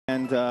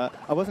and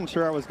I wasn't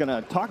sure I was going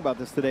to talk about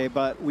this today,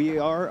 but we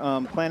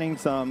are planning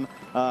some,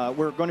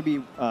 we're going to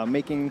be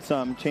making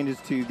some changes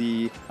to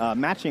the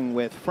matching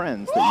with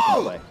friends that you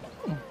can play.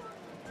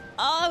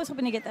 Oh, I was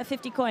hoping to get that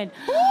 50 coin.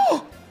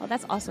 Oh,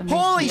 that's awesome.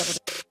 Holy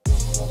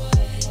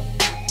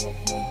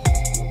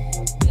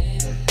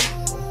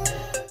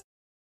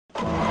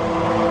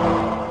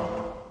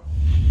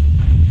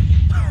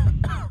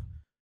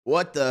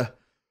What the?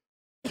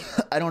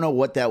 I don't know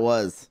what that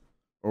was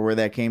or where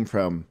that came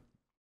from.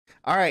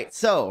 All right,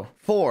 so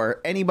for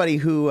anybody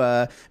who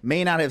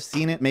may not have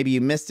seen it, maybe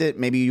you missed it,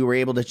 maybe you were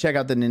able to check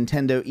out the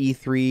Nintendo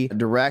E3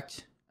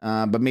 Direct,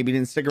 but maybe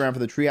didn't stick around for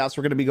the Treehouse.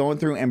 We're going to be going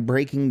through and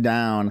breaking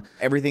down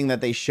everything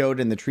that they showed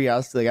in the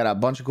Treehouse. They got a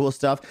bunch of cool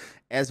stuff,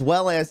 as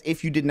well as,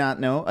 if you did not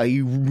know,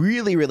 a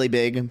really, really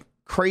big,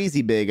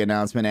 crazy big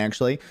announcement,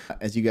 actually,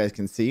 as you guys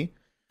can see.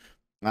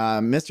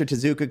 Mr.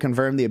 Tezuka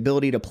confirmed the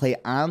ability to play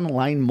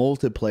online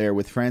multiplayer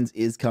with friends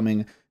is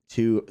coming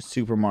to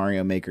Super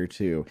Mario Maker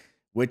 2,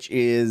 which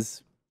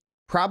is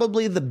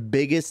probably the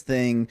biggest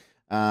thing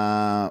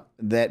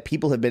that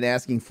people have been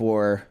asking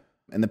for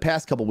in the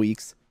past couple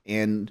weeks.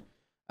 And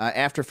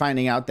after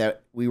finding out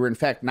that we were in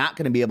fact not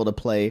going to be able to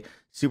play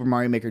Super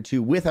Mario Maker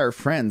 2 with our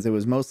friends, it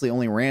was mostly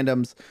only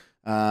randoms.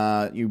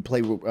 You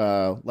play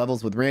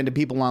levels with random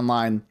people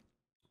online,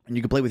 and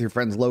you can play with your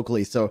friends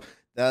locally. So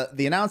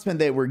the announcement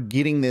that we're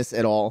getting this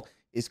at all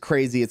is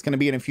crazy. It's going to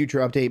be in a future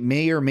update,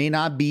 may or may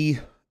not be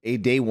a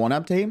day one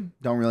update.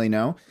 Don't really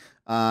know.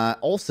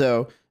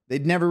 Also,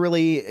 they'd never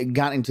really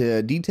got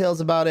into details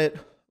about it.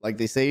 Like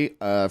they say,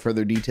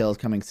 further details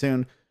coming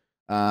soon.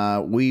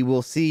 We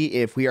will see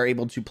if we are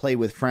able to play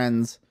with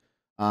friends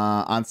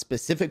on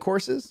specific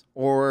courses,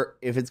 or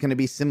if it's going to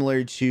be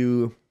similar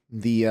to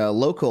the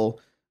local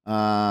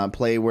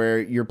play where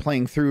you're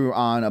playing through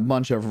on a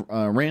bunch of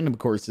random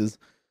courses.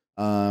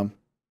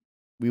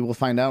 We will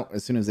find out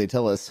as soon as they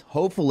tell us.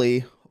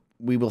 Hopefully,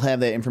 we will have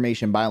that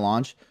information by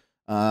launch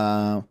in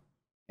a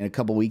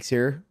couple weeks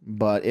here.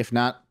 But if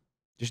not,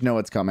 just know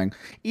it's coming.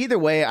 Either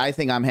way, I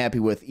think I'm happy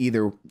with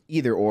either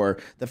or.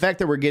 The fact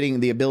that we're getting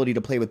the ability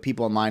to play with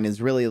people online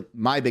is really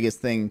my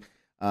biggest thing,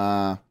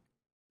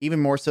 even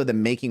more so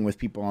than making with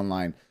people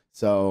online.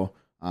 So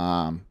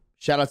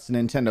shout outs to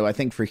Nintendo, I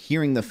think, for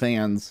hearing the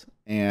fans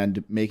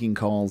and making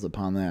calls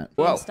upon that.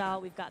 Whoa.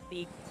 Style, we've got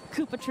the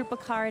Koopa Troopa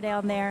car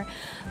down there.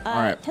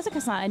 Right.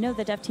 Tezuka-san, I know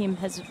the dev team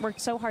has worked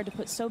so hard to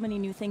put so many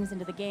new things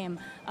into the game,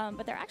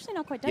 but they're actually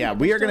not quite done. Yeah, yet.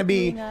 we are going to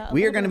be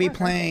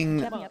playing. Do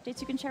you have any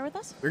updates you can share with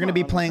us? We're going to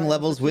be playing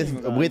levels with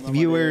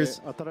viewers,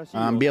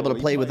 be able to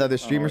play with other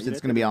streamers.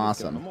 It's going to be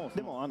awesome.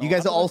 You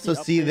guys will also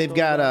see they've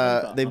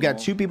got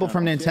two people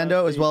from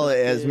Nintendo, as well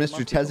as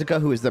Mr.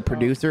 Tezuka, who is the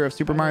producer of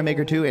Super Mario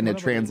Maker 2, and a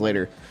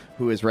translator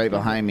who is right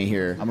behind me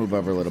here. I'll move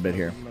over a little bit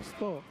here.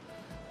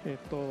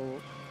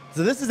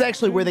 So this is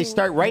actually where they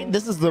start, right?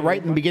 This is the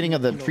right in the beginning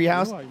of the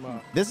Treehouse.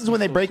 This is when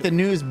they break the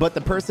news, but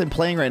the person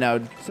playing right now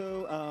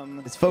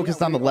is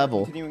focused on the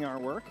level. Continuing our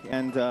work,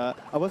 and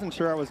I wasn't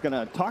sure I was going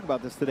to talk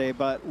about this today,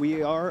 but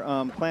we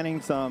are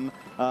planning some,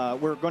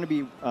 we're going to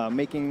be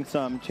making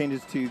some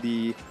changes to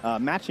the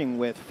matching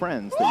with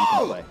friends that you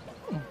can play.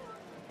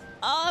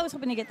 Oh, I was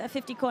hoping to get that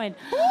 50 coin.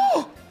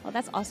 Oh,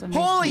 that's awesome.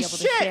 Holy to be able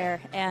shit! To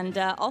share. And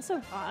also,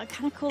 kind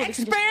of cool.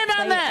 Expand we can just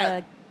on play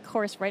that! A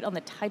course right on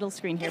the title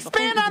screen here.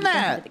 Expand before on we even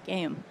that! jump into the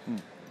game.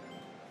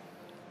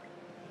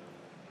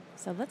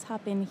 So let's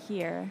hop in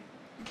here.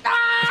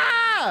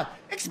 Ah!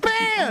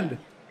 Expand!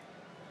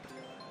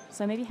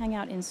 So maybe hang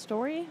out in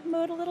story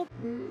mode a little.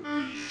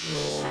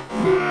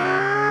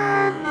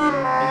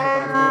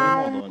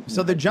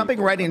 So they're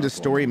jumping right into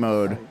story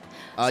mode.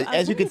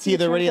 As you can see,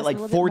 they're already at like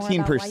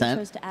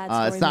 14%.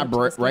 It's not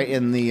right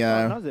in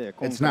the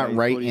it's not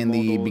right in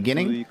the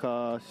beginning.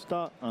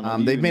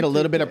 They've made a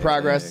little bit of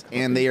progress,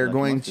 and they are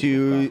going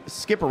to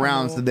skip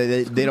around so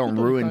that they don't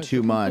ruin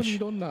too much.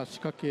 And they're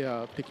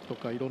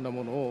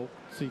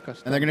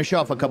going to show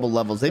off a couple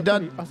levels. They've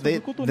done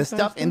the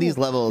stuff in these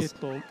levels.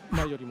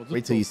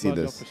 Wait till you see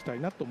this.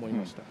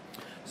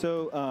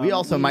 So we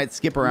also might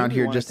skip around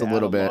here just a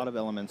little bit. A lot of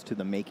elements to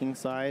the making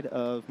side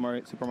of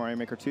Super Mario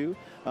Maker 2,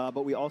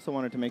 but we also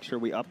wanted to make sure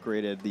we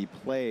upgraded the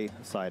play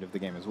side of the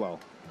game as well.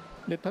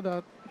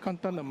 Peter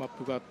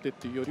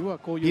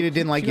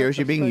didn't like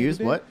Yoshi being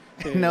used? What?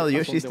 No,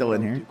 Yoshi's still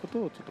in here.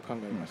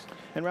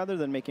 And rather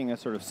than making a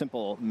sort of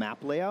simple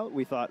map layout,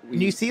 we thought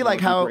you see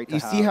like how you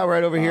see how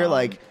right over here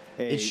like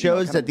it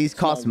shows that these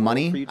cost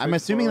money. I'm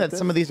assuming that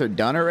some of these are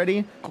done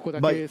already,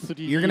 but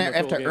you're gonna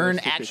have to earn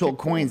actual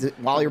coins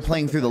while you're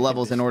playing through the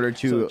levels in order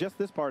to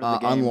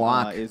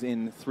unlock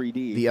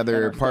the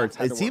other parts.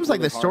 It seems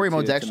like the story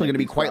mode's actually going to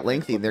be quite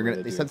lengthy.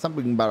 They said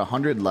something about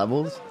 100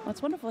 levels.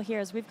 What's wonderful here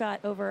is we've got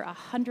over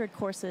 100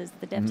 courses that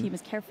the dev team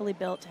has carefully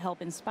built to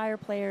help inspire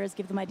players,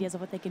 give them ideas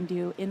of what they can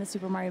do in the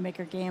Super Mario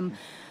Maker game.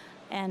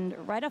 And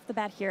right off the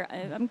bat here,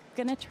 I'm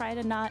going to try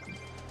to not...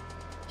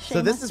 So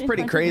this is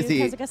pretty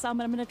crazy. I'm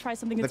going to try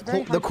something that's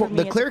very hard for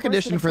me. The clear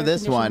condition for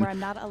this one, I'm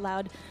not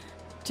allowed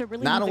to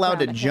really not allowed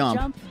to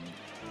jump.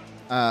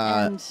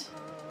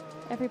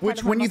 every part Which,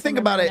 of my when you muscle think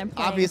memory about when it, I'm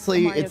playing obviously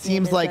a Mario it seems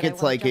game is like that I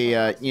it's wanna like jump a,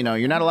 a lot. you know,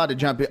 you're not allowed to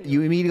jump.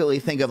 You immediately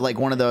think of like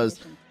one of those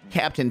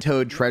Captain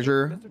Toad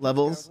treasure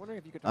levels,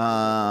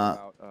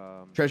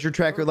 treasure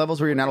tracker levels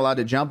where you're not allowed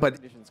to jump. But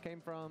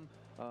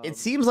it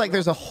seems like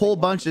there's a whole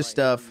bunch of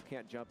stuff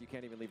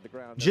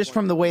just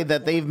from the way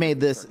that they've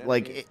made this.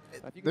 Like,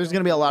 there's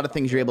going to be a lot of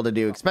things you're able to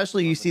do,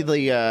 especially you see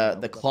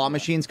the claw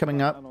machines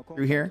coming up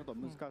through here.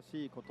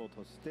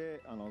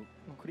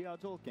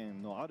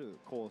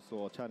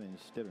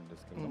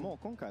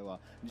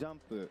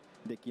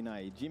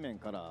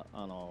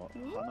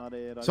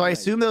 So I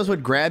assume those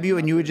would grab you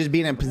and you would just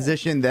be in a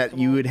position that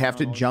you would have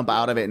to jump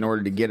out of it in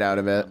order to get out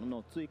of it.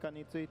 And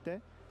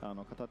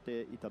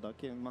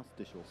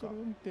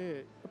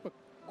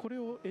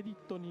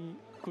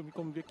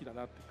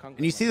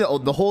you see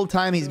the whole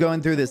time he's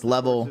going through this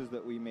level,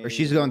 or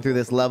she's going through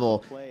this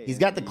level, he's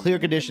got the clear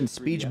condition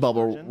speech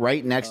bubble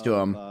right next to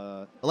him.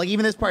 Like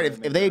even this part,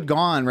 if they had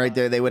gone right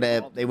there, it would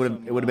have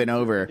been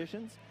over.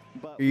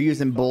 You're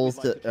using booze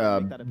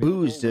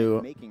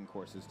to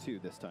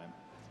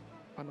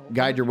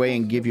guide your way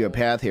and give you a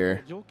path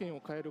here.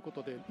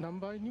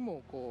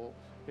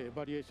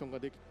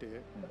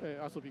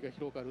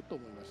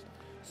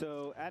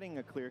 So adding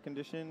a clear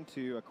condition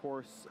to a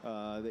course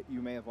that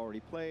you may have already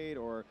played,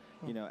 or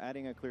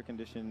adding a clear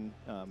condition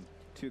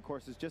to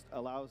courses just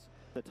allows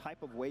the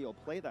type of way you'll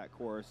play that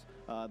course,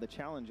 the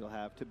challenge you'll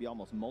have to be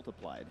almost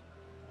multiplied.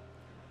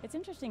 It's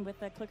interesting with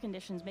the clear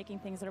conditions making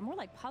things that are more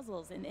like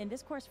puzzles. In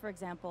this course, for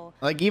example,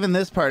 like even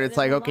this part, it's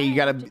like, okay, you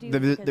gotta,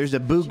 there's a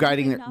boo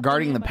guarding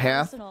the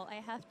path.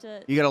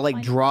 You gotta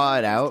like draw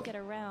it out.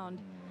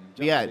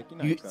 Yeah,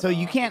 so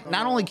you can't,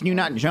 not only can you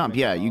not jump,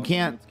 you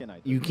can't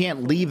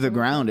leave the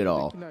ground at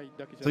all.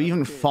 So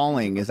even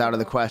falling is out of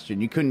the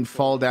question. You couldn't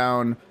fall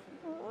down.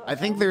 I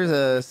think there's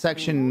a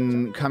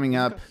section coming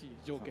up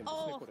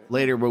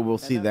later where we'll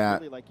see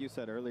that. Like you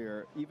said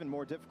earlier, even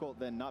more difficult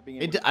than not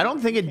being able I don't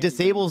think it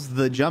disables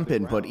the jump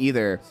input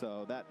either.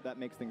 So that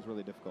makes things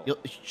really difficult.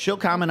 She'll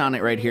comment on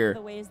it right here.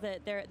 The ways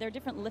that there are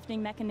different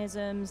lifting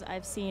mechanisms.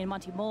 I've seen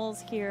Monty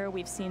Moles here.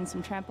 We've seen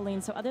some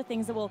trampolines. So other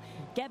things that will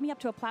get me up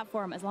to a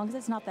platform, as long as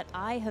it's not that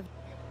I have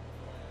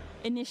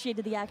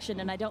initiated the action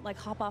and I don't like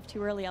hop off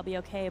too early, I'll be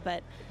okay.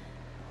 But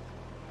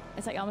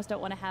it's like I almost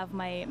don't want to have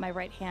my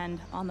right hand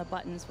on the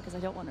buttons because I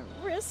don't want to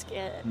risk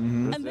it.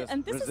 And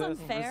this is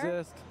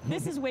unfair.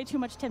 This is way too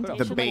much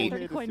temptation. The bait.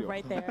 30 coin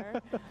right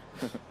there.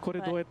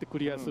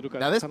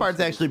 Now this part's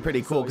actually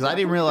pretty cool because I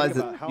didn't realize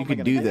that you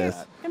could do this.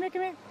 Come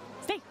here.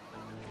 Stay.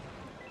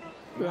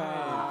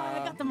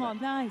 I got them all.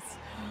 Nice.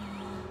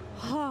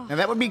 Now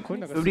that would be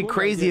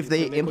crazy if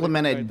they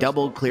implemented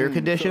double clear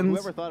conditions.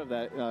 So whoever thought of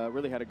that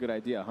really had a good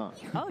idea, huh?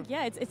 Oh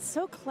yeah, it's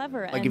so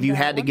clever. Like if you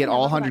had to get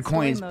all 100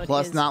 coins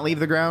plus not leave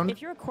the ground.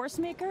 If you're a course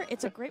maker,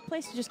 it's a great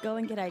place to just go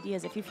and get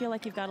ideas. If you feel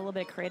like you've got a little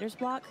bit of creator's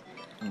block.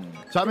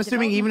 So I'm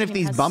assuming even if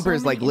these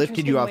bumpers like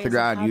lifted you off the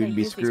ground, you'd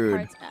be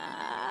screwed.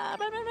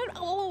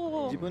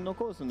 自分の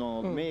コース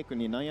のメイク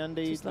に悩ん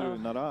でいる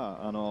なら、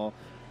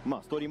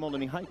ストーリーモード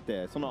に入っ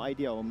てそのアイ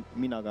ディアを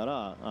見なが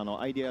ら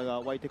アイディアが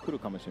湧いてくる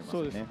かもしれませ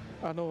んね。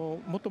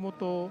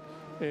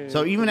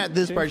So even at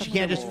this part, you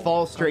can't just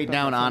fall straight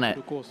down on it.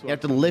 You have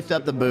to lift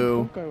up the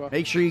boo.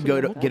 Make sure you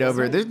get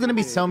over. There's going to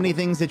be so many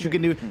things that you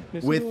can do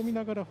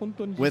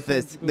with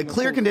this. The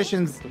clear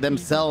conditions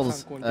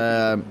themselves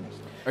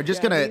are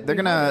just they're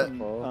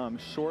gonna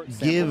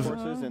give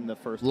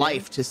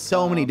life to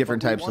so many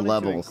different types of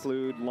levels.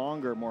 Include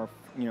longer, more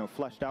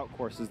fleshed out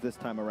courses this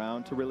time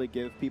around to really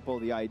give people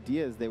the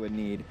ideas they would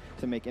need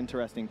to make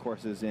interesting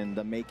courses in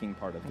the making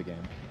part of the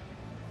game.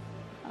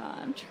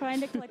 I'm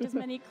trying to collect as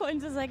many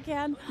coins as I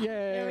can.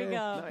 There we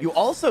go. You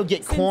also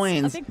get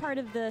coins a big part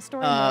of the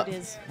story mode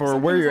is for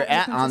where you're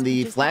at on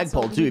the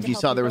flagpole too. If you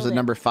saw, there was a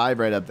number 5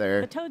 right up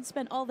there. The toads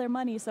spent all their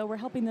money, so we're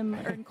helping them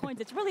earn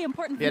coins. It's really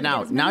important. Yeah,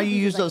 now you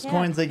use those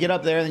coins. They get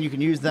up there, and then you can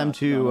use them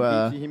to.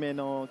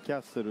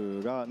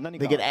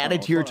 They get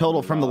added to your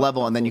total from the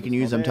level, and then you can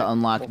use them to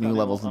unlock new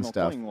levels and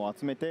stuff.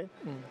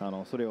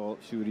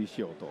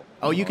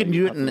 Oh, you can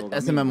do it in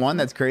SMM1.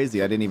 That's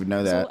crazy. I didn't even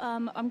know that. So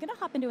I'm gonna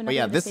hop into another. But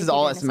yeah, this is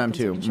all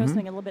SMM2. A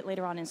little bit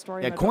later on in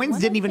story mode. Coins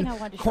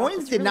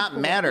did not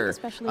matter,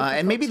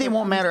 and maybe they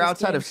won't matter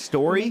outside of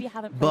story,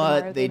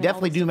 but they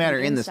definitely do matter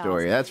in the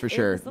story. That's for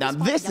sure. Now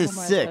this is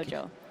sick.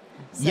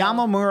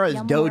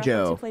 Yamamura's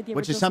Dojo,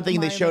 which is something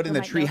they showed in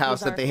the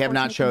Treehouse that they have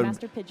not showed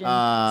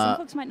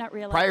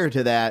prior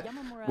to that,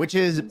 which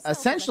is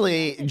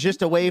essentially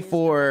just a way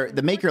for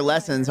the maker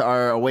lessons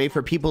are a way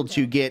for people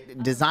to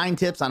get design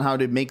tips on how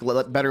to make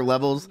better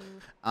levels.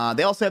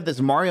 They also have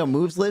this Mario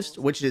moves list,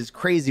 which is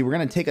crazy. We're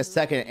gonna take a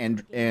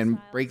second and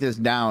break this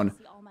down.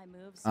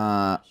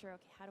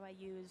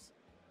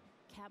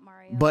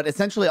 But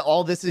essentially,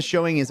 all this is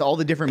showing is all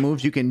the different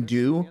moves you can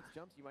do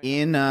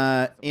in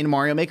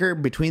Mario Maker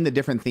between the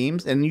different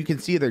themes, and you can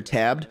see they're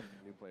tabbed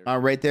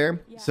right there.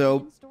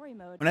 So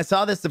when I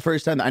saw this the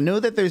first time, I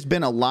know that there's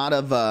been a lot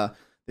of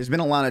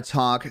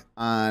talk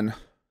on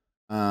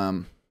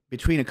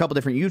between a couple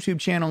different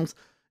YouTube channels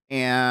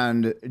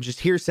and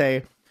just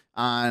hearsay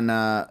on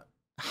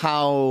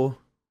how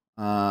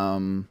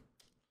how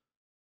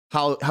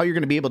you're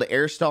going to be able to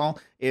air stall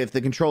if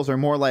the controls are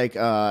more like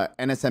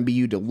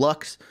NSMBU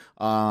Deluxe.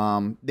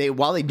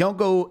 While they don't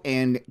go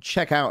and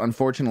check out,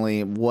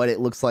 unfortunately, what it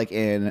looks like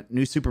in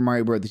New Super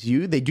Mario Bros.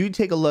 U, they do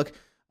take a look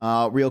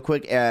real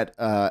quick at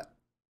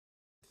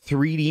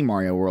 3D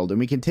Mario World, and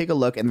we can take a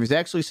look, and there's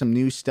actually some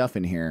new stuff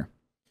in here.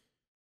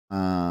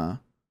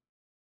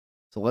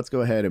 So let's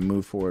go ahead and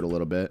move forward a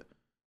little bit.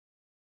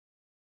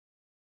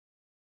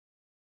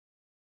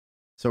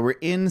 So we're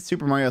in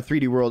Super Mario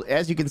 3D World.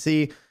 As you can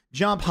see,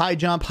 jump,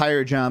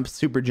 higher jump,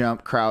 super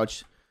jump,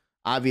 crouch.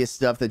 Obvious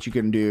stuff that you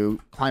can do.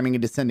 Climbing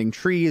and descending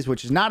trees,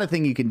 which is not a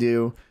thing you can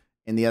do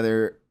in the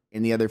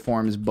other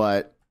forms,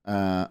 but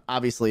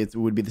obviously it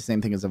would be the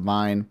same thing as a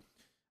vine.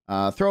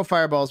 Throw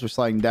fireballs. We're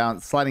sliding down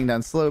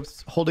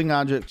slopes, holding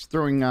objects,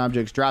 throwing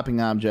objects,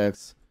 dropping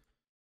objects.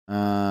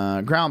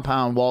 Ground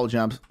pound, wall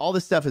jumps. All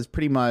this stuff is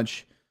pretty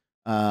much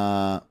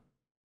part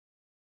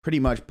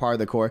of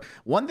the core.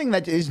 One thing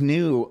that is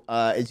new,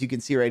 as you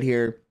can see right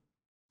here,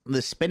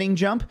 the spinning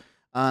jump,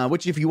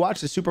 which if you watch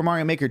the Super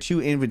Mario Maker 2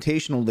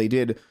 Invitational they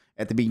did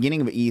at the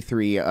beginning of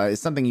E3,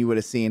 is something you would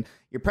have seen.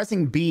 You're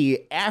pressing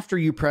B after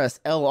you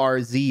press L,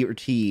 R, Z, or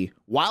T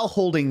while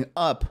holding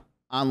up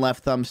on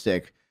left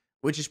thumbstick,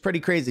 which is pretty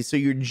crazy. So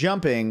you're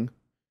jumping.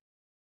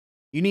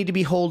 You need to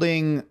be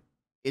holding...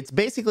 It's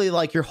basically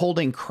like you're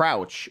holding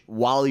crouch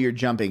while you're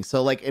jumping.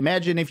 So like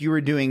imagine if you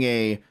were doing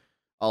a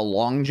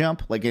long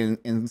jump, like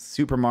in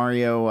Super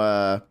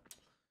Mario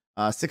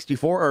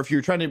 64, or if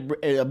you're trying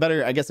to a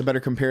better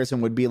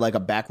comparison would be like a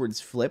backwards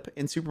flip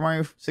in Super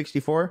Mario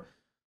 64.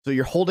 So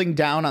you're holding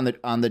down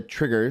on the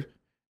trigger,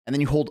 and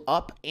then you hold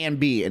up and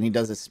B, and he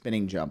does a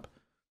spinning jump.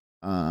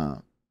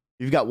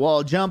 You've got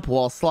wall jump,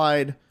 wall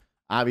slide,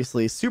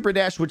 obviously super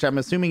dash, which I'm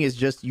assuming is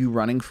just you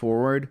running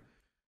forward.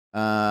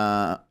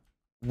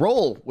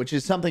 Roll, which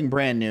is something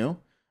brand new.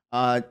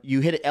 You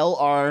hit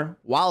LR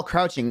while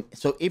crouching.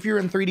 So if you're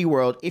in 3D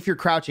World, if you're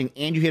crouching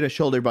and you hit a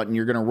shoulder button,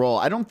 you're going to roll.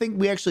 I don't think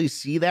we actually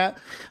see that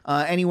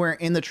anywhere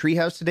in the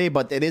Treehouse today,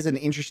 but it is an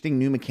interesting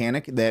new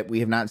mechanic that we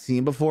have not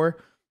seen before,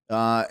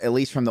 at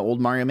least from the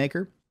old Mario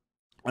Maker.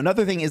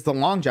 Another thing is the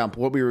long jump,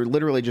 what we were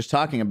literally just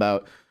talking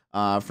about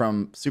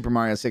from Super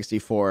Mario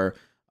 64.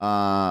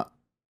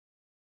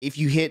 If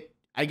you hit,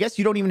 I guess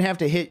you don't even have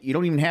to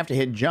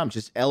hit jump,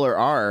 just L or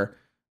R,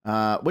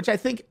 which I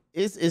think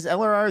is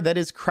LRR, that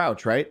is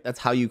crouch, right? That's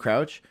how you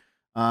crouch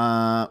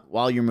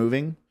while you're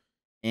moving,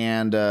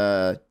 and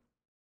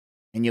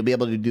you'll be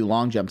able to do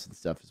long jumps and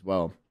stuff as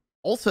well.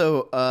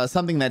 Also,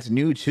 something that's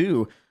new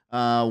too,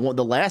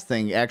 the last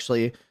thing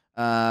actually,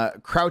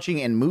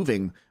 crouching and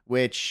moving,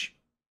 which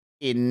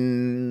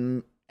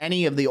in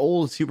any of the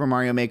old Super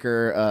Mario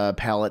Maker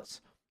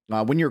palettes,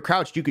 when you're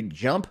crouched, you could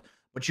jump,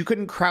 but you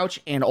couldn't crouch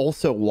and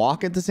also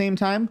walk at the same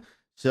time.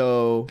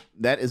 So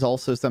that is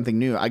also something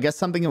new. I guess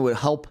something that would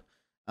help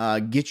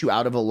get you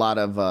out of a lot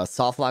of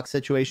soft lock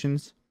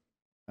situations,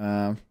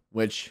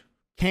 which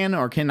can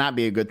or cannot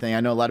be a good thing. I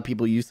know a lot of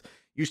people used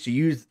to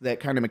use that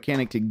kind of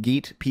mechanic to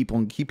gate people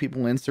and keep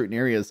people in certain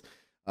areas,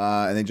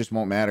 and it just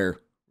won't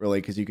matter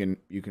really because you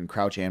can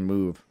crouch and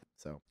move.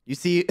 So you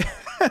see,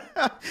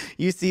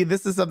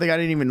 this is something I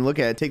didn't even look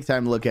at. It takes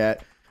time to look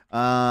at.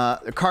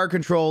 The car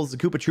controls, the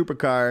Koopa Troopa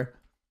car.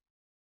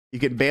 You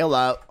can bail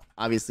out.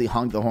 Obviously,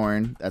 honk the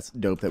horn. That's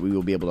dope that we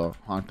will be able to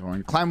honk the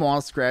horn. Climb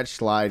wall, scratch,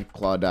 slide,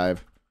 claw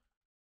dive.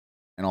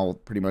 And all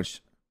pretty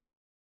much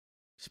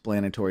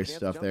explanatory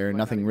stuff there.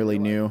 Nothing really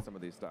new. Some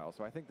of these styles.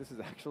 So I think this is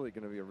actually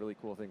going to be a really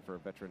cool thing for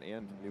veteran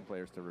and new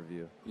players to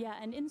review. Yeah,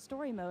 and in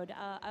story mode,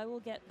 I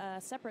will get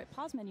a separate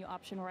pause menu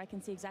option where I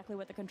can see exactly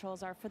what the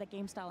controls are for the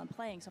game style I'm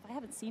playing. So if I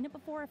haven't seen it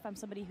before, if I'm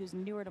somebody who's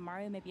newer to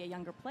Mario, maybe a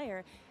younger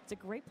player, it's a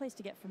great place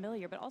to get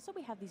familiar. But also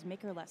we have these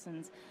maker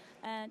lessons.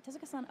 And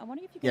Tezuka-san, I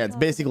wonder if you can it's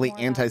basically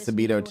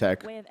anti-Sabito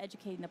tech. Way of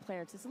educating the player.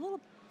 It's a little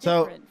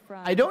so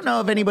I don't know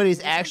if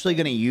anybody's actually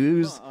going to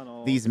use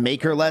these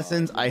maker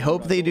lessons. I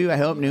hope they do. I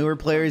hope newer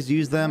players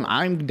use them.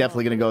 I'm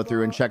definitely going to go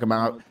through and check them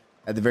out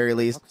at the very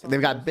least. They've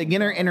got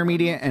beginner,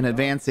 intermediate, and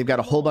advanced. They've got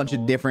a whole bunch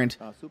of different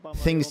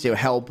things to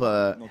help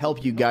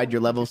you guide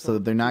your levels so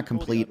that they're not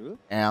complete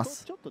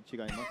ass.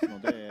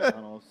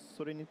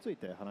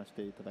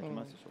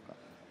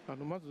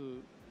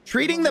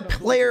 Treating the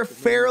player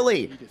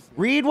fairly.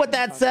 Read what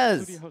that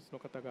says.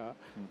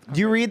 Do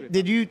you read?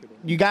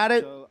 You got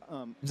it?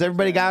 Does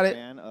everybody got it?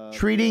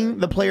 Treating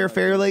the player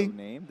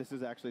fairly. This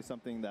is actually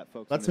something that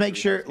folks. Let's make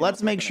sure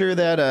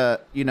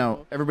that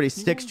everybody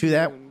sticks to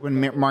that when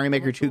Mario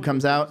Maker 2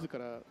 comes out.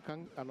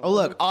 Oh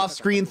look,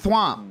 off-screen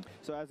thwomp.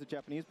 So as a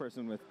Japanese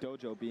person with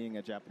Dojo being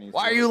a Japanese.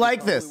 Why are you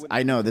like this?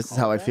 I know, this is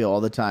how I feel all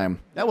the time.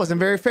 That wasn't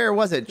very fair,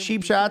 was it?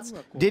 Cheap shots,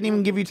 didn't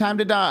even give you time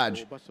to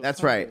dodge.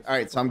 That's right. All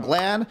right, so I'm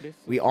glad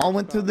we all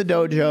went through the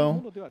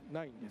dojo.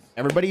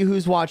 Everybody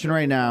who's watching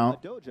right now,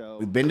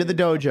 we've been to the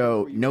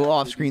dojo. No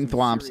off-screen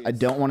thwomps. I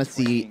don't want to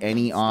see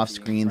any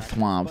off-screen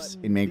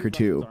thwomps in Maker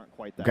 2.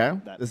 Okay?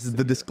 This is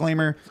the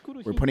disclaimer.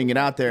 We're putting it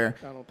out there.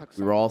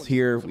 We were all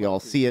here. We all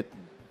see it.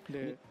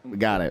 We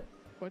got it.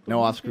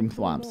 No off-screen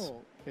thwomps.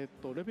 You're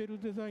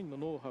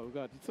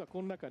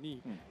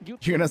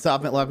gonna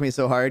soft lock me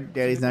so hard,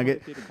 Daddy's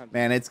Nugget.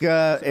 Man,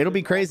 it'll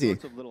be crazy.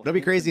 It'll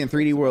be crazy in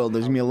 3D World.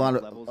 There's gonna be a lot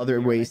of other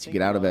ways to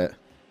get out of it.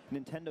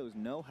 Nintendo's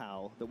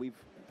know-how that we've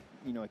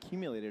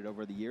accumulated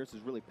over the years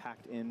is really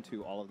packed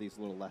into all of these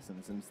little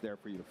lessons, and it's there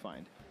for you to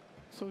find.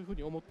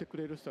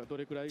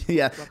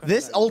 Yeah,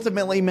 this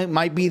ultimately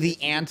might be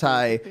the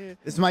anti.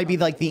 This might be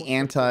like the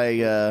anti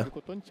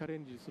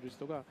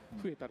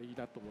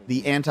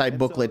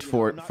booklet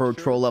for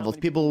troll levels.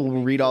 People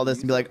will read all this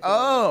and be like,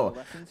 oh,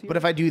 but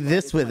if I do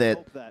this with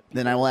it,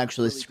 then I will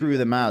actually screw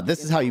them out.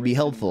 This is how you be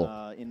helpful.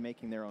 In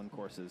making their own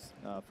courses,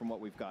 from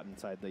what we've got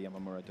inside the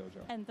Yamamura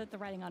dojo. And the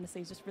writing,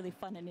 honestly, is just really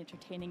fun and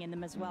entertaining in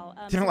them as well.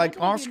 They're like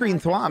off-screen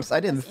thwomps.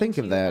 I didn't think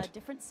of that. A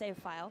different save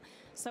file.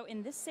 So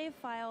in this save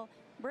file,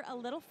 we're a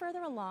little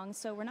further along,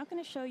 so we're not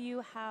going to show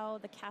you how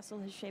the castle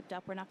has shaped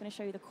up. We're not going to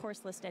show you the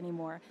course list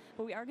anymore,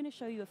 but we are going to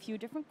show you a few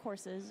different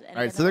courses. And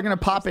all right, so they're going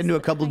to pop into a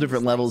couple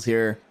different levels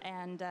here,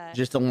 and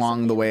just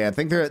along the way. I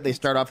think they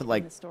start off at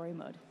like story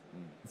mode.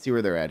 Let's see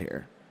where they're at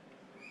here.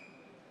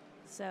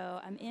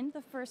 So I'm in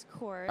the first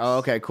course. Oh,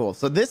 okay, cool.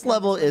 So this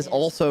level is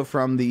also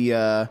from the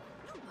a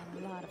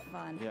lot of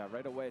fun. Yeah,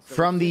 right away. So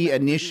from the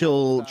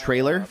initial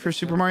trailer for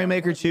Super Mario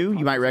Maker 2.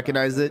 You might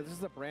recognize it. This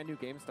is a brand new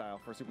game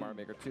style for Super Mario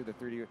Maker 2, the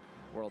 3D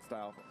World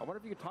style. I wonder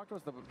if you could talk to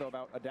us though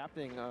about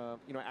adapting,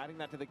 adding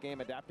that to the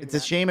game, adapting. It's a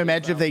shame.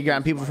 Imagine if they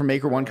got people from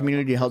Maker 1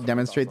 community to help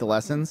demonstrate the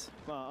lessons.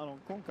 I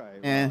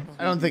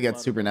don't think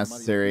that's super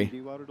necessary.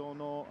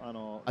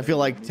 I feel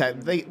like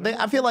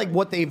I feel like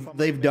what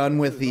they've done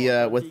with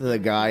the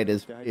guide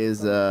is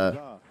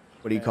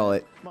what do you call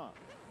it?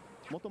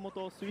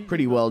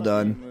 Pretty well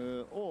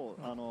done.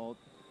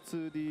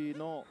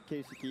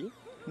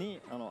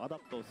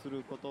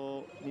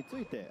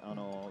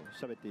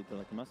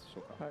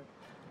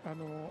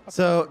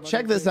 So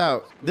check this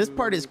out. This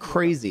part is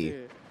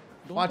crazy.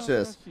 Watch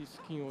this.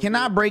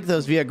 Cannot break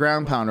those via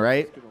ground pound,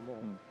 right?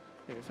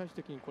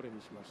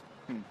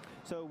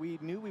 So we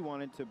knew we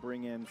wanted to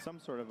bring in some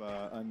sort of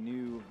a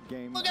new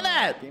game. Look at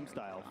that! Game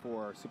style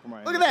for Super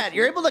Mario. Look at that!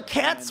 You're able to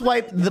cat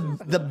swipe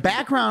the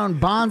background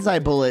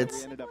bonsai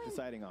bullets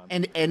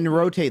and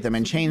rotate them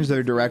and change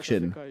their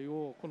direction.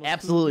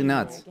 Absolutely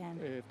nuts.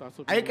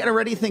 I can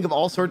already think of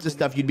all sorts of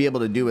stuff you'd be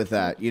able to do with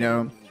that. You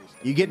know,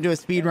 you get into a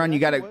speed run, you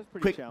gotta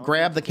quick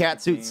grab the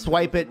cat suit,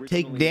 swipe it,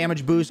 take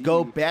damage boost,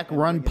 go back,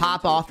 run,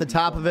 pop off the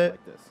top of it.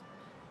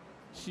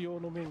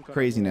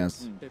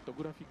 Craziness.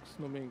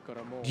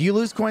 Do you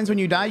lose coins when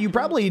you die? You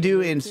probably do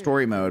in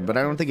story mode, but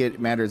I don't think it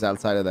matters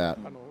outside of that.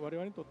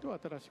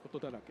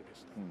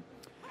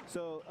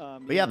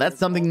 But yeah, that's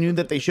something new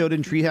that they showed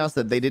in Treehouse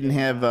that they didn't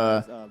have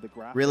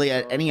really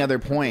at any other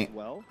point.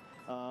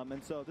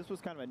 And so this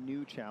was kind of a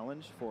new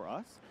challenge for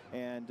us,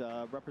 and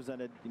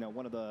represented,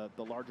 one of the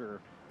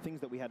larger things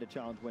that we had to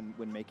challenge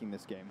when making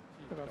this game.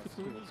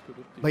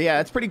 But yeah,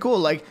 it's pretty cool.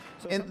 Like,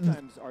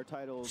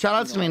 shout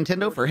outs to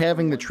Nintendo for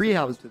having the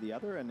Treehouse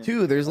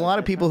too. There's a lot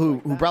of people who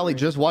probably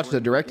just watched the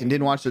Direct and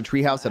didn't watch the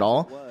Treehouse at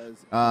all.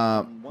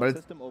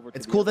 But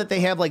it's cool that they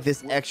have like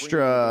this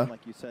extra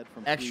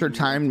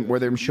time where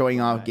they're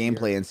showing off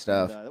gameplay and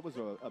stuff. That was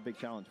a big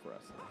challenge for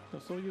us.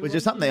 Which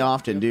is something they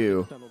often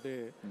do.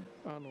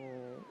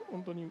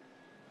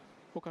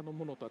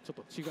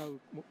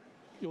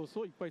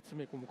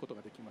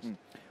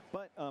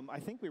 But I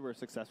think we were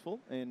successful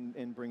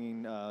in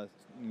bringing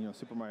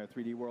Super Mario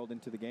 3D World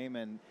into the game,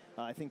 and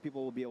I think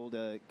people will be able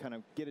to kind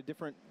of get a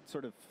different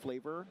sort of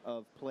flavor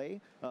of play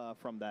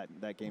from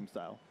that game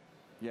style.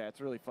 Yeah,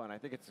 it's really fun. I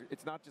think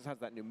it's not just has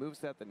that new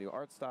moveset, the new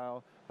art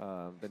style,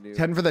 the new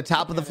 10 for the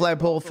top of the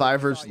flagpole,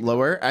 5 or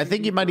lower. I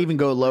think you might even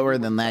go lower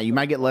than that. You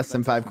might get less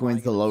than 5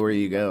 coins the lower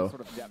you go.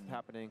 Sort of depth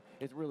happening.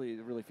 It really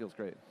feels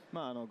great. グ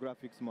ラ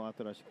フィックスも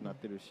新しくなっ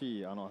てる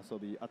し、新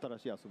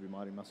しい遊び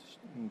もあります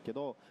け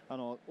ど、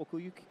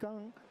奥行き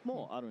感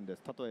もあるんで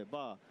す。例え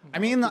ば、I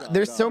mean,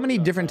 there's so many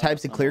different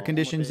types of clear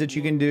conditions that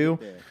you can do.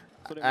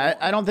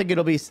 I don't think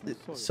it'll be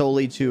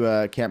solely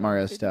to Cat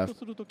Mario stuff.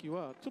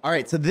 All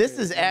right, so this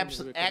is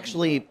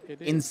actually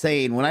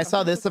insane. When I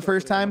saw this the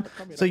first time,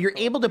 so you're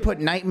able to put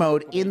night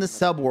mode in the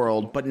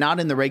subworld, but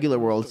not in the regular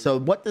world. So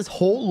what this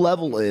whole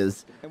level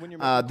is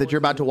that you're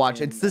about to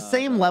watch, it's the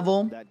same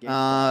level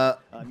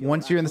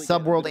once you're in the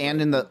subworld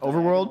and in the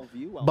overworld,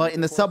 but in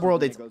the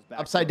subworld it's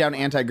upside down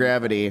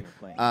anti-gravity.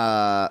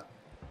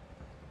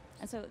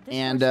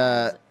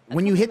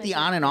 When you hit the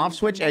on and off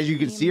switch, as you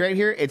can see right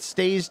here, it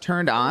stays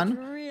turned on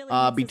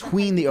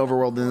between the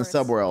overworld and the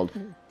subworld.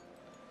 Can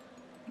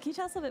you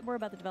tell us a little bit more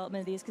about the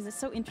development of these? Because it's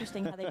so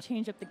interesting how they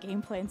change up the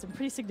gameplay in some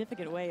pretty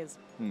significant ways.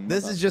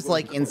 This is just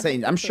like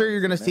insane. I'm sure you're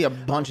going to see a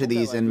bunch of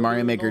these in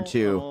Mario Maker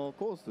 2.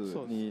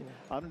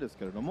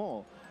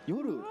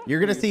 You're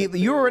going to see,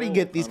 you already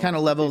get these kind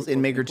of levels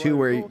in Maker 2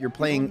 where you're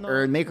playing,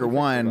 or in Maker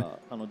 1,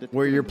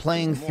 where you're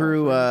playing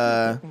through,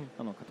 you're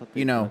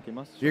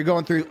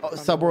going through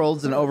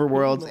subworlds and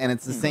overworlds, and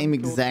it's the same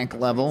exact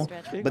level.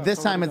 But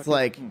this time it's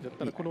like,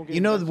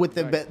 with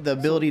the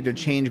ability to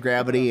change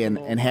gravity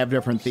and have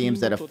different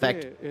themes that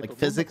affect like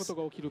physics,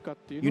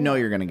 you know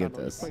you're gonna get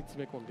this.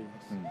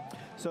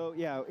 So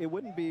yeah, it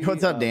wouldn't be.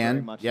 What's up, Dan?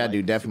 very much Yeah, like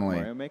dude, definitely.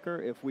 Super Mario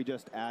Maker if we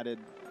just added,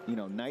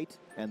 night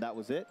and that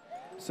was it.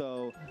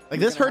 So Like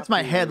this hurts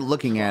my head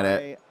looking at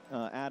it.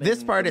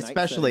 This part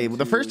especially.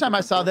 The first time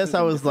I saw this,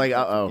 I was like,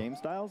 uh-oh. Game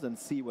styles and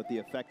see what the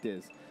effect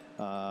is.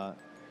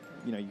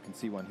 You can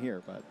see one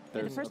here, but The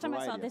there's first time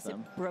I saw this, it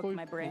broke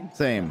my brain.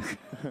 Same.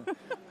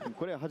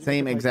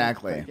 Same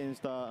exactly.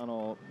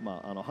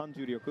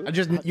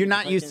 You're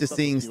not used to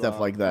seeing stuff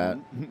like that.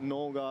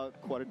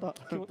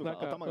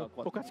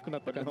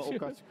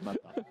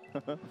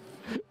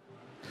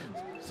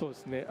 そうで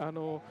すね。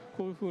こ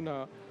ういう風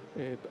な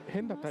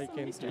変な体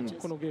験っていうの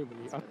このゲーム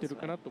に合ってる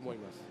かなと思い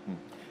ます。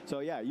 So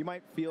yeah, you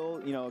might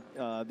feel,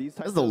 these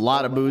types There's a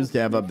lot of booze to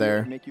have up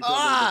there. make you feel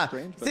a little bit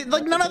strange, but See,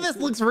 like none of this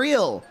looks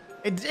real.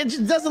 It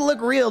just doesn't look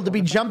real to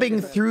be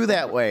jumping through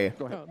that way.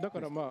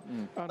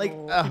 Like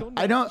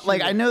I don't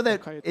like I know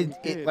that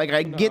it like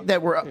I get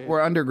that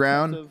we're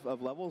underground,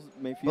 of levels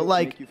may feel, but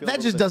like make you feel a that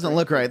little just bit doesn't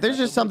look strange. right. There's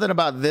just something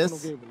about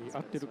this.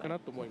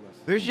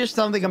 There's just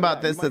something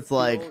about this that's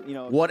like,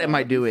 what am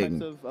I These doing?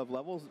 types of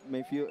levels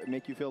may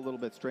make you feel a little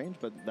bit strange,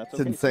 but that's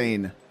It's okay.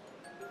 insane.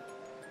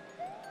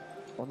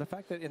 Well, the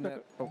fact that in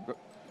the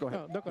go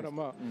ahead.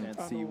 And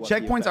see what the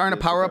Checkpoints effect aren't a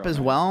is power up around as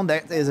it. well.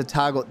 That is a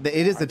toggle.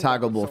 It is a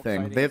toggleable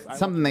thing. That's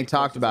something they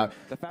talked about.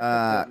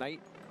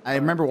 I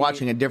remember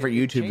watching a different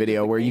YouTube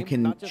video where you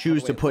can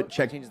choose to put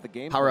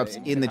power ups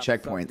in the Your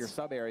checkpoints.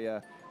 sub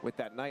area with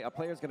that knight, a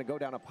player's going to go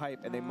down a pipe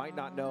and they might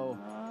not know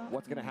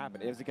what's going to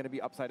happen. Is it going to be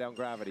upside down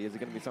gravity? Is it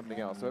going to be something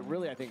else? So it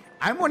really, I think.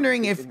 I'm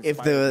wondering if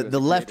the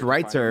left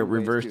rights are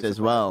reversed as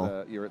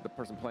well. The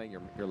person playing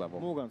your level.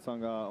 モーガンさん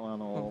が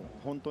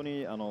本当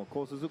に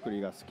コース作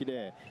りが好き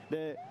で、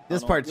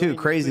This part too,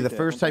 crazy. The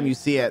first time you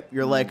see it,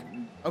 you're like,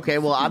 okay,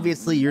 well,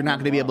 obviously you're not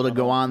going to be able to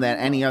go on that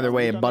any other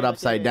way but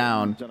upside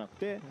down.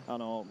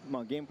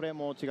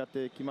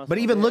 But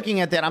even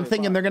looking at that, I'm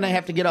thinking they're going to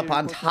have to get up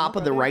on top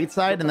of the right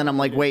side, and then I'm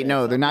like, wait,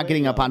 no, they're not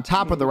getting up on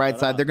top of the right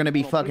side. They're going to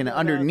be fucking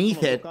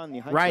underneath it,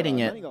 riding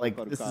it. Like,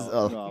 this is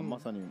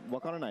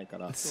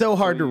it's so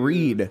hard to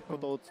read.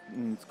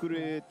 作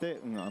れて、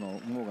モ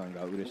ーガン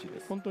が嬉しい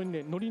です。本当に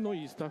ね、ノリの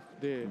いいスタッ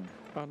フで、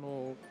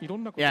いろ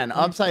んなこと Yeah, an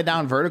upside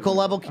down vertical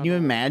level. Can you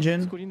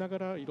imagine? 作りなが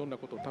らいろんな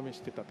ことを試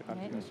してたって感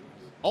じがします。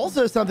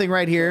 Also, something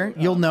right here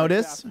you'll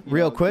notice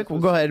real quick. We'll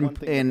go ahead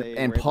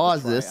and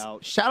pause this.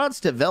 Shoutouts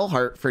to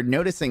Velhart for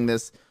noticing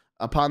this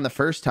upon the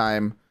first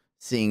time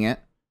seeing it.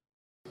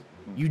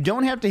 You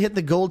don't have to hit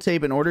the gold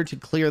tape in order to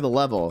clear the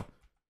level,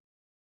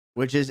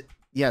 which is,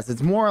 yes,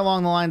 it's more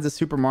along the lines of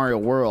Super Mario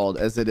World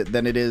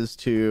than it is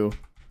to.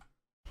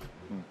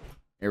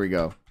 Here we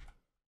go.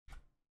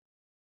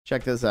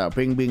 Check this out.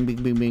 Bing, bing,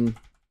 bing, bing, bing.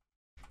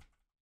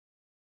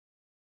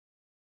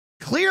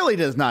 Clearly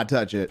does not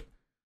touch it.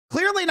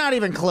 Clearly not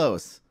even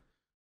close.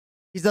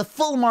 He's a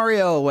full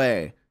Mario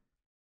away.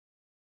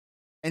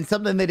 And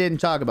something they didn't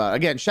talk about.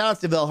 Again, shout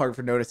outs to Velhart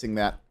for noticing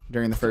that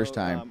during the first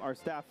time. Our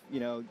staff,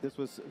 this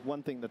was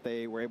one thing that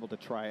they were able to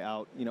try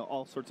out,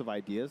 all sorts of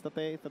ideas that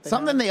they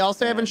Something had. they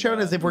also haven't shown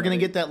is if we're going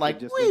to get that, like,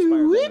 just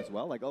inspired them as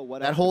well. Like, oh,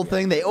 what that else whole could we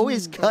thing they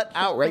always cut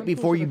out right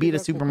before you beat a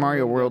Super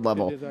Mario World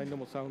level.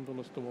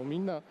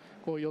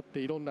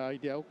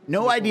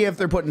 No idea if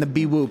they're putting the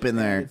B-Whoop in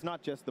there. It's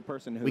not just the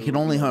person who We can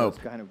only hope.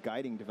 kind of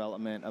guiding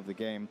development of the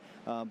game,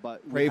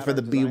 but we Pray had for our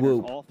the designers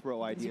B-Whoop. all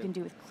throw As you ideas. can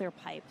do with clear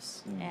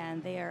pipes,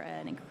 and they are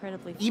an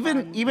incredibly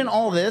Even fun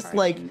all and this, part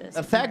like in this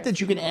the fact that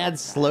you can add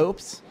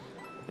slopes,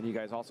 And you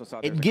guys also saw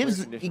it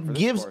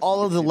gives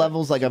all of the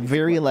levels like a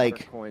very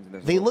like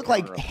they look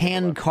like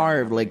hand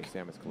carved. Like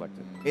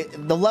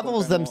the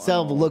levels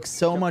themselves look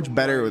so much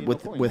better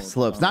with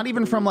slopes. Not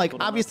even from like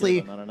obviously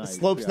the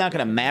slope's not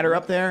gonna matter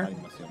up there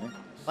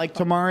like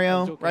to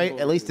Mario, right?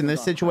 At least in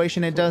this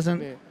situation it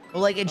doesn't. But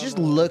like it just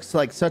looks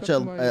like such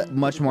a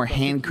much more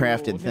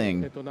handcrafted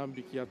thing.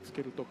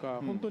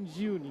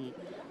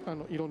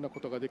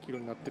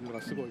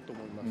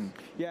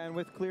 Yeah, and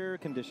with clear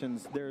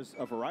conditions, there's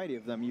a variety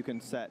of them you can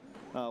set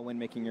when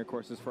making your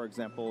courses. For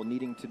example,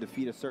 needing to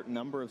defeat a certain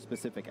number of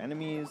specific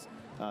enemies,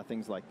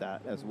 things like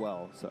that as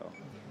well. So.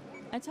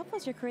 It's helpful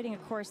as you're creating a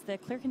course. The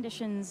clear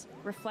conditions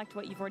reflect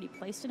what you've already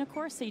placed in a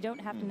course, so you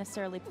don't have to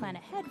necessarily plan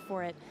ahead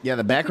for it. Yeah, the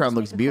You can background just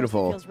looks make a course that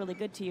beautiful. feels really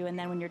good to you, and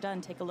then when you're done,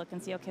 take a look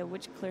and see, okay,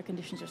 which clear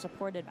conditions are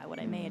supported by what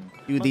I made.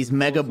 Dude, these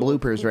mega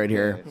bloopers right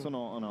here. そ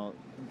の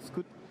作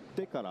っ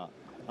てから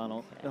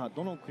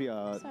どのクリ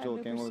ア条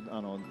件を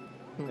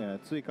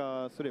追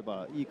加すれ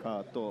ばいい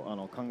かと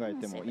考え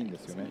てもいいんで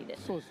すよね。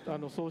そ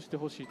うして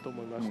ほしいと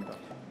思いました。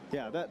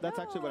 Yeah, that's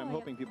actually what I'm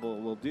hoping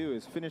people will do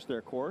is finish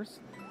their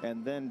course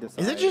and then decide.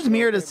 Is it just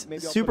me or does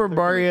Super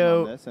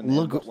Mario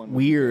look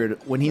weird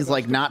when he's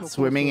like not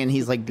swimming and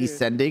he's like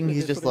descending?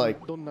 He's just like.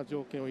 どんな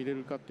条件を入れ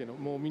るかっていうの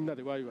もうみんな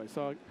でワイワイ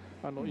さ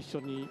一緒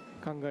に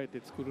考え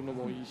て作るの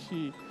もいい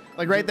し。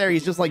 Like right there,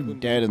 he's just like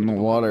dead in the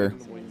water.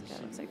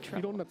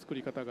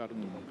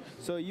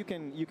 So you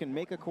can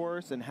make a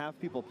course and have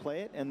people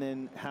play it, and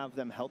then have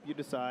them help you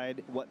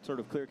decide what sort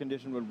of clear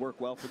condition would work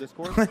well for this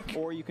course,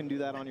 or you can do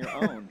that on your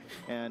own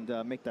and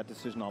make that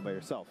decision all by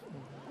yourself.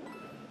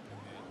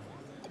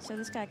 So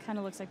this guy kind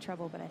of looks like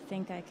trouble, but I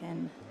think I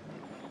can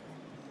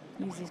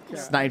use these clear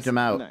Sniped him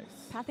out. Nice.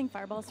 Pathing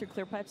fireballs through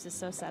clear pipes is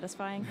so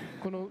satisfying.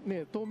 この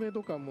ね透明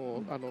度感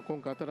も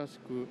今回新し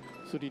く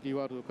 3D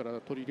ワールドから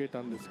取り入れた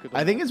んですけど。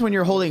I think it's when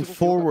you're holding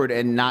forward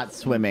and not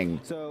swimming.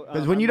 So,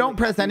 Because when you don't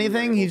press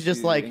anything, he's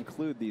just like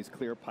include these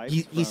clear pipes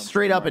he's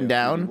straight up and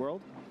down.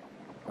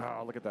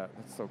 Oh, look at that.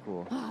 That's so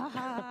cool.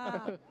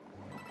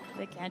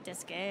 They can't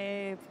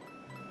escape.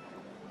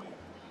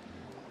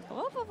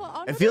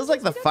 It feels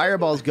like the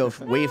fireballs go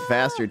way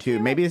faster too.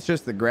 Maybe it's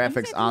just the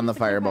graphics on the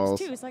fireballs.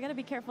 Too, so I gotta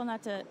be careful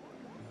not to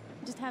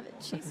just have it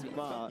chase me.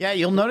 Yeah,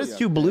 you'll notice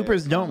too,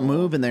 bloopers don't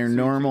move in their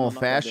normal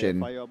fashion,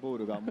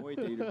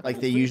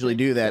 like they usually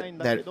do.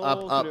 That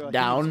up,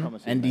 down,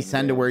 and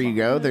descend to where you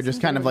go. They're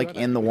just kind of like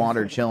in the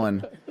water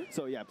chilling.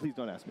 So yeah, please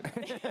don't ask me.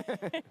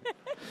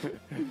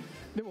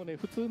 でもね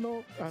普通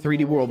の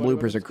 3D World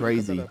bloopers are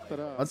crazy.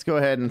 Let's go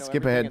ahead and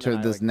skip ahead to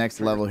this next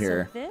level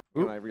here.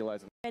 And I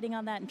realize Writing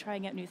on that and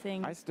trying out new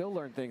things. I still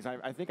learn things.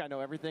 I think I know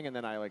everything, and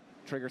then I like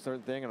trigger a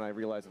certain thing, and I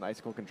realize an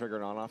icicle can trigger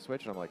an on-off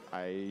switch, and I'm like,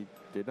 I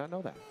did not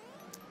know that.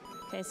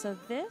 Okay, so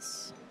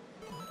this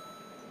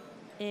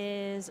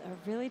is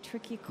a really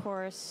tricky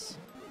course.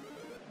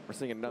 We're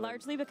seeing another.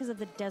 Largely because of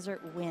the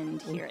desert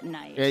wind here at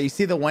night. Yeah, you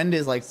see the wind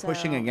is like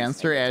pushing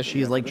against her as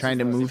she's like trying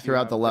to move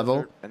throughout the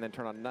level. And then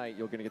turn on night,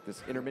 you're going to get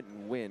this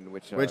intermittent wind,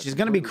 which is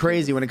going to be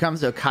crazy when it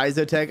comes to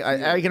Kaizo tech.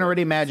 I can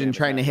already imagine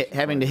trying to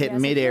having to hit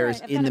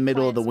mid-airs in the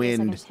middle of the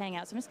wind. Hang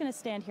out. So I'm just going to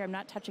stand here. I'm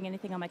not touching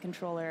anything on my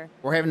controller.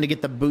 Or having to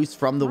get the boost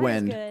from the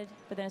wind.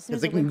 Because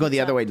they can go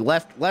the other way,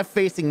 left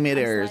facing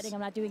mid-airs. I'm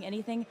not doing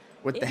anything.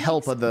 With the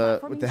help of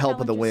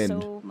the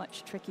wind. So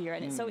much trickier,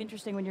 and it's so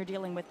interesting when you're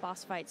dealing with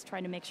boss fights,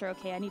 trying to make sure,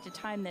 okay, I need to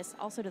time this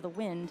also to the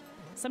wind.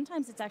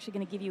 Sometimes it's actually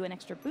going to give you an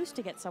extra boost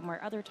to get somewhere.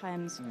 Other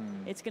times,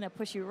 it's going to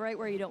push you right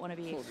where you don't want to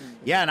be.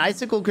 Yeah, an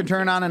icicle can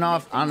turn on and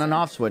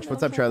off switch.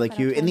 What's up, Charlie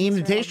Q? In the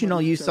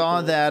Invitational, you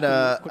saw that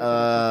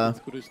a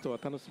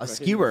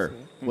skewer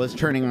was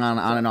turning on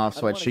and off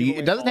switch. So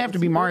it doesn't have to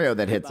be Mario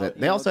that hits it.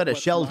 They also had a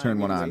shell turn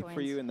one on.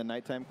 For you in the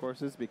nighttime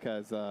courses,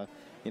 because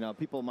you know,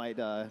 people might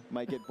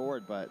get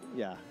bored, but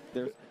yeah,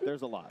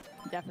 there's a lot.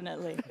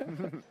 Definitely.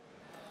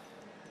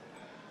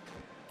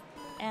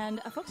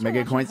 And folks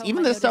Mega coins.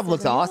 Even this stuff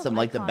looks awesome.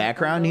 Like the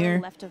background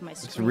here,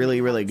 it's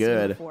really, really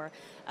good.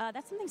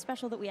 That's something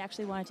special that we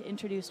actually wanted to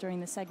introduce during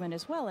this segment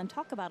as well and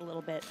talk about a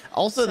little bit.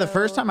 Also, the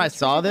first time I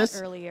saw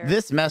this,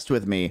 this messed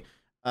with me.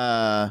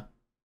 So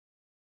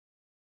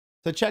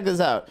check this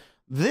out.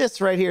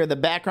 This right here, the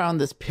background,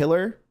 this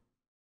pillar,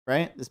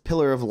 right? This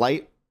pillar of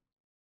light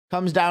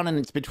comes down and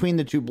it's between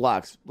the two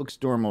blocks. Looks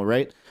normal,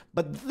 right?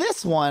 But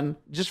this one,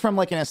 just from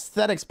like an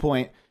aesthetics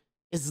point,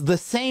 is the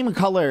same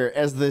color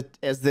as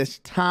this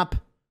top,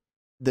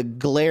 the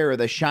glare or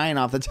the shine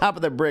off the top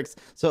of the bricks.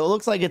 So it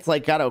looks like it's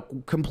like got a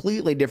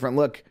completely different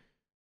look.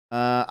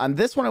 On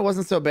this one, it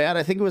wasn't so bad.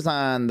 I think it was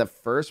on the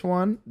first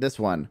one. This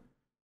one.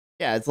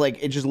 Yeah, it's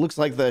like, it just looks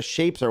like the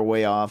shapes are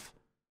way off.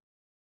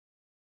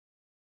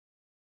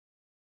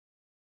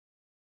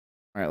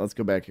 All right, let's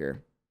go back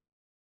here.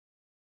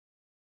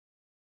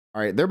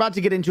 All right, they're about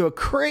to get into a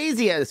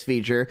crazy-ass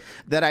feature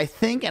that I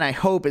think and I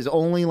hope is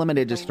only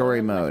limited to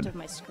story mode. Of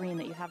my screen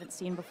that you haven't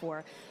seen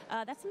before.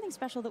 That's something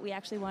special that we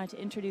actually wanted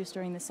to introduce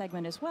during this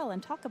segment as well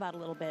and talk about a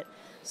little bit.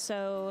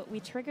 So we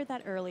triggered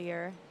that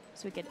earlier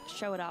so we could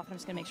show it off. I'm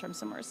just going to make sure I'm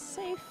somewhere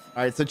safe.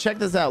 All right, so check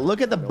this out.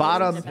 Look at the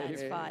bottom.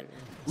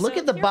 Look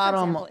at the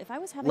bottom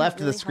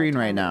left of the screen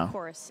right now.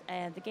 Course,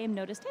 and the game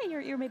noticed, hey,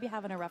 you're maybe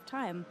having a rough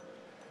time.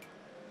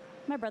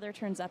 My brother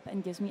turns up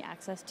and gives me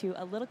access to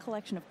a little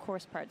collection of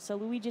course parts. So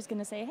Luigi's going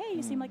to say, hey,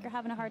 you seem like you're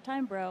having a hard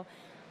time, bro.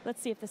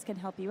 Let's see if this can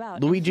help you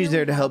out. Luigi's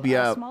there to help you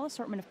out. Small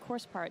assortment of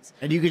course parts.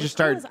 And you can just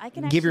start,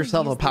 give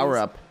yourself a power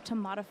up. To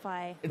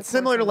modify. It's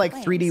similar to like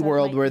 3D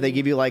World where they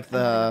give you like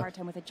the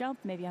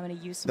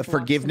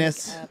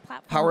forgiveness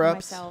power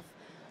ups.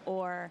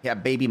 Or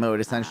baby mode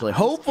essentially.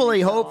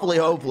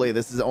 Hopefully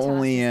this is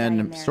only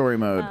in story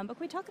mode. But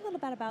can we talk a little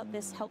bit about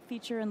this help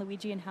feature in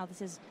Luigi and how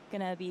this is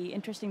going to be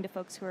interesting to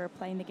folks who are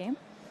playing the game?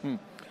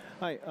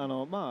 はい、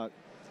ま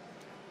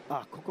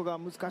あ、ここが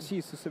難し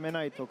い進め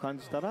ないと感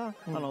じたら、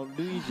ルイ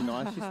ージの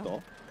アシス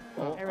ト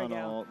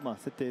をまあ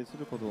設定す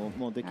ること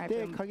もでき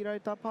て、限られ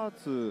たパー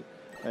ツ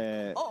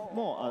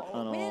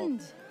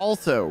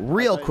Also,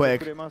 real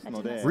quick,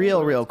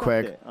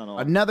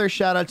 another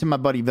shout out to my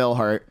buddy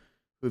Velhart.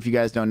 If you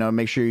guys don't know,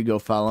 make sure you go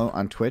follow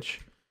on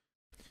Twitch.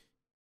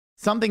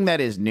 Something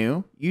that is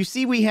new. You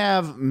see we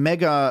have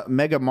Mega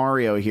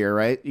Mario here,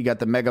 right? You got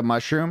the Mega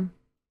Mushroom.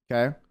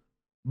 Okay.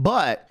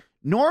 But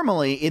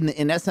normally in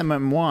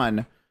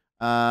SMM1,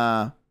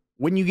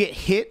 when you get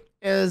hit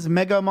as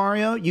Mega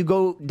Mario, you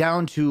go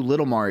down to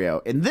Little Mario.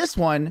 In this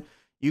one,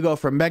 you go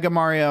from Mega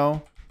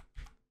Mario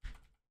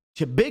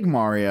to Big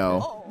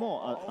Mario,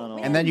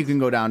 and then you can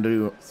go down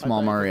to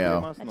Small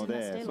Mario.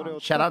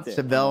 Shout out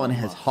to Vel and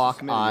his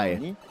hawk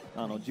eye.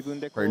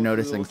 or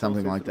noticing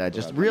something like that.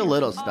 Just real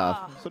little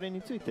stuff. それ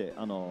について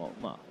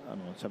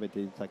喋っ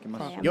ていただけま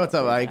すか。 Yo, what's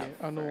up, Ike?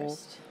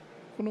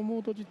 この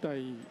モード自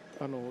体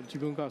自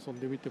分が遊ん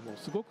でみても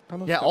すごく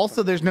楽し Yeah, かった。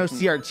 also there's no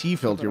CRT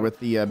filter with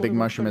the big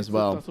mushroom as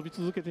well. 遊び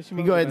続けてし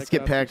We まう go ん ahead じ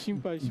ゃ and ないか skip なと back,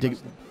 心配しま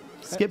した。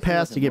 skip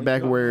past to get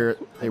back where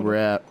they were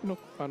at.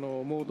 こ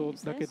のモード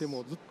だけで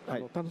もずっ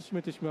と楽し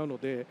めてしまうの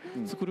で、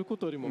作るこ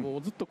とよりもも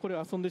うずっとこれ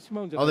遊んでし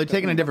まうんじゃ Oh, ない they're か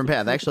taking a different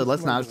path. Actually,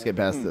 let's not skip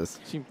past this.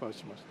 心配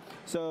しました。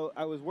 So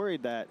I was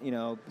worried that,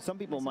 some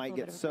people might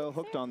get so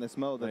hooked on this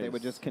mode that they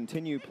would just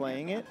continue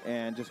playing it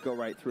and just go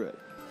right through it.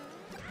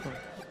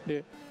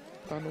 で、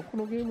こ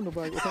のゲームの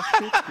場合、お助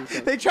けって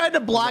いうか They tried to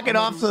block it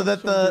off so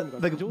that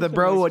the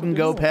bro wouldn't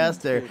go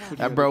past there.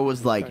 That bro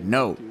was like,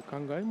 no, っていう考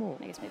えも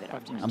I guess maybe I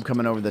don't have to I'm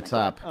coming over the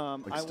top. I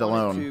Like wanted to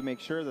Stallone. make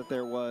sure that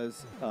there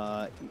was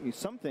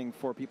something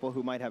for people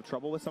who might have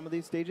trouble with some of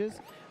these stages,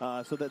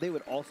 so that they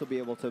would also be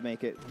able to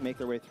make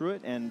their way through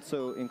it, and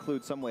so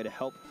include some way to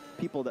help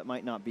people that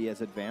might not be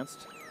as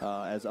advanced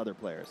as other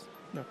players.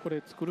 こ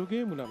れ作る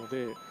ゲームなの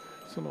で、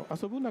その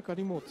遊ぶ中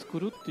にも作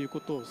るっていう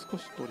ことを少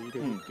し取り入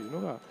れるっていう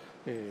のが、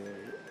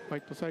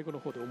割と最後の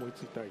方で思い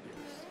ついたアイデ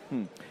ア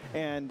です。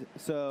And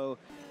so,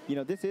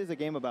 this is a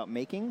game about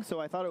making, so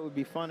I thought it would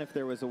be fun if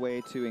there was a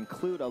way to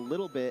include a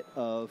little bit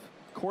of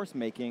course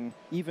making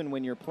even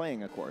when you're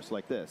playing a course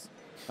like this.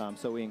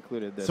 So we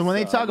included this. So when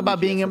they talk about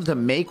being able to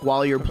make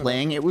while you're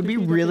playing, it would be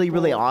really,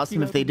 really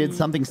awesome if they did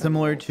something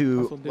similar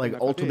to like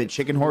Ultimate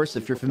Chicken Horse,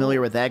 if you're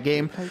familiar with that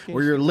game,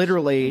 where you're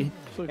literally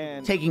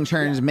taking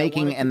turns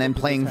making and then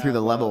playing through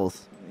the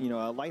levels.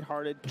 A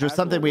lighthearted, Just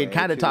something we had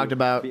kind of talked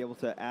about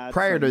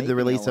prior to the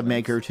release of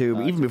Maker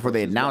 2, even before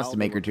they announced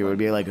Maker 2, it would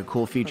be like a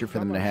cool feature for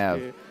them to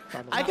have.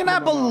 I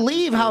cannot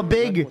believe how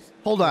big.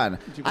 Hold on.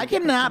 I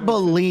cannot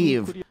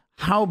believe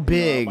how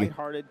big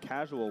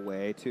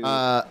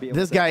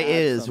this guy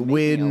is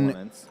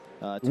when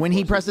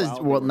he presses,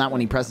 well, not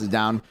when he presses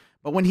down,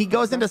 but when he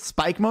goes into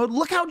spike mode.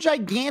 Look how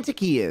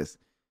gigantic he is.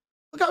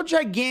 Look how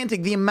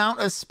gigantic, the amount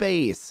of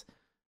space.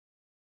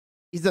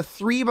 He's a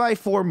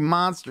 3x4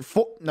 monster.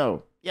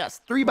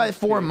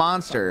 3x4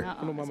 monster.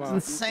 It's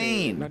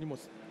insane.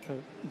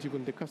 自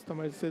分でカスタ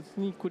マイズせず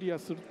にクリア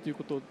するっていう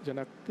ことじゃ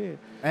なくて、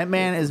 That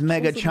man is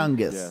mega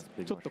chungus.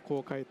 ちょっと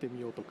こう変えて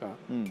みようとか、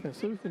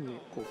そういうふうに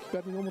こう気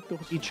軽に思って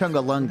ほしい。 He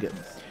chungalungus.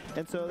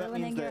 And so that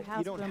means that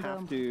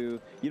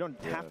you don't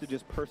have to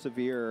just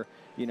persevere,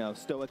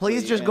 stoically.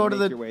 Please just go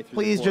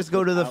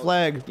to the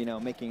flag.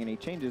 Making any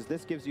changes.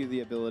 This gives you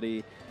the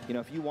ability,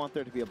 if you want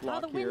there to be a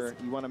block here,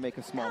 you want to make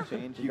a small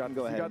change, you can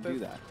go ahead and do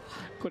that.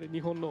 これ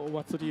日本のお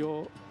祭り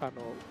を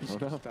意識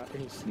した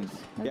演出で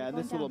す。 Yeah, and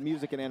this little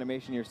music and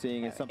animation you're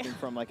seeing is something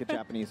from like a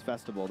Japanese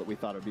festival that we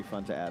thought would be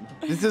fun to add.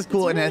 This is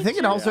cool, and I think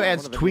it also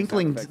adds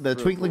twinkling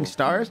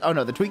stars. Oh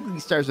no, the twinkling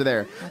stars are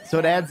there, so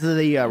it adds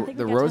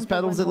the rose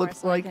petals. It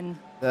looks like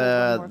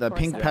the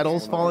pink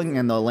petals falling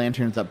and the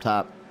lanterns up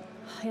top.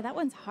 Yeah, that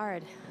one's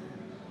hard.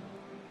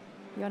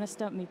 You want to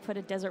stump me? Put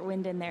a desert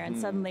wind in there, and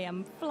suddenly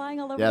I'm flying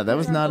all over. Yeah, that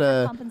was not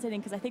a. Compensating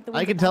because I think the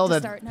I could tell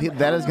that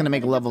that is going to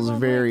make levels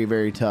very,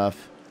 very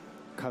tough.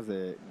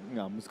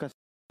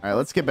 All right,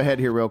 let's skip ahead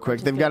here real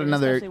quick. They've got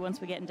another.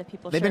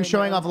 They've been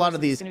showing off a lot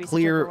of these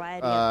clear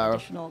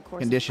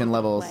condition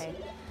levels.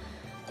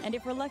 And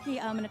if we're lucky,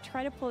 I'm going to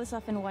try to pull this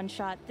off in one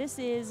shot. This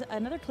is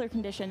another clear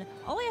condition.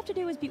 All I have to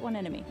do is beat one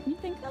enemy. You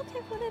think, okay,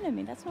 one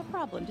enemy, that's no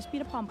problem. Just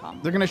beat a pom-pom.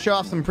 They're going to show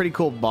off some pretty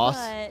cool boss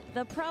but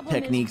the problem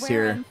techniques is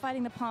where here. I'm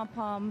fighting the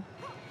pom-pom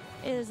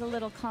is a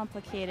little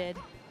complicated.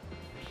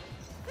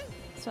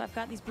 So I've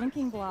got these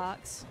blinking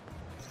blocks.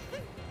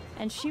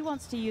 And she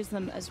wants to use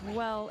them as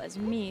well as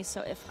me.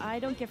 So if I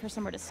don't give her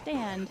somewhere to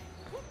stand,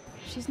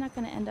 she's not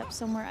going to end up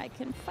somewhere I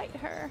can fight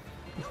her.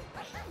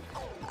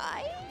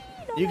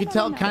 You can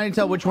kind of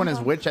tell which one is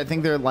which. I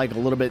think they're like a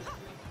little bit.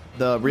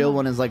 The real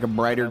one is like a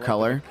brighter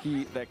color.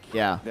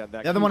 Yeah.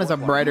 The other one is a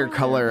brighter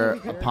color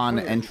upon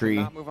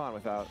entry.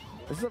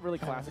 This is a really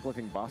classic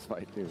looking boss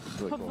fight too.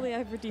 Really Hopefully cool.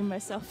 I've redeemed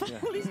myself.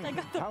 At least I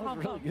got the pom-pom.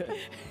 Really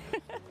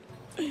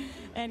good.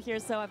 And here,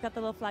 so I've got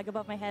the little flag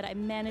above my head. I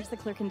managed the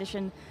clear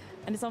condition,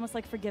 and it's almost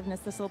like forgiveness.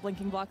 This little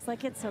blinking block's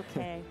like, it's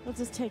okay. We'll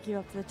just take you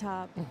up to the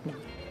top.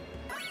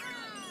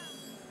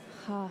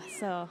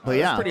 But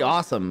yeah, pretty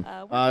awesome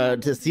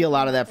to see a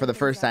lot of that for the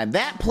first time.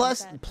 That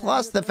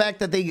plus the fact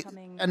that they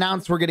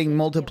announced we're getting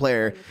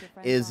multiplayer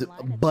is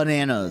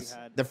bananas.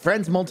 The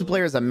Friends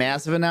multiplayer is a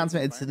massive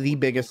announcement. It's the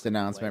biggest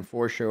announcement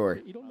for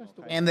sure.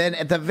 And then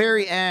at the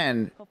very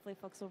end, hopefully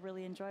folks will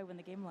really enjoy when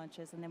the game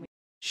launches, and then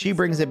she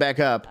brings it back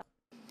up.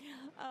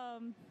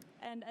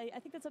 And I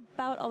think that's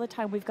about all the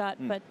time we've got.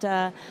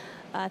 But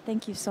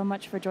thank you so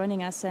much for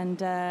joining us.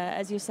 And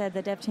as you said,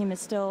 the dev team is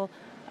still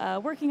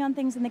working on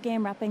things in the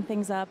game, wrapping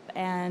things up,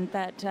 and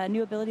that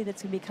new ability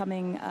that's going to be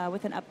coming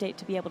with an update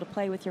to be able to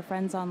play with your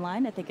friends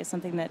online, I think is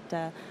something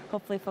that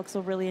hopefully folks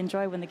will really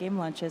enjoy when the game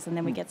launches, and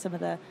then we get some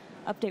of the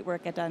update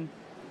work done.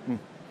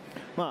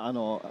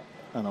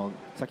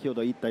 先ほ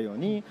ど言ったよう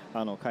に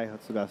開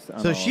発が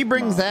So she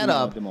brings that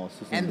up,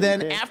 and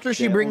then after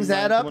she brings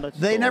that up,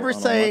 they never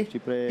say,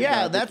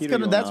 "Yeah,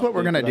 that's what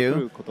we're gonna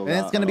do, and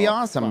it's gonna be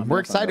awesome. We're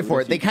excited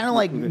for it." They kind of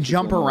like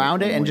jump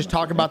around it and just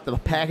talk about the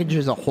package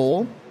as a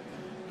whole.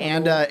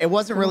 And it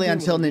wasn't really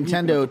until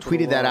Nintendo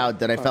tweeted that out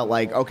that I felt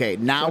like, okay,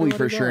 now we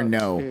for sure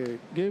know.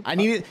 I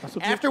needed,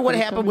 after what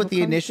happened with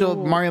the initial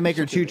Mario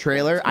Maker 2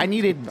 trailer, I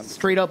needed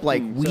straight up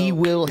like, we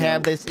will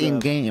have this in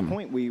game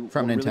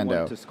from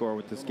Nintendo.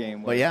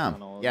 But yeah,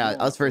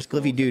 us versus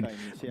Cliffy, dude.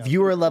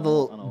 Viewer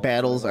level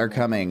battles are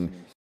coming.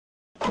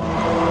 Do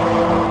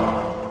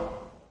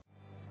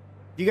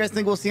you guys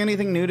think we'll see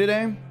anything new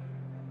today?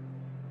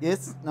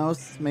 Yes, no,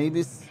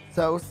 maybe,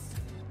 so.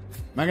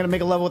 Am I going to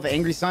make a level with the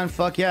Angry Sun?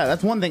 Fuck yeah.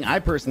 That's one thing I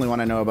personally want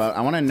to know about.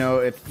 I want to know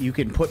if you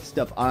can put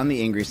stuff on the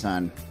Angry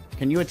Sun.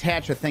 Can you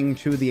attach a thing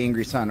to the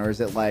Angry Sun, or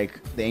is it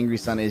like the Angry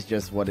Sun is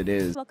just what it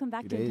is? Welcome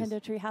back to Nintendo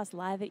Treehouse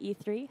Live at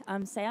E3.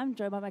 I'm Sam,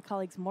 joined by my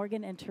colleagues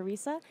Morgan and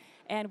Teresa,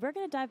 and we're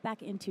going to dive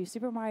back into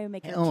Super Mario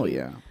Maker 2. Oh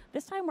yeah.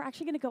 This time we're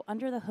actually going to go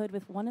under the hood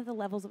with one of the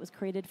levels that was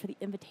created for the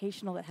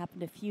Invitational that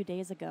happened a few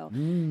days ago.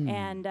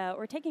 And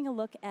we're taking a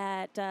look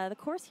at the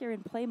course here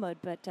in play mode,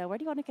 but where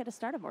do you want to get us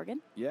started,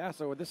 Morgan? Yeah,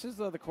 so this is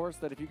the course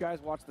that if you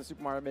guys watched the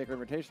Super Mario Maker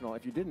Invitational,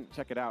 if you didn't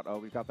check it out,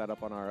 we've got that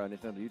up on our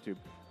Nintendo YouTube.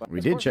 But we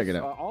did check it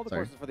out. All the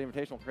courses for the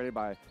Invitational created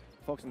by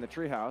folks in the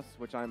Treehouse,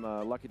 which I'm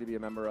lucky to be a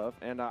member of,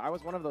 and I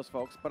was one of those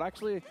folks. But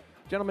actually,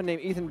 a gentleman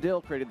named Ethan Dill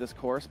created this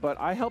course, but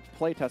I helped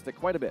play test it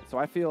quite a bit, so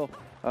I feel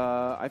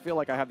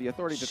like I have the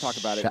authority to talk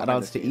about it.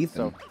 Shoutouts to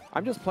Ethan. So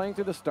I'm just playing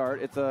through the start.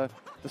 The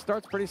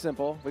start's pretty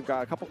simple. We've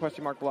got a couple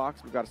question mark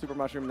blocks. We've got a super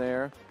mushroom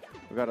there.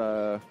 We've got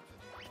a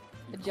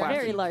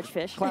very large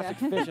fish. Classic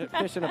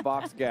fish in a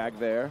box gag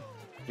there.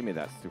 Give me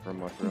that super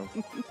mushroom.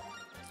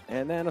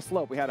 And then a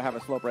slope. We had to have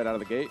a slope right out of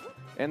the gate.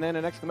 And then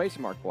an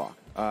exclamation mark block,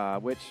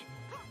 which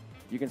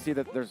you can see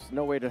that there's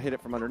no way to hit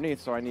it from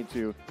underneath, so I need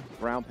to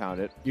ground pound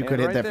it. You could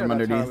hit that from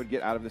underneath. That's how I would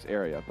get out of this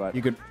area. But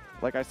you could.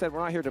 Like I said, we're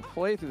not here to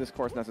play through this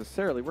course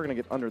necessarily. We're going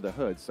to get under the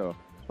hood. So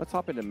let's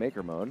hop into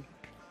Maker mode.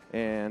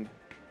 And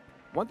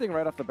one thing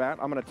right off the bat,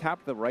 I'm going to tap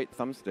the right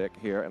thumbstick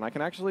here, and I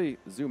can actually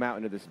zoom out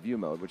into this view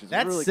mode, which is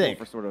really cool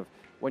for sort of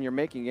when you're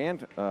making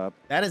and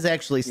that is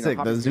actually sick.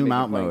 The zoom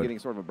out mode, getting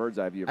sort of a bird's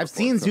eye view. I've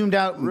seen zoomed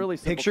out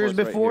pictures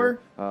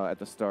before, right here, at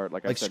the start,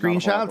 like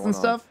screenshots and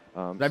stuff.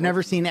 But I've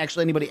never seen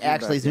anybody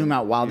actually zoom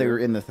out while they were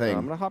in the thing.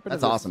 I'm gonna hop into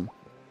That's awesome.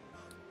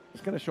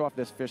 Just gonna show off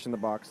this fish in the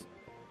box.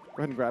 Go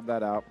ahead and grab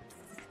that out.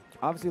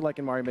 Obviously, like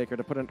in Mario Maker,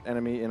 to put an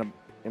enemy in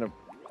a,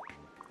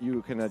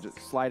 you can just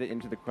slide it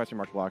into the question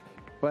mark block.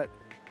 But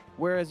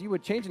whereas you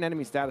would change an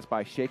enemy status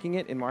by shaking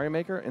it in Mario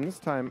Maker, and this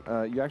time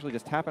you actually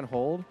just tap and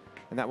hold,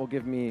 and that will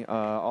give me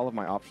all of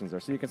my options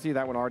there. So you can see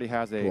that one already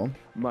has a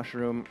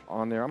mushroom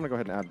on there. I'm going to go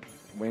ahead and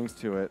add wings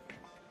to it.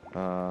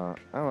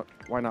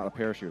 Why not a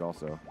parachute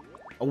also?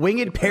 A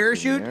winged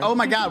parachute? Oh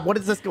my God! What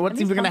is this?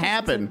 What's even going to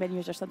happen?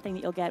 Menus are something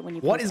that you'll get when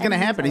you. What is going to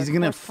happen? Is he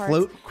going to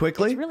float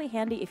quickly? It's really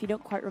handy if you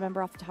don't quite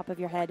remember off the top of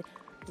your head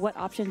what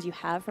options you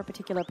have for a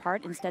particular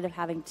part. Instead of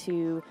having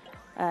to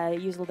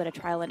use a little bit of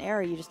trial and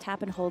error, you just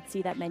tap and hold,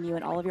 see that menu,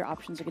 and all of your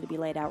options are going to be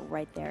laid out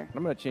right there.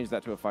 I'm going to change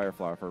that to a fire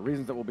flower for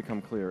reasons that will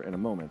become clear in a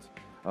moment.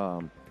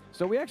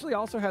 So we actually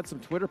also had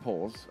some Twitter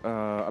polls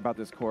about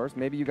this course.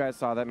 Maybe you guys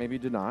saw that, maybe you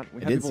did not.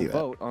 We had people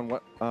vote on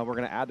what we're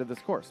going to add to this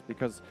course,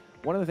 because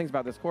one of the things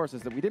about this course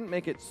is that we didn't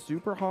make it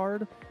super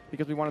hard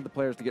because we wanted the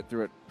players to get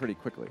through it pretty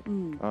quickly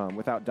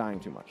without dying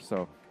too much.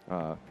 So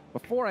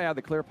before I add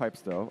the clear pipes,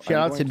 though,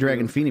 shout out to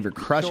Dragon Feeny for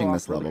crushing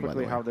this level, by the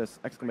way. How this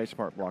exclamation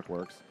mark block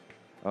works.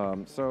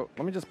 So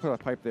let me just put a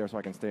pipe there so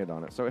I can stand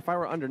on it. So if I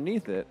were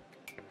underneath it,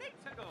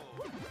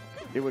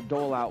 it would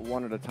dole out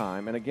one at a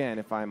time. And again,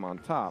 if I'm on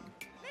top,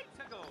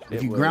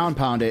 if you ground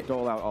pound it,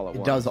 dole out all at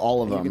once. It does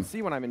all of them. You can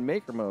see when I'm in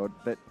Maker mode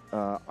that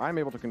I'm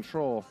able to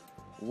control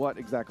what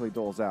exactly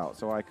doles out.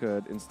 So I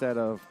could, instead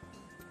of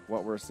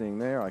what we're seeing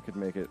there, I could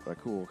make it a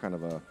cool kind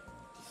of a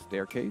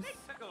staircase.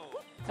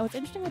 And what's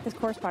interesting with this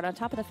course part, on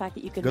top of the fact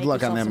that you can make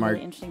yourself some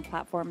really interesting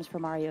platforms for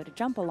Mario to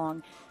jump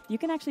along, you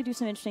can actually do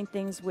some interesting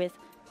things with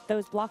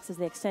those blocks as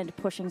they extend,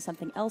 pushing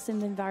something else in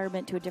the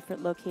environment to a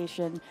different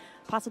location,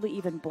 possibly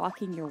even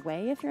blocking your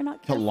way if you're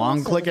not careful. To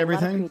long click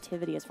everything? A lot of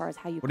creativity as far as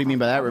how you. What do you mean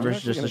by that,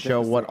 Rivers? Just to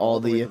show what all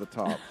the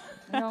top.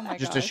 Oh my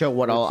just to show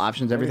what all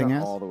options everything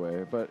has? All the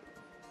way, but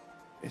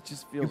it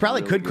just feels. You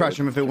probably really could crush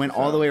him if it went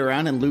all the way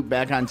around and loop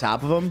back on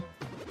top of him.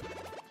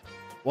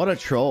 What a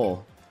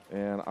troll.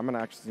 And I'm going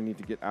to actually need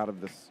to get out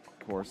of this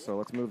course, so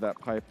let's move that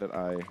pipe that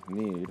I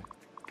need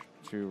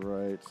to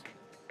right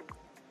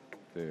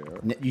there.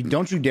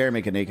 Don't you dare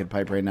make a naked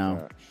pipe right now.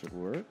 That should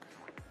work.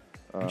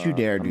 Don't you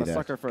dare do that. I'm a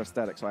sucker for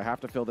aesthetic, so I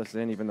have to fill this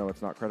in even though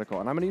it's not critical.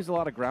 And I'm going to use a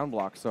lot of ground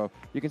blocks. So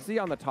you can see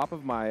on the top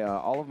of my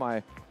all of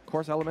my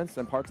course elements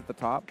and parts at the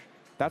top,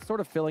 that's sort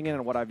of filling in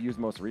on what I've used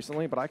most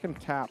recently, but I can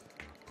tap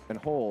and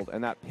hold,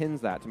 and that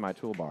pins that to my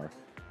toolbar.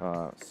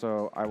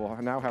 So I will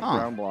now have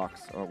ground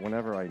blocks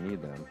whenever I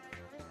need them.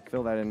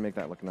 fill that in, make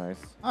that look nice.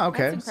 Oh,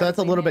 okay, That's so that's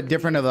a little bit incredibly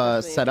different of handy, a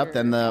especially if setup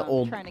than you're, the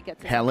old trying to get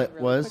to palette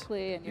something really was.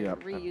 quickly and you're Yep.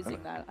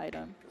 reusing that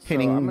item.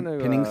 Pinning, I'm gonna,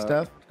 pinning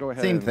stuff. Go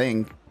ahead. Same and-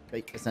 thing,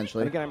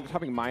 essentially. And again, I'm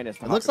tapping minus.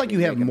 It looks like you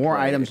have more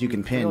items you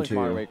can pin, Maker,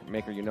 too.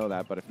 Maker, you know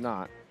that, but if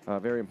not,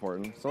 very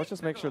important. So let's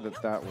just make sure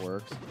that that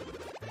works.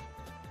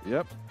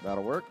 Yep,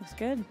 that'll work. It's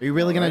good. Are you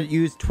really going Alright. to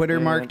use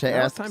Twitter, Mark, And to now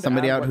it's ask time to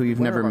somebody add out what who the you've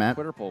winner never of our met?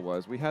 Twitter poll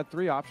was. We had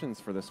 3 options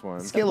for this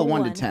one. Scale of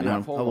 1 to 10. Yeah,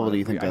 How poll well do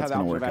you one. think I had that's the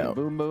going to option work of out? adding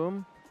Boom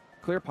Boom,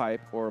 Clear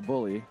Pipe, or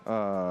Bully.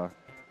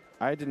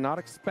 I did not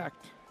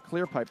expect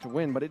Clear Pipe to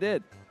win, but it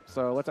did.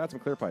 So let's add some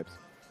Clear Pipes.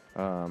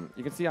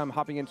 You can see I'm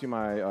hopping into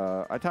my.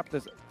 I tapped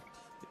this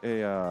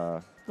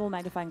Little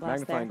magnifying glass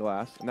magnifying there.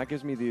 glass, and that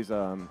gives me these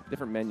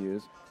different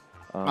menus.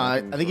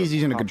 I think he's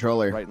using a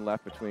controller. Right and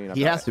left between.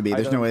 He has to be.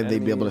 There's no way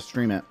they'd be able to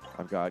stream it.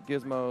 I've got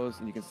gizmos,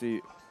 and you can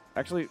see.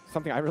 Actually,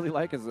 something I really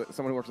like is that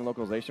someone who works in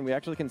localization. We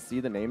actually can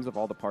see the names of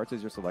all the parts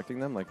as you're selecting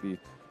them. Like if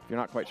you're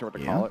not quite sure what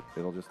to call it,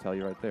 it'll just tell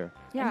you right there.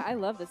 Yeah, I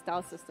love this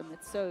dial system.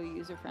 It's so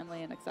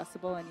user-friendly and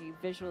accessible, and you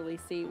visually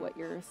see what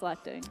you're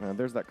selecting.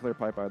 There's that clear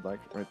pipe I'd like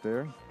right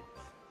there.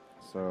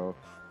 So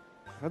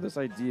I had this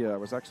idea. I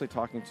was actually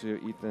talking to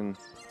Ethan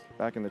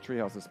back in the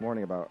treehouse this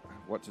morning about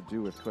what to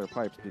do with clear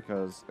pipes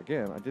because,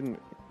 again, I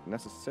didn't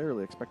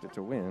necessarily expect it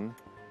to win.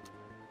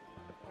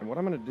 And what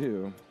I'm going to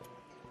do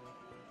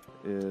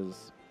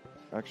is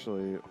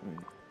actually,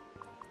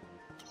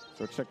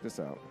 so check this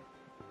out.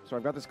 So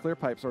I've got this clear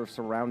pipe sort of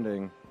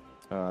surrounding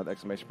the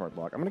exclamation point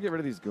block. I'm going to get rid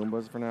of these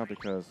Goombas for now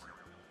because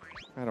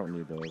I don't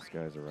need those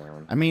guys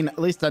around. I mean, at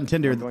least on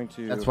Tinder, I'm going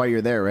to that's why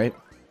you're there, right?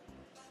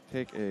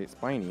 take a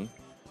Spiny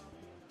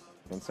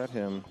and set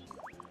him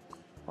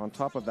on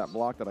top of that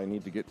block that I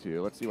need to get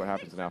to. Let's see what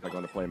happens now if I go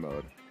into play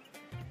mode.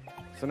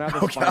 So now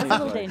the Spiny That's a is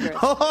little like, dangerous.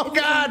 Oh, It's its own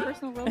God!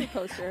 personal roller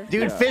coaster.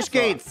 Dude, Yeah, fish so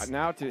gates!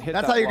 now to hit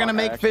That's that how you're going to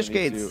block, I make actually fish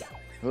need gates.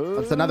 to-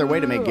 That's another way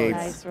to make gates.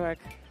 Nice work.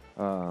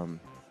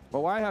 But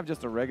why have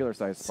just a regular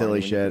size Spiny Silly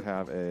when you shit. could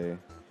have a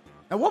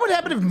Now, what would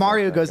happen if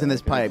Mario that goes guy? in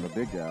this Because pipe? I'm a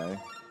big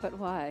guy. But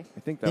why? I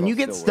think And you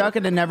get stuck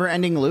in a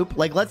never-ending loop?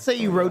 Like, let's say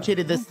you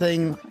rotated this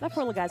thing That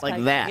poor little guy's like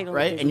probably that, getting a little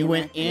right? dizzy And you in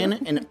went there. in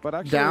and But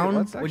actually, down.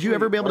 let's Would you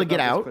ever be able to wipe get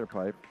this out? Clear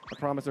pipe. I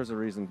promise there's a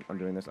reason I'm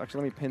doing this.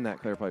 Actually, let me pin that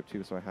clear pipe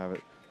too so I have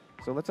it.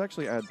 So let's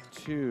actually add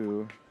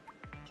 2.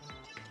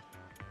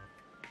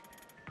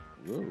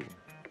 Whoa.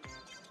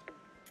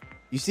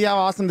 You see how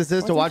awesome this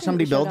is to Well, watch it's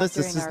somebody something we build showed this? off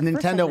This is during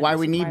our first Nintendo. segment Why of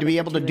we need to Super be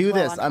Mario able to Maker do 2 as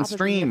this well, on top of being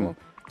stream. able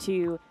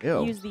To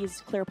Ew. use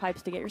these clear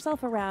pipes to get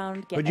yourself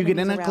around. Would you get in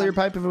a enemies clear around.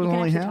 pipe if it was you can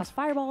only actually half? toss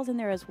fireballs in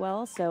there as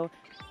well. So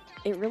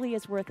it really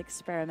is worth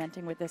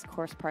experimenting with this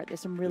course part. There's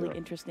some really Yeah.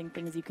 interesting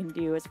things you can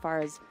do as far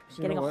as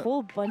So getting you know a what?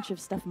 whole bunch of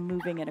stuff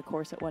moving in a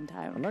course at one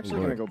time. I'm actually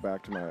going to go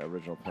back to my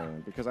original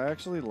plan because I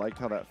actually liked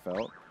how that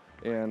felt.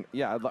 And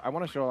yeah, I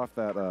want to show off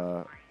that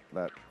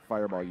that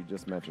fireball you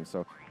just mentioned.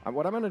 So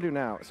what I'm going to do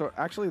now, so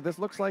actually this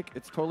looks like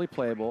it's totally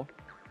playable.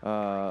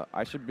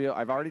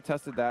 I've already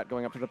tested that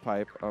going up to the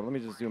pipe. Let me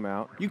just zoom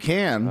out. You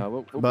can,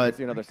 We'll but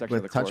see another section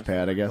with of the course.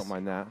 touchpad, I guess. Don't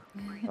mind that.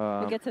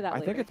 We'll get to that I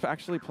think later. it's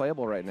actually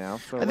playable right now.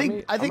 So I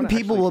think I'm think gonna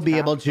people actually will be tap,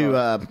 able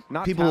to.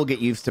 not People will tap, get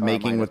used to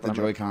making minus, with the but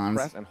I'm gonna Joy-Cons.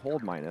 Press and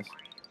hold minus,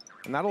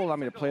 and that'll allow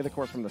me to play the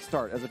course from the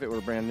start as if it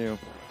were brand new. Which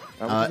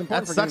is important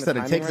That for sucks getting the that it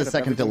timing takes a right of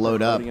second to everything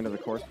load up. loading into the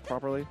course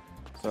properly.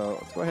 So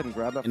let's go ahead and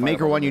grab that. In Maker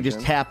fireball 1, you that just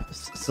went in. tap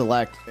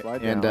select,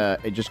 Slide and down.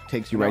 it just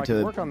takes you Now right I to can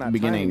the work on that timing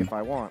beginning. if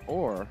I want,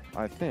 or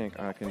I think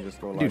I can just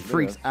go. Dude like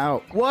freaks this.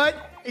 out. What?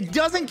 It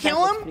doesn't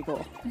kill That's him? pretty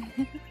cool.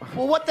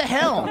 Well, what the A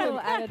hell? little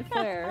added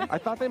flair. I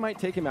thought they might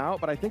take him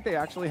out, but I think they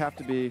actually have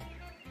to be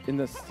in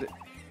this.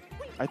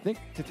 I think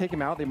to take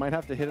him out, they might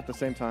have to hit at the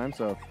same time.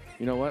 So,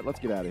 you know what? Let's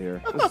get out of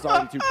here. This is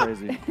already too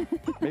crazy.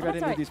 Maybe I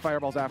didn't right. need these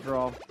fireballs after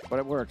all, but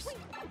it works.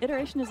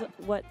 Iteration is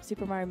what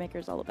Super Mario Maker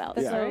is all about.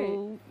 That's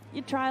So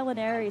you trial and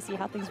error, you see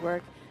how things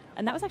work.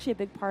 And that was actually a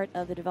big part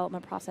of the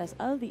development process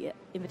of the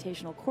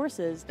invitational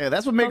courses. Yeah,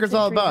 that's what Folks Maker's in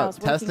all Treehouse about.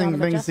 working Testing on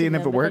them, things, adjusting seeing if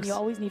them, it but then works. you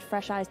always need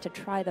fresh eyes to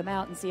try them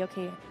out and see,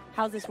 okay,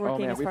 how's this Oh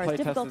working man, as we far play as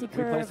difficulty tested,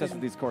 we curve? play tested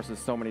and- these courses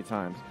so many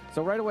times.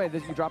 So right away,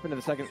 you drop into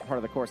the second part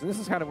of the course, and this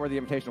is kind of where the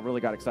invitational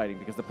really got exciting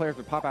because the players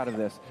would pop out of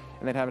this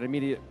and they'd have an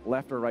immediate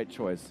left or right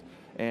choice.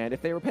 And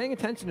if they were paying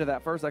attention to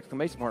that first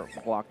exclamation mark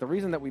block, the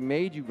reason that we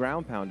made you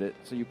ground pound it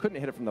so you couldn't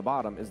hit it from the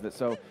bottom is that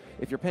so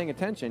if you're paying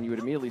attention, you would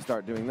immediately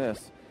start doing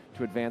this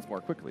to advance more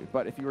quickly.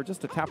 But if you were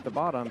just to tap the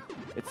bottom,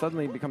 it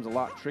suddenly becomes a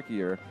lot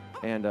trickier.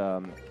 And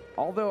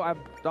although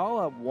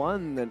Abdallah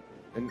won the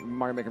in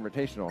Mario Maker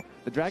Invitational,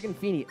 the Dragon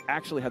Feeny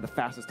actually had the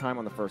fastest time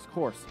on the first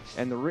course.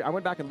 And I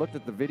went back and looked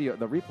at the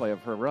replay of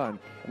her run,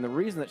 and the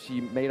reason that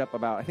she made up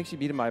about, I think she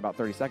beat him by about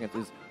 30 seconds,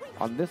 is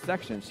on this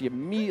section, she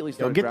immediately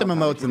started get them ground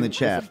pounding. emotes She in the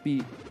didn't miss a chat.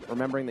 beat,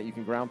 remembering that you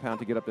can ground pound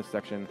to get up this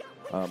section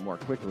more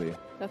quickly.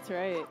 That's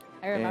right.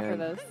 I remember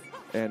And- those.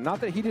 And not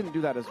that he didn't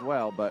do that as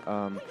well, but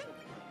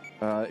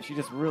she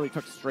just really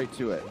took straight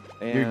to it.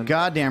 And You're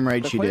goddamn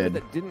right the she player did.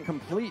 that didn't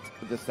complete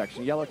this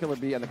section, Yellow Killer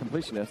Bee and the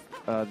Completionist,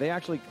 they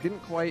actually didn't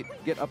quite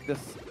get up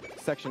this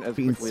section as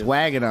Being quickly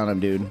swagging on him,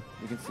 dude. as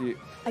you can see.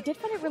 I did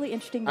find it really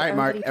interesting. All right,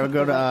 Mark. everybody I would took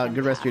go the to right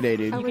good rest of your day,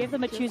 dude. You gave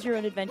them a choose your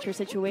own adventure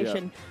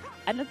situation.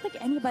 I don't think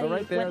anybody So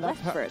right there, went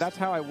left first. that's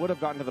how I would have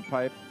gotten to the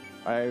pipe.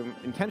 I'm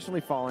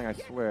intentionally falling, I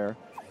swear,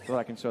 so that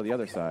I can show the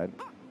other side.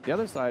 The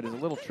other side is a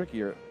little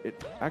trickier.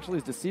 It actually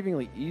is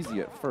deceivingly easy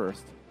at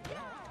first.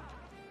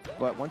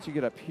 But once you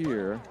get up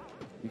here,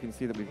 you can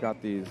see that we've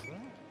got these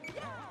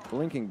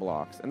blinking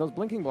blocks. And those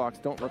blinking blocks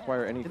don't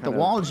require any kind the of...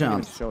 wall I can't even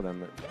jumps. show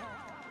them.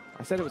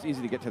 I said it was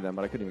easy to get to them,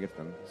 but I couldn't even get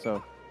to them.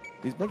 So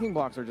these blinking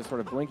blocks are just sort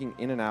of blinking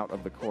in and out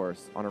of the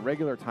course on a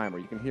regular timer.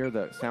 You can hear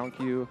the sound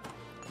cue,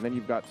 and then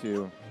you've got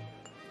to...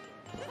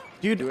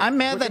 Dude, I'm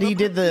mad that he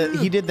did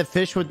the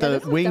fish with the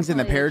this was wings and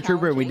the definitely a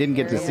paratrooper and we didn't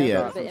get to challenging see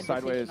area it. for the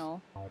Sideways.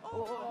 Invitational.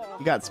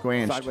 He got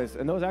squanched. Sideways,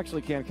 and those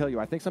actually can kill you.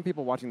 I think some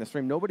people watching the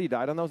stream, nobody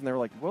died on those, and they were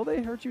like, "Will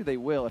they hurt you?" They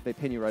will if they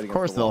pin you right against. Of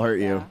course the they'll wall. hurt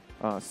you.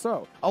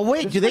 So. Oh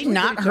wait, this do is they actually a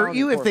not pretty hurt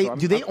you if challenging they course,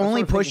 do so they I'm only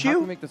sort of push thinking, How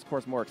can you? we make this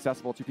course more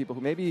accessible to people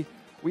who maybe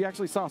we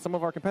actually saw some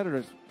of our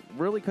competitors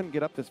really couldn't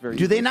get up this very.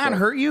 Do they easily. not So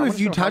hurt you I if wanna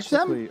you show how touch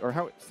them? quickly or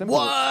how simple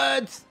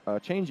What?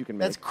 change you can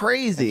make. That's And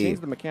crazy. change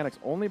the mechanics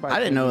only by. I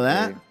didn't know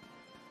changing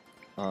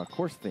a,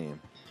 course theme.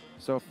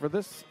 So for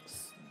this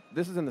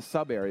is in the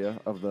sub area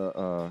of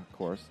the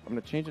course. I'm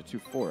going to change it to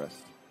forest.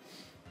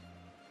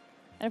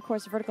 And of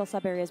course, vertical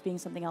sub areas being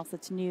something else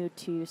that's new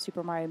to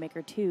Super Mario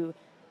Maker 2,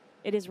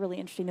 it is really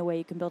interesting the way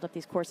you can build up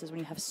these courses when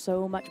you have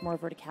so much more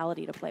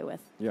verticality to play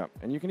with. Yeah,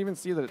 and you can even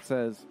see that it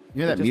says.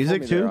 You hear it that just told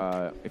music me too?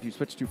 there, if you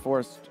switch to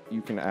forest,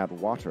 you can add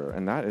water,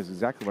 and that is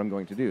exactly what I'm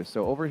going to do.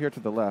 So over here to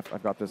the left,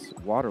 I've got this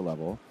water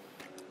level,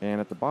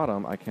 and at the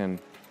bottom, I can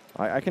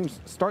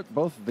start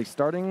both the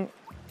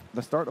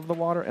start of the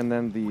water, and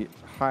then the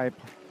high.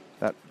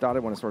 That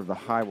dotted one is sort of the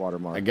high water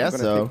mark. I guess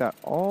I'm going to so. take that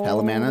all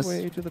Elemanus.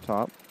 the way to the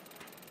top.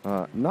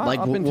 Not Like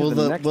up into will the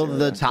the next will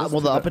the area, top just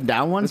will to the up and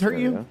down ones this hurt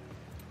you? area.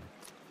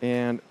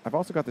 And I've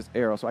also got this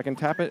arrow, so I can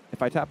tap it.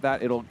 If I tap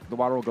that, the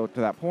water will go to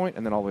that point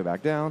and then all the way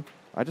back down.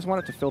 I just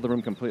want it to fill the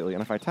room completely.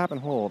 And if I tap and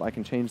hold, I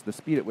can change the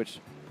speed at which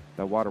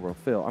the water will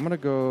fill. I'm going to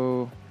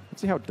go,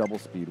 let's see how double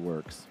speed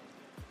works.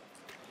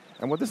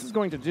 And what this is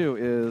going to do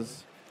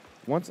is,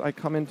 once I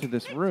come into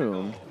this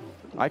room,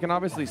 I can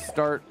obviously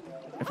start,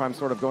 if I'm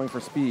sort of going for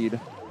speed,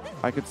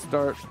 I could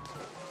start.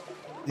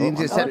 The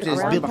intercept is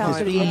ground built for pound is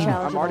a speed.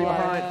 challenge. I'm already Yeah.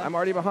 behind. I'm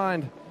already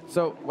behind.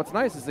 So what's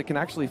nice is it can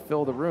actually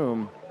fill the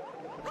room.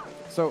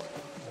 So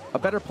a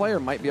better player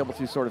might be able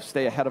to sort of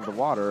stay ahead of the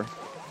water.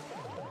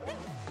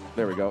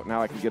 There we go.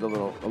 Now I can get a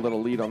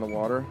little lead on the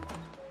water.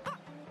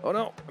 Oh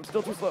no, I'm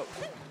still too slow.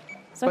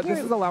 So But here,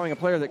 this is allowing a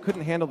player that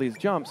couldn't handle these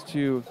jumps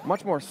to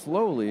much more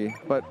slowly,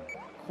 but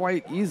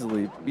quite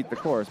easily beat the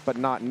course, but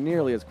not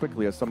nearly as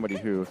quickly as somebody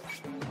who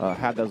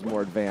had those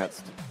more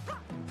advanced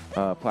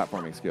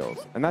platforming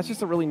skills. And that's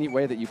just a really neat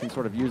way that you can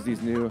sort of use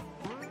these new...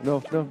 No.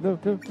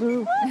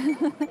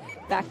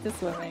 Back to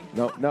swimming.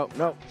 No.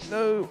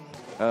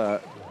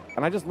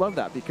 And I just love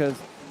that because,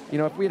 you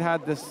know, if we'd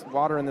had this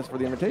water in this for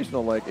the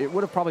Invitational, like, it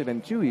would have probably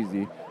been too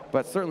easy,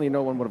 but certainly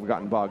no one would have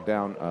gotten bogged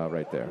down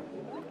right there.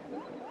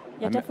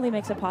 yeah, it definitely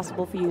makes it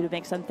possible for you to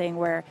make something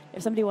where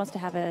if somebody wants to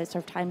have a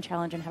sort of time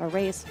challenge and have a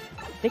race,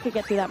 they could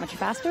get through that much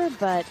faster,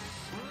 but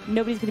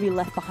nobody's going to be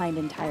left behind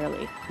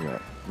entirely. Yeah.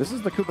 This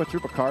is the Koopa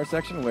Troopa car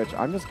section, which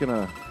I'm just going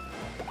to...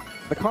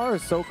 The car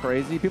is so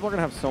crazy. People are going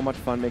to have so much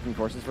fun making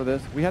courses for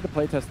this. We had to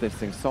playtest this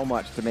thing so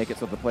much to make it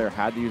so the player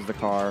had to use the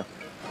car.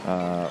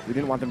 We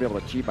didn't want them to be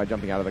able to cheat by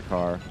jumping out of the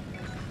car.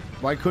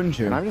 Why couldn't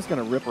you? And I'm just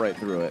going to rip right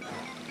through it.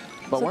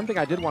 But one thing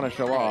I did want to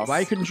show off...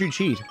 Why couldn't you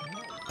cheat?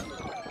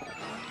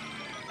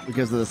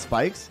 Because of the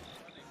spikes?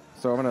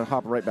 So I'm going to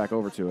hop right back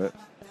over to it.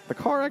 The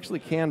car actually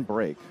can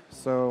brake,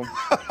 so...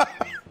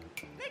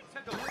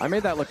 I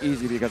made that look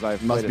easy because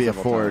I've Must played be it a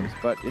several Ford. times.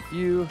 But if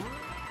you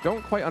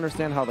don't quite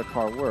understand how the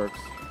car works,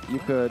 you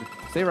could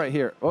say right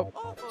here, oh,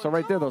 so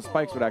right there, those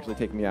spikes would actually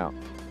take me out.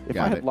 If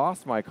Got I had it.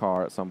 lost my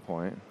car at some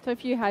point, So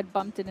if you had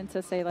bumped it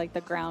into, say, like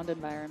the ground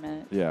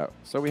environment. yeah.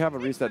 So we have a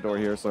reset door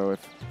here, so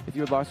if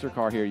you had lost your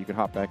car here, you could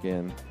hop back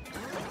in.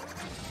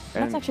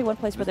 That's actually one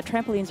place where the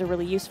trampolines are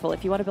really useful.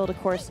 If you want to build a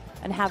course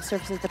and have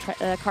surfaces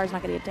the car's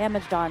not going to get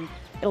damaged on,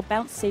 it'll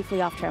bounce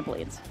safely off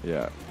trampolines.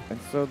 Yeah. And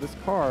so this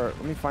car,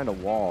 let me find a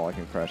wall I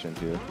can crash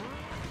into.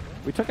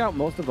 We took out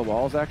most of the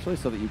walls, actually,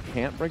 so that you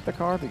can't break the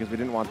car because we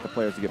didn't want the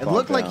players to get It bogged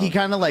looked like down. he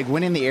kind of like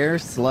went in the air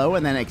slow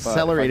and then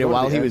accelerated go to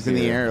while the he edge was in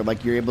the here. air.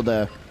 Like you're able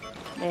to...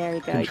 There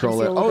you go. Control you can see it.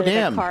 a little Oh, bit of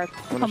damn. the car I'm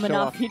gonna coming show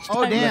off off- each Oh,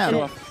 time. you damn.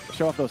 hit it.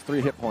 Show off those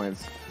 3 hit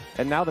points.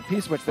 And now the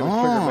P-switch that was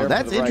triggered Oh, there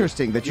that's to the right,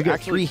 interesting that you get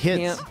actually 3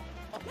 hits. can't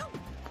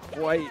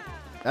quite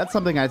That's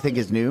something I think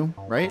is new,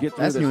 right? get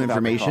through That's this new without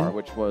the information. car,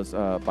 which was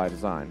by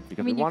design.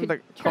 Because I mean, we you wanted the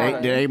could car... try.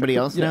 Did anybody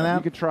else know Yeah, that?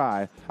 you could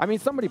try. I mean,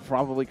 somebody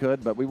probably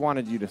could, but we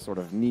wanted you to sort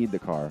of need the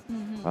car.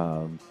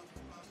 All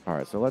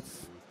right, so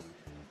let's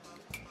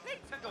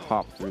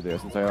hop through there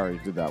since I already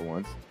did that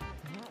once.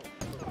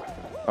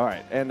 All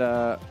right, and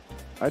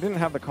I didn't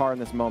have the car in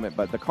this moment,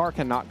 but the car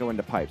cannot go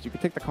into pipes. You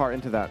could take the car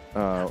into that.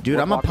 Dude,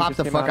 I'm gonna pop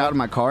the fuck out of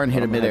my car and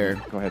hit it midair.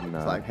 Go ahead and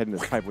head in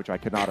this pipe, which I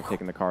could not have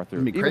taken the car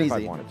through, It'd be even if I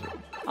crazy. wanted to.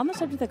 On the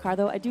subject of the car,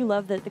 though, I do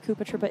love that the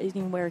Koopa Troopa isn't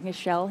even wearing his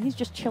shell. He's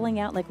just chilling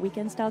out like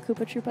weekend-style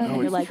Koopa Troopa, and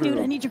you're it's like, true. dude,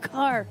 I need your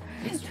car.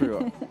 It's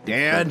true.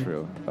 Dad, It's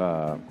true.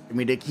 give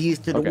me the keys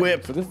to the Okay,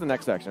 whip. so this is the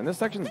next section. This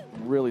section's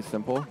really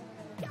simple.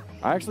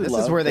 I actually This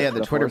love is where they had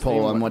the Twitter forest poll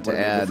theme, on what to it made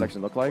add. This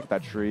section look like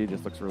that tree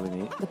just looks really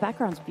neat. The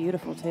background's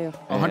beautiful, too.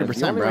 Oh, 100%, And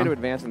the only way bro. to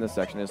advance in this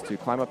section is to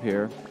climb up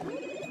here,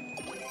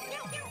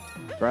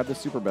 grab the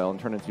Super Bell, and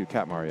turn into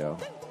Cat Mario.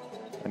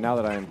 And now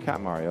that I am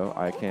Cat Mario,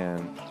 I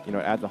can, it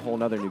adds a whole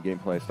nother new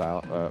gameplay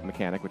style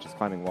mechanic, which is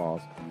climbing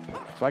walls.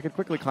 So I could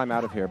quickly climb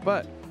out of here.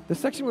 But this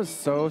section was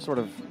so sort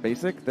of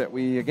basic that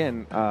we,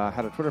 again,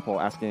 had a Twitter poll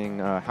asking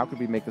how could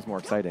we make this more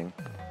exciting.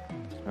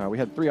 We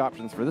had 3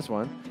 options for this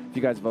one. If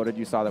you guys voted,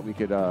 you saw that we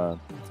could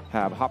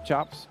have Hop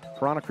Chops,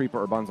 Piranha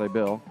Creeper, or Bonsai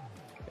Bill.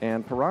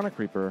 And Piranha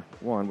Creeper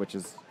won, which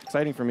is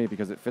exciting for me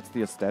because it fits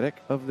the aesthetic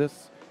of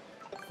this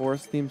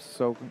forest theme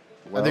so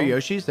well. Are there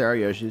Yoshis? There are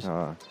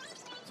Yoshis.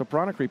 So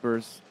Piranha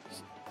Creepers,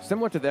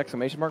 similar to the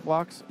exclamation mark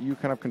blocks, you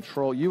kind of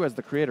control, you as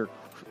the creator,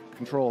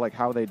 control like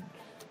how they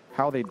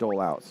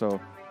dole out. So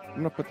I'm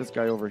going to put this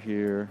guy over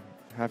here,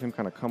 have him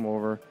kind of come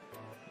over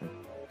and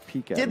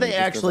peek at Did me they just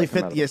as actually I come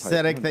fit out of the pipe.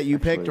 aesthetic that you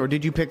picked, Actually, or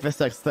did you pick this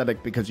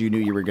aesthetic because you knew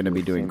you were going to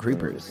be doing same thing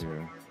over creepers?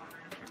 here.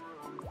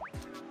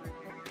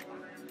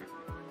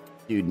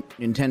 Dude,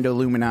 Nintendo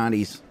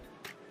Illuminatis.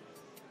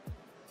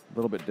 A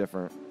little bit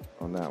different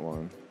on that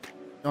one.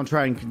 Don't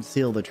try and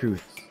conceal the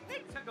truth.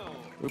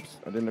 Oops,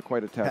 I didn't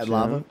quite attach Had him.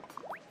 lava.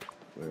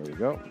 There we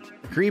go.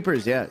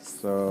 Creepers, yes.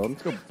 So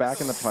let's go back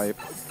in the pipe,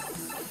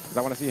 'cause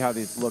I want to see how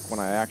these look when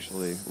I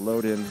actually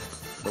load in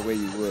the way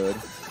you would.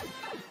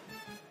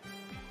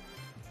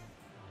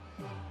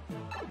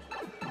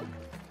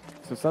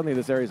 So suddenly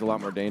this area is a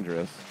lot more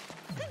dangerous.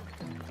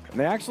 And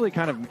they actually I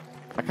kind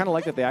of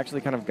like that they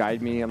actually kind of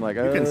guide me. I'm like,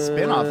 You can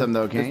spin off them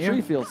though, can't this you?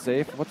 tree feels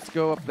safe. Let's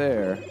go up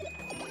there.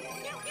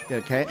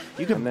 Okay.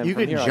 You And then could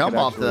from here, I jump could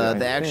off actually, I the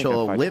think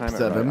actual if I lips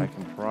time it of right, him. I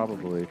can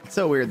probably It's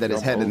so weird that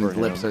his jump head and his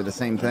over lips him are the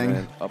same and thing.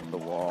 then up the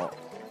wall.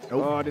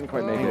 Nope. Oh, I didn't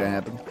quite make Ain't it. gonna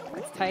happen.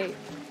 It's tight.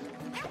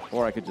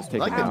 Or I could just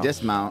take I like it the out.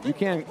 dismount. You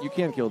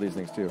can kill these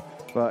things too,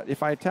 but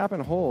if I tap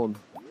and hold,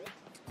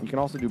 you can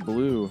also do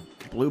blue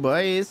Blue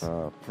boys.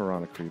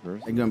 piranha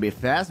creepers. They're gonna be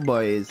fast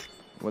boys.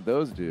 What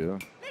those do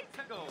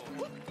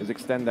is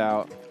extend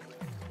out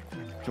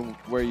to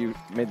where you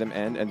made them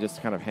end and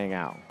just kind of hang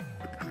out.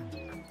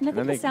 And I then think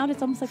the they- sound,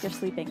 it's almost like they're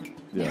sleeping.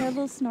 You Yeah. hear a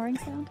little snoring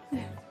sound?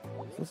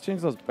 Let's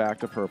change those back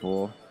to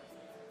purple.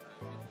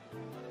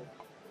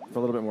 It's a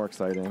little bit more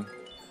exciting,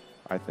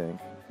 I think.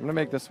 I'm gonna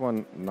make this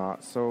one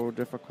not so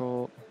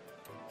difficult.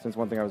 Since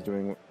one thing I was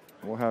doing,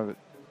 we'll have it.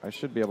 I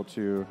should be able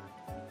to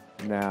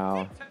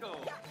now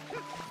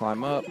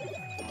climb up,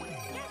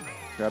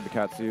 grab the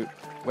cat suit,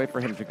 wait for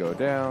him to go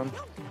down,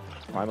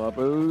 climb up,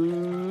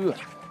 ooh,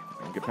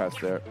 and get past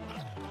there.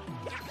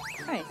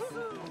 Nice.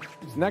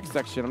 This next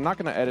section, I'm not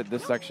going to edit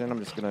this section. I'm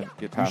just going to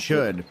get You past it.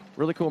 should.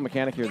 Really cool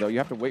mechanic here, though. You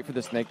have to wait for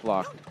the snake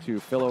block to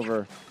fill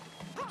over,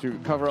 to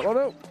cover up. Oh,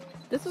 no!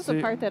 This was See-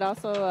 the part that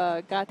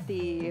also got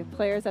the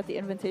players at the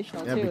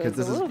Invitational Yeah, too. because It was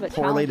this a is little bit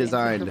poorly challenging to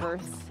designed.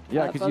 traverse,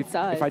 Yeah, both because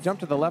sides. if I jump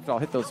to the left, I'll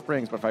hit those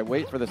springs. But if I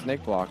wait for the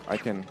snake block, I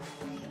can...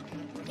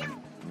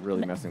 I'm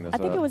really messing this I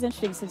think up. it was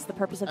interesting since the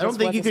purpose of I don't this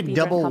think was you a could speedrun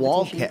double wall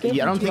competition. cat. Give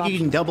Yeah, I you don't two think you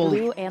can options, double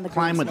blue and the green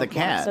climb with the smoke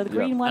block. cat. So the Yeah.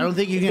 green one, I don't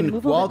think you is gonna can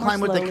move a wall little bit more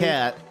climb with the slowly.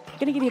 cat.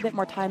 Going to give you a bit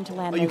more time to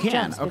land Oh, you those can,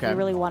 jumps. If okay. you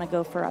really want to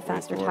go for a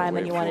faster for it, time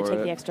and wait you want to for take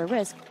it. the extra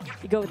risk,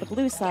 you go with the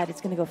blue side.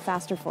 It's going to go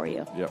faster for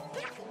you. Yep.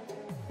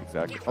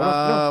 Exactly. Oh, no,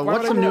 why What's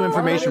would I some do new that? Why would I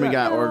information do we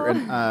that? got? Or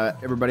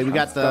everybody, we I'm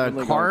got the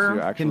stubbornly car going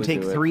to actually can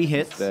take do it 3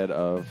 hits. Instead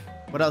of...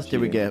 What else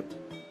did we cheating. get?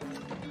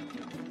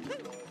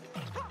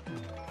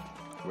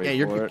 Wait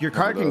Yeah, for it, your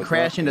car cover can those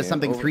crash up into and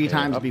something over 3 and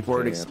times up before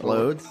it and over.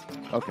 explodes.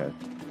 Okay.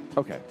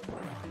 Okay.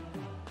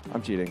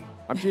 I'm cheating.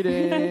 I'm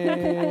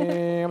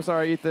cheating. I'm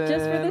sorry, Ethan.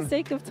 Just for the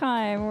sake of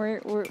time, we're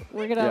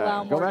gonna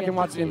allow Go more. back and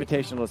watch the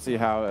Invitational to see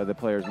how the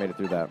players made it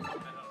through that.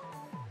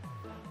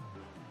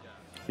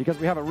 Because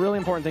we have a really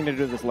important thing to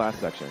do this last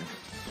section.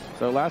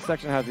 So last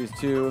section has these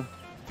 2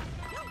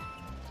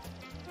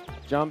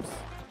 jumps,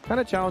 kind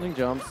of challenging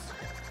jumps,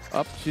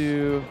 up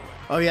to...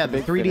 Oh yeah, the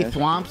Big 3D finish.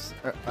 thwomps,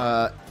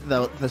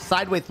 the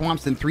sideways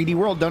thwomps in 3D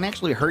World don't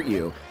actually hurt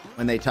you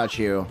when they touch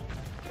you.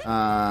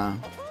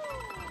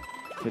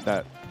 Hit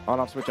that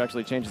on-off switch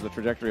actually changes the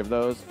trajectory of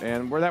those.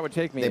 And where that would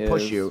take me They is...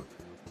 push you.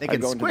 They I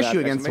can go into squish that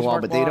you against the exclamation wall,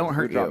 mark but they block, don't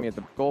hurt you. Drop me you. at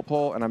the goal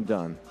pole, and I'm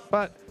done.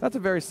 But that's a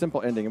very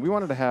simple ending, and we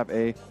wanted to have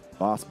a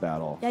boss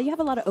battle. Yeah, you have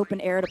a lot of open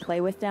air to play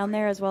with down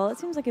there as well. It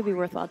seems like it'd be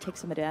worthwhile to take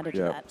some advantage of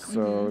Yeah. that.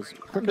 So as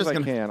quick just as I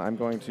gonna can, I'm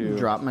going to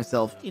Drop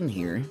myself in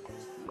here.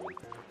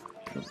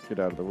 Let's get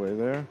out of the way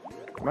there.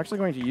 I'm actually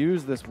going to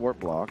use this warp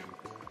block.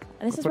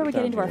 And this is put where it we get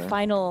down into our here.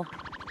 final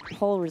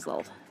poll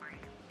result.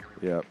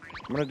 Yep.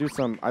 I'm going to do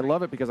some... I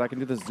love it because I can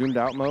do this zoomed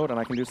out mode, and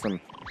I can do some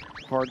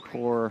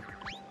hardcore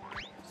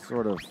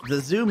sort of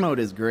The zoom mode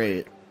is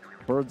great.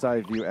 bird's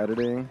eye view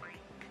editing.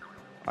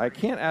 I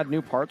can't add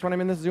new parts when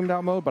I'm in this zoomed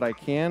out mode, but I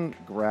can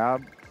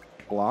grab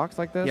blocks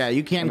like this. Yeah,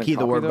 you can key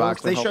the word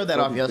box. They showed that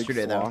off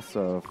yesterday, though. Loss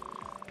of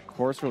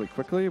course really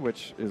quickly,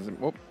 which is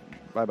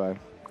bye-bye.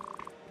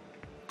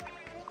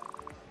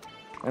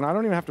 And I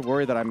don't even have to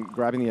worry that I'm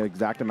grabbing the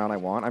exact amount I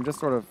want. I'm just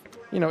sort of,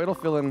 it'll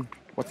fill in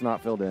what's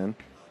not filled in.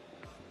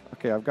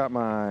 Okay, I've got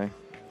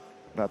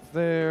that's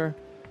there.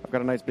 I've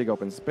got a nice big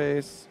open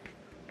space.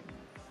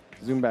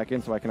 Zoom back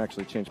in so I can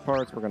actually change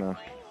parts. We're gonna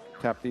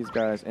tap these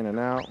guys in and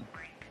out.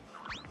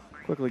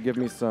 Quickly give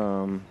me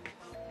some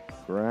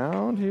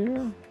ground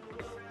here.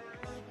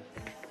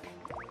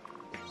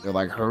 They're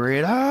like, hurry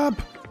it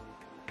up.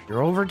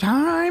 You're over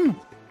time.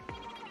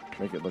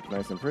 Make it look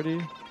nice and pretty.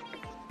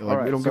 They're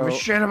like, we don't give a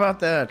shit about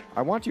that.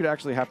 I want you to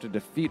actually have to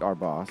defeat our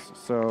boss.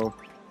 So,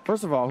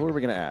 first of all, who are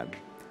we going to add?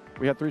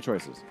 We had 3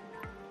 choices.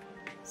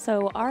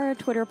 So our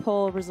Twitter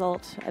poll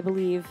result, I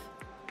believe,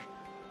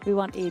 we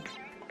want a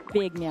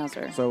big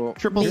Meowser. So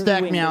triple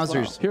stack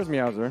Meowsers. Here's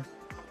Meowser.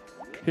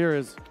 Here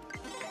is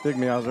big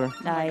Meowser.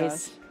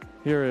 Nice.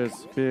 Here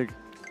is big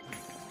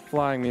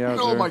flying Meowser.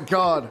 Oh my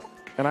god.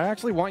 And I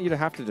actually want you to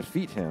have to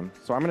defeat him.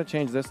 So I'm going to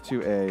change this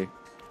to a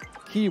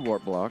key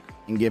warp block.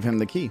 And give him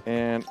the key.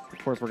 And, of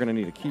course, we're going to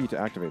need a key to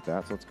activate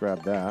that. So let's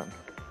grab that.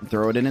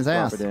 Throw it in his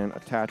ass. Drop it in,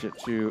 attach it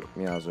to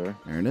Meowser.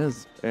 There it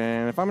is.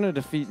 And if I'm going to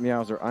defeat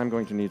Meowser, I'm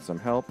going to need some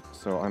help.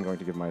 So I'm going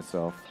to give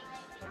myself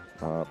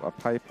a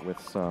pipe with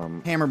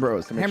some... Hammer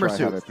Bros. To make Hammer sure I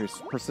soup.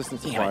 have a persistent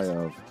supply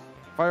of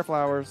fire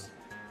flowers.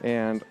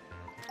 And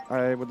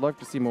I would love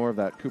to see more of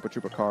that Koopa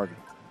Troopa card.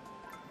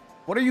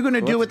 What are you going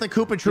to do with the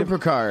Koopa Troopa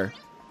car?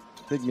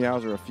 Big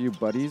Meowser a few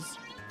buddies.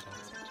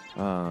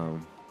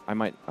 I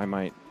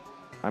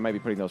might be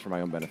putting those for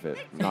my own benefit,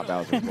 not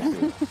Bowser.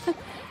 We'll see.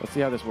 Let's see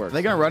how this works. Are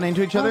they going to run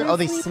into each other? Oh,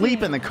 they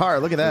sleep in the car.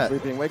 Look at that.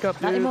 Sleeping. Wake up,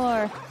 Not dude.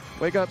 anymore.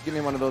 Wake up. Give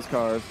me one of those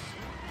cars.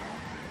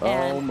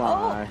 And- Oh,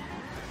 my.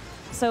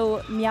 So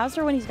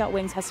Meowser, when he's got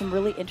wings, has some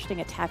really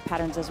interesting attack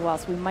patterns as well.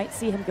 So we might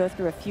see him go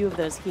through a few of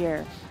those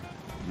here.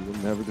 You will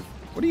never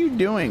What are you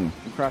doing?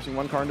 I'm crashing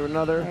one car into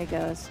another. There he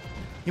goes.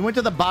 He went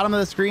to the bottom of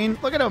the screen.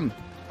 Look at him.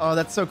 Oh,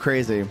 that's so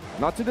crazy.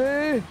 Not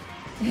today.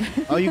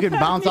 Oh, you can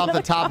bounce off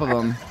the top of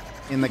him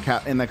in the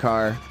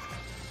car.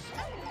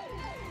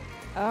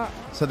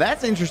 So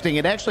that's interesting.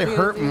 It actually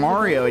hurt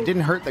Mario. It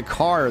didn't hurt the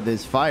car with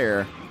his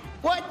fire.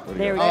 What?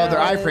 There we Oh, go.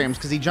 they're iframes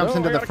because he jumps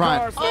into I the got a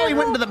front. car. Oh, he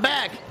went into the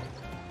back.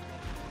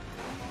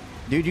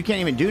 Dude, you can't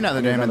even do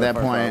nothing to him at that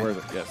point. Where is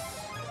it? Yes.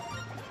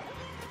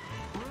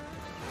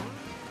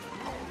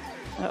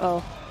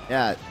 Uh-oh.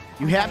 Yeah,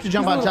 you have to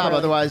jump on top,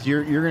 otherwise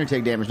you're going to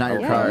take damage, not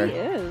your Yeah, car. he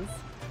is.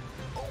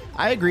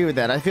 I agree with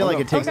that. I feel like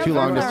it takes too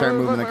long to start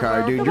moving the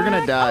car. Dude, you're going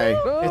to die.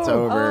 It's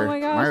over. Oh my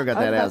gosh. Mario got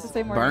that I ass was about to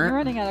say Morgan, you're burnt.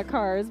 running out of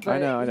cars, but I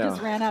know. you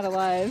just ran out of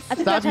lives. I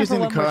think Stop that's time for using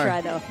the one more car.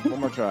 try, though. One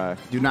more try.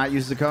 Do not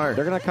use the car.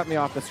 They're going to cut me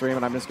off the stream,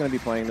 and I'm just going to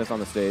be playing this on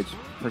the stage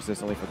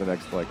persistently for the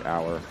next,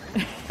 hour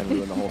and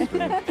ruin the whole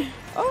stream.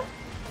 Oh,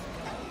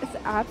 it's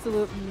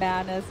absolute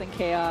madness and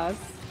chaos.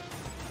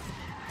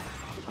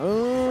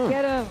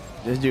 Get him.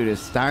 This dude is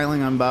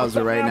styling on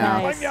Bowser right now.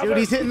 Nice. Dude,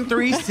 he's hitting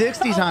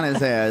 360s on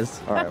his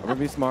ass. All right, I'm going to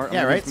be smart.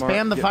 Yeah, right?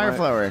 Spam the fire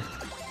flower.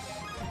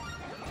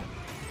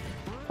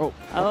 Oh,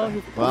 Oh,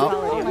 he Well-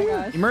 Oh my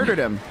gosh. He murdered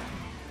him.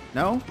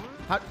 No?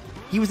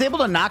 He was able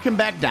to knock him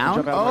back down?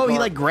 Jump out of my Oh, he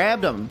car.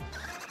 grabbed him.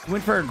 He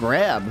went for a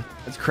grab.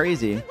 That's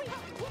crazy.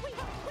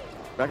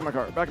 back in my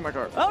car. Back in my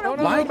car. Oh,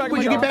 no. Why back in would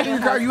my you get car. back in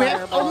your car? You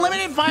have Fireballs.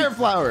 unlimited fire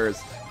flowers.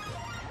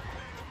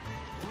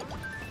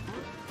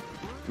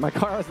 My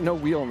car has no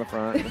wheel in the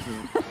front. This is,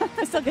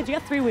 It's still good. You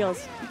got 3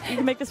 wheels. You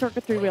can make this work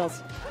with 3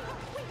 wheels.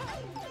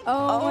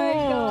 Oh my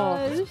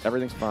gosh.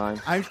 everything's fine.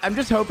 I'm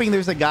just hoping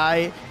there's a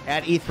guy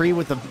at E3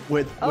 with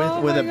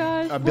Oh my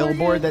gosh, a billboard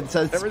Morgan. that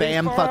says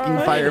Everything's spam fine. fucking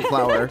fire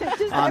flower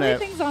Just on it.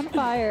 everything's on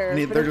fire.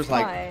 And but they're it's just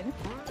like- fine.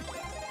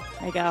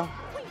 There you go.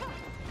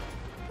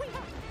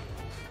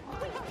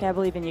 Okay, I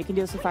believe in you. You can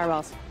do this with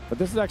fireballs. But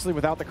this is actually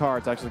without the car.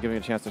 It's actually giving me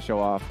a chance to show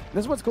off.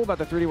 This is what's cool about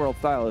the 3D World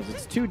style is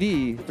it's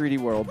 2D 3D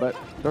World, but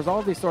there's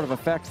all these sort of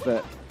effects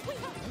that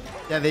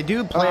Yeah, they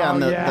do play Oh, on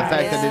the yeah.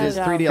 fact that it is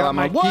Yeah. 3D. Got I'm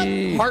my like, what?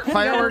 key. Heart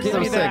fireworks? Give So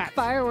me sick. that.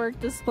 Firework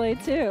display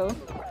too.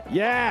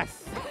 yes,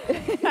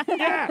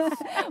 yes.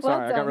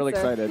 Sorry, I got done, really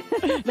sir.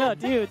 excited. No,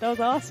 dude, that was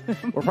awesome.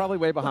 We're probably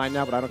way behind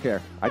now, but I don't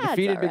care. I That's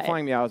defeated all Big right.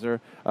 Flying Meowser.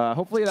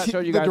 Hopefully that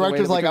showed you The guys. a way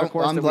director's that we like, took a I'm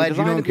course that we glad you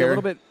designed don't to be a care.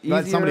 little bit Glad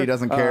easier. somebody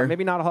doesn't care.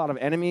 Maybe not a lot of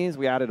enemies.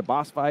 We added a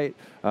boss fight.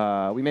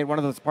 We made one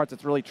of those parts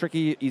that's really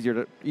tricky,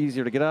 easier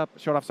to get up.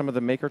 Showed off some of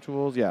the maker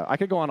tools. Yeah, I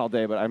could go on all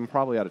day, but I'm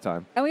probably out of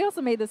time. And we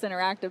also made this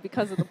interactive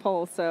because of the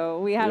poll, so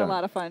we had Yeah. a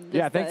lot of fun.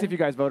 Yeah, just thanks to- if you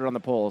guys voted on the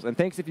polls. And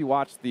thanks if you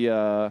watched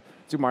the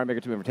Super Mario Maker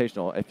 2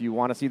 Invitational. If you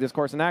want to see this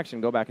course in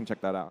action, go back and check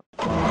that out.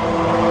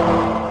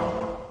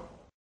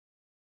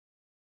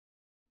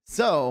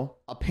 So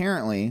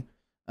apparently,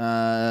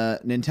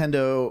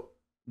 Nintendo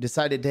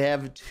decided to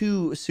have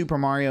 2 Super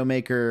Mario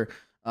Maker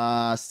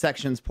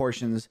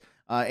portions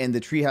in the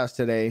Treehouse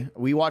today.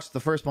 We watched the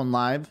first one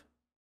live,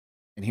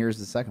 and here's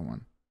the second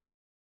one.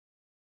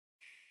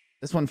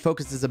 This one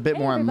focuses a bit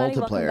more on everybody,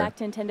 multiplayer. Welcome back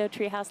to Nintendo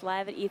Treehouse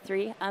Live at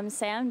E3. I'm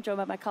Sam, joined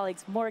by my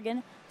colleagues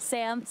Morgan,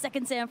 Sam,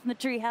 second Sam from the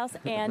Treehouse,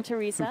 and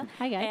Teresa.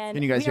 Hi, guys. And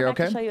Can you guys hear we are back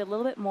okay? to show you a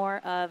little bit more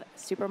of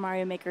Super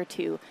Mario Maker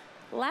 2.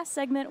 Last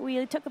segment,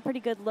 we took a pretty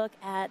good look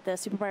at the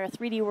Super Mario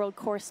 3D World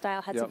course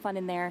style, had some fun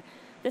in there.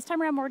 This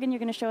time around, Morgan, you're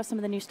going to show us some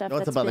of the new stuff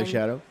What's that's up, Other been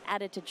Shadow?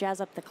 added to jazz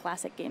up the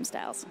classic game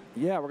styles.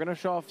 Yeah, we're going to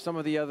show off some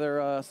of the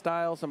other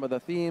styles, some of the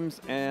themes,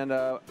 and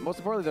most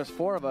importantly, there's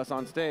 4 of us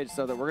on stage,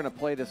 so that we're going to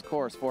play this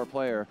course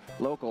 4-player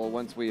local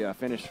once we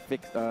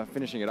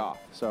finishing it off.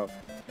 So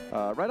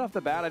right off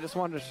the bat, I just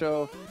wanted to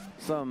show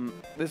some.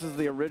 This is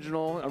the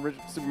original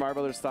Super Mario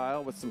Brothers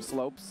style with some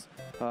slopes.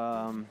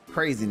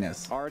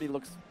 Craziness. Already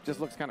looks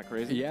kind of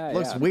crazy. Yeah,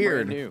 Looks yeah,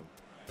 weird. brand new.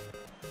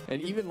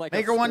 And even like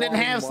Maker 1 didn't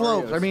have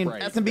slopes. I mean,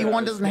 SMB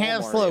 1 doesn't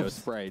have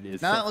slopes.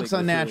 Now that looks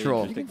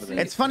unnatural.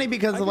 It's funny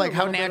because of like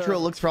how natural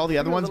it looks for all the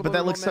other ones, but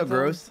that looks so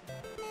gross.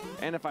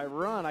 And if I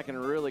run, I can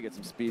really get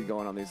some speed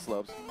going on these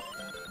slopes.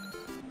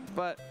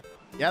 But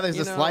Yeah, there's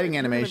a sliding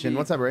animation.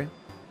 What's up, Ray?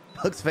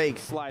 Looks fake.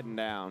 sliding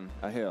down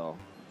a hill.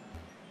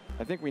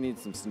 I think we need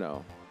some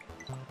snow.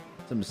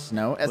 Some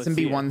snow. Let's see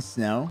SMB 1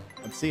 snow.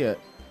 Let's see it.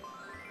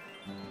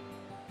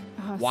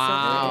 Oh,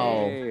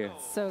 Wow. Hey.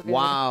 So good.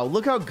 Wow,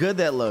 look how good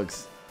that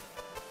looks.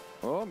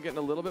 Oh, I'm getting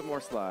a little bit more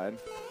slide.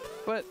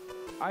 But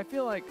I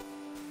feel like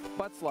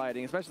butt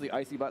sliding, especially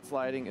icy butt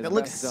sliding, is It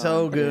looks best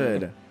so done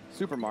good.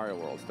 Super Mario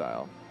World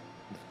style.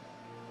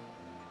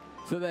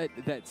 So that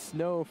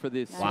snow for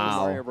this Super Wow.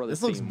 Mario Brothers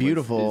This looks theme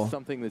beautiful. is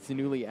something that's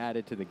newly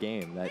added to the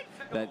game.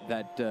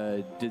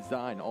 That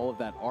design, all of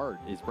that art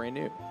is brand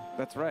new.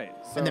 That's right.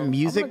 So And the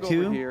music, I'm gonna go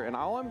over too? here, and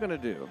all I'm gonna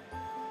do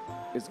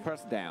is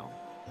press down.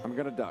 I'm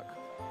gonna duck.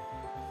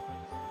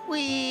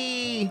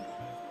 Whee!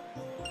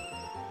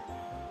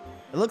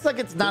 It looks like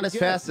it's not as good.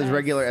 fast as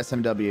regular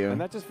SMW.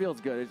 And that just feels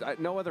good.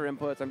 No other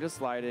inputs. I'm just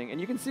sliding. And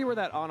you can see where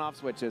that on-off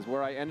switch is,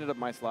 where I ended up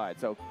my slide.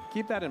 So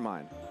keep that in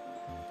mind.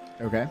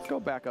 Okay. Let's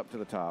go back up to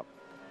the top.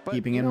 But,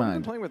 Keeping you in know, We've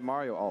mind. been playing with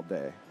Mario all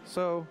day.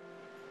 So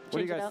what do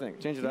Change you it guys up? think?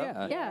 Change it up?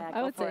 Yeah. Yeah, I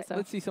go would for say it. so.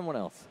 Let's see someone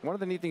else. One of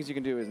the neat things you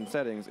can do is in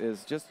settings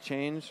is just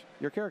change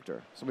your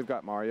character. So we've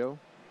got Mario,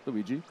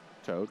 Luigi,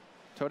 Toad,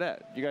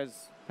 Toadette. You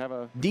guys have a...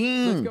 Let's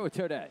Dean, go with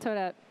Toadette.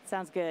 Toadette.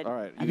 Sounds good. All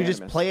right. you can just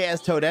unanimous. play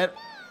as Toadette.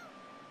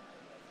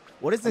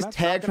 What is And this that's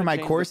not tag for gonna my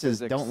change the courses?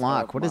 physics Don't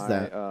lock. of What is my,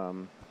 that?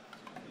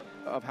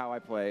 Of how I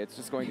play. It's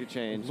just going to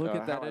change Look at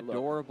how that I look.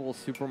 adorable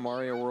Super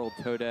Mario World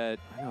Toadette.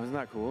 I know, isn't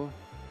that cool?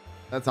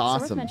 That's So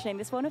worth awesome. mentioning,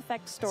 this won't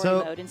affect story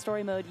So- mode. In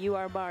story mode, you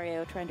are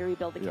Mario trying to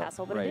rebuild the Yeah,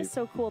 castle, but right. it is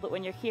so cool that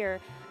when you're here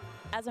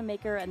as a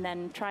maker and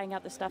then trying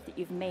out the stuff that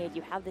you've made,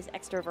 you have this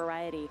extra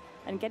variety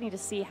and getting to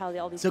see how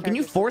all these. So can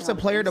you characters force a come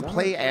player to together is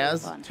play really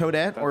as fun. Toadette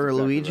That's or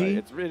exactly Luigi?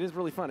 right. It is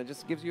really fun. It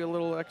just gives you a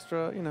little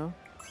extra, you know,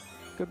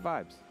 good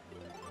vibes.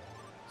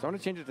 So I'm going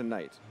to change it to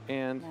night.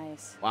 And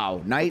Nice.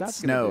 Wow, night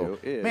that's gonna snow.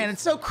 do is- Man,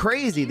 it's so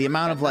crazy the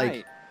amount at of like.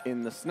 night,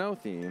 in the snow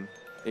theme,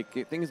 things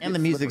And get the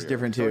music's slipperier.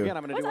 different, So too. again,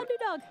 I'm going to What's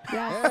do up, what,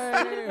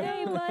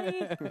 new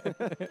dog? Hey,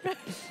 buddy.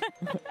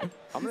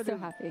 I'm going to So do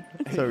happy.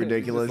 So He's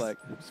ridiculous. Just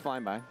like just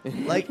flying by.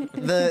 Like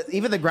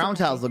even the ground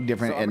tiles look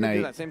different So at I'm gonna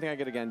do night. that same thing I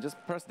get again. Just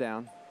press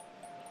down.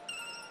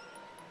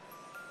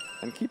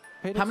 And keep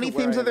paying How many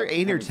attention to themes where are there, I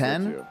 8 or am having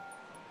 10? to.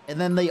 And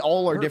then they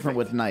all are different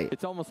Perfect. with night.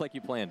 It's almost like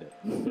you planned it.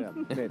 Yeah,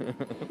 maybe.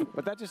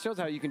 But that just shows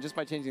how you can just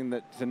by changing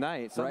the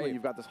tonight, suddenly Right.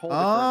 you've got this whole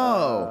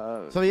Oh,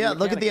 different, so yeah,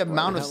 look at the mechanic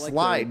amount going. of I like the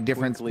slide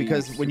difference twinkly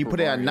because when you Super put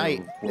it at Mario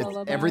night, world.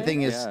 Lullaby.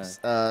 everything is ice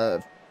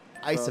So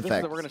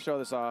effect. we're going to show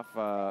this off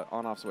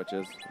on-off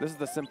switches. This is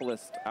the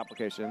simplest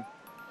application.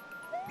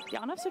 The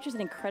on-off switch is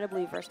an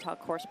incredibly versatile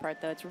course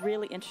part, though. It's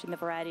really interesting the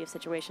variety of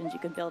situations you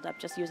can build up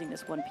just using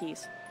this one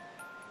piece.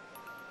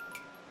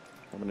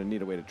 I'm going to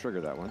need a way to trigger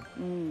that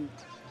one.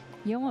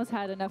 You almost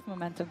had enough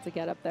momentum to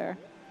get up there.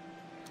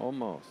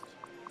 Almost.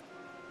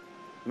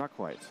 Not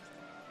quite.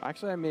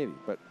 Actually, I maybe,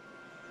 but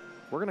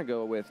we're going to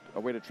go with a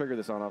way to trigger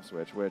this on-off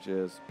switch, which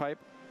is pipe.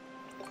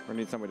 We're going to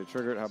need some way to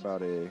trigger it. How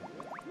about a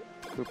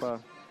Koopa?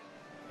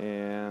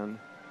 And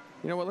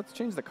you know what? Let's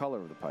change the color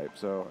of the pipe.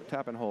 So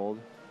tap and hold.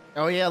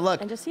 Oh yeah,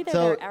 look. And just see there, So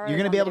there are arrows you're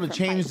gonna on be the able to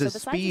different change pipes. the So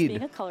besides just being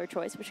speed. a color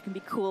choice, which can be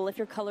cool if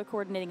you're color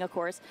coordinating a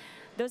course,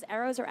 those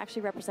arrows are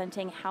actually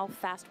representing how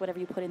fast whatever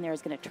you put in there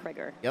is going to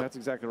trigger. Yep. That's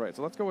exactly right.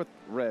 So let's go with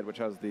red, which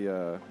has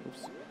the.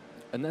 Oops.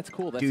 And that's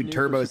cool. That's Dude, new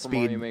turbo for Super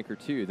Mario speed. Maker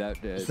 2.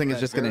 That This thing is that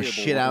just gonna variable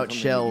shit wasn't out something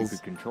shells. You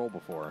could control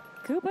before.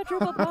 Koopa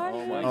Troopa Party!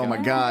 Oh my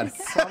God.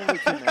 Probably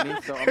too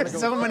many. So I'm gonna There's go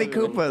so with many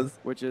blue, Koopas.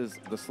 which is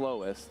the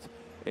slowest,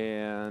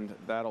 and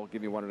that'll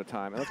give you one at a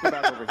time. And let's go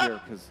back over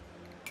here because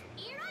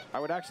I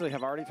would actually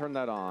have already turned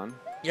that on.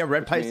 Yeah,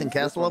 red which pipes means and this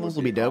castle one levels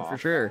will be dope for off.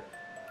 sure.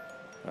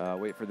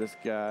 Wait for this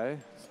guy.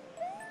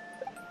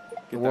 The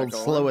Get that world's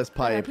going. slowest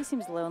I know, pipe. he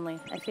seems lonely.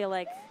 I feel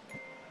like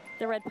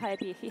the red pipe,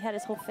 he had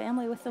his whole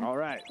family with him. All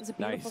right. It was a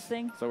beautiful Nice.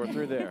 thing. So we're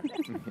through there.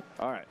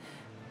 All right.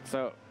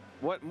 So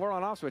what more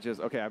on-off switches?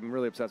 Okay, I'm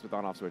really obsessed with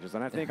on-off switches,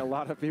 and I think a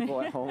lot of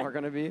people at home are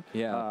going to be.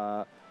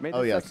 Yeah. Made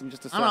Oh, this yes. section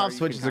just to On-off start, you can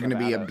switches are kind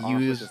gonna of be add on-off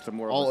abused switches to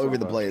more of all a over sort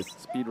the of a place.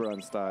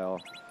 Speedrun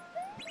style.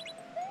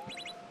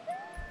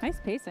 Nice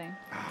pacing.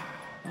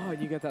 Oh,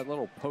 you got that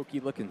little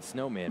pokey-looking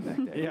snowman back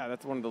there. Yeah,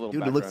 that's one of the little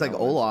Dude, it looks like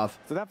background elements. Olaf.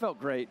 So that felt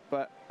great,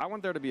 but I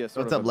want there to be a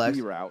sort What's of up, a Lex?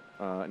 B route,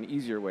 an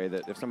easier way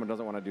that if someone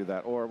doesn't want to do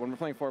that, or when we're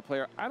playing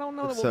 4-player, I don't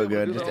know Looks that we'll so be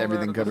able good, to do just all that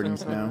everything at the covered in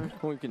same snow.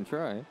 time. We can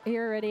try.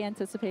 You're already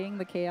anticipating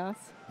the chaos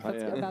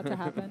that's am. about to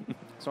happen.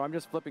 So I'm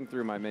just flipping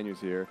through my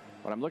menus here.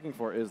 What I'm looking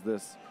for is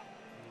this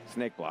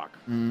snake block.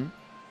 Mhm.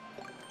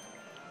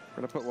 We're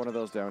going to put one of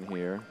those down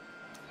here.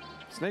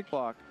 Snake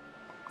block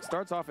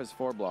starts off as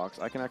 4 blocks.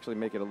 I can actually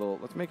make it a little,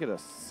 let's make it a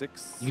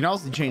 6. You can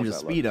also change the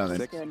What's that speed look? on it.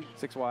 Six, Good.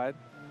 6 wide.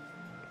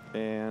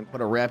 And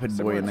Put a rapid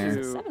boy in Similar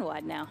there. to- 7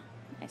 wide now.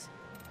 Nice.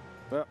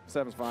 well,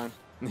 7's fine.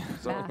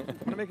 So I'm going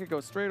to make it go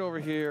straight over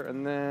here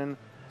and then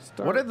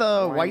start What are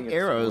the winding white its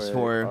arrows way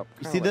for? up,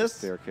 You kinda see like a this?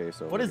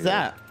 staircase over What is here.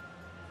 that?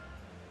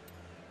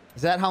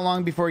 Is that how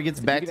long before it gets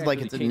You back could to like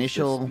actually its change the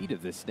initial speed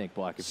of this snake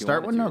block if you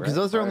start one? wanted No, to, because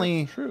right? those are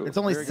only True. it's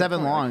only Very good 7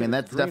 point. I long, could- and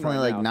it's that's green definitely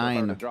right like now, so if I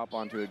were to 9 drop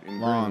onto it in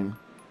long. green,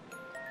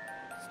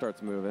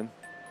 starts moving.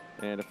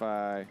 And if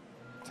I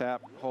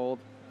tap, hold,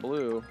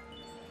 blue,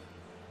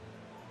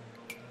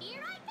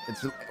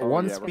 It's Oh,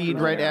 one yeah, we're speed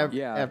gonna right go now.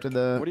 Yeah. after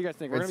the. what do you guys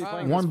think? We're It's going to be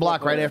playing one this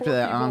block right 4-player. after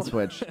that on people.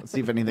 switch. Let's see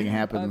if anything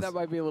happens. That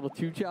might be a little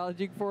too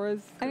challenging for us.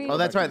 I mean, Oh,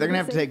 that's right. They're gonna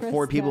have to take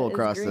 4 people Chris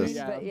across is this.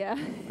 green, But yeah.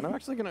 And I'm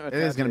actually going to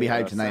is gonna be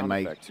hype tonight, sound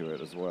Mike. effect to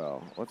it as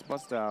well. Let's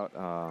bust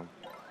out.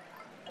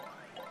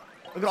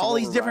 Look at all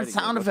these different riding it.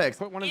 sound Let's effects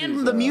put one of and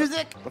these, the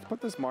music. Let's put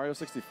this Mario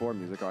 64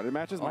 music on. It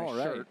matches my All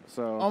right. shirt.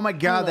 So Oh my I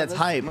god, love that's this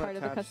hype. Part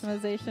of the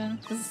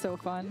customization. This is so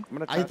fun. I'm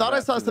gonna I attach thought I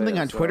that saw to something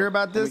there, on so Twitter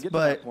about when we this, get to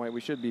but that point, we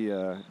should be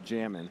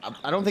jamming.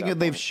 I don't think at that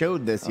they've point.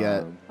 showed this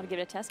yet. Want to give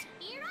it a test?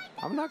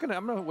 I'm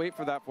gonna wait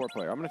for that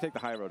 4-player. I'm gonna take the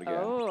high road again.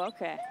 Oh,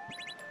 okay.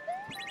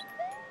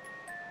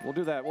 We'll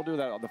do that. We'll do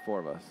that, all the 4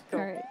 of us. All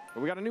right.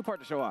 But we got a new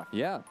part to show off.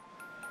 Yeah.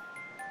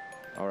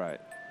 All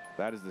right.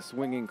 That is the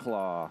swinging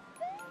claw.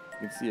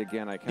 You can see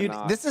again, I Dude,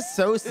 cannot. this is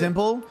so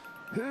simple.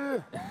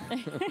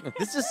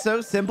 This is so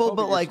simple, Oh,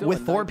 but you're like still with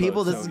in 4 night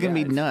people, mode, this so is gonna yeah,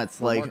 be it's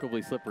nuts. Like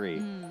remarkably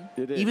slippery.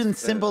 It is. even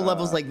simple And,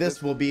 levels like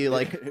this will be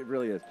like it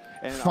really is.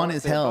 And I fun wanna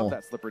as say about hell.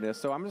 That slipperiness.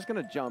 So I'm just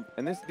gonna jump,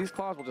 and these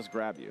claws will just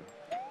grab you.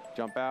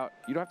 Jump out.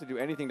 You don't have to do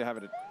anything to have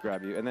it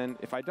grab you. And then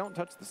if I don't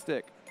touch the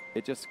stick,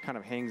 it just kind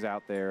of hangs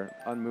out there,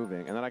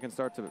 unmoving. And then I can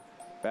start to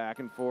back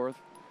and forth,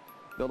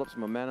 build up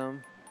some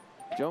momentum,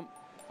 jump,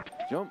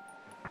 jump.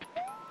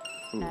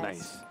 Ooh,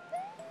 Nice.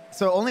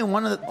 so only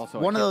one of Also,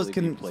 I one of can't those believe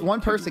can you played one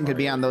 2D person could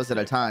be Mario. on those at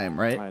a time,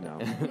 right? I know.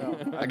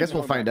 I guess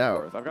we'll find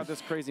out. I've got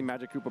this crazy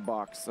Magic Koopa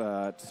box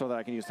so that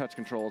I can use touch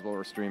controls while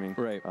we're streaming.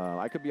 Right.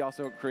 I could be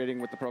also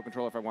creating with the Pro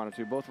Controller if I wanted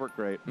to. Both work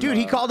great. Dude,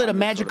 he called it a I'm just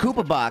Magic sort of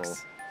in Koopa touch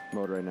box.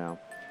 control mode right now.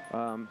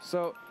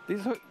 So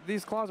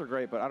these claws are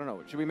great, but I don't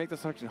know. Should we make this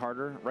section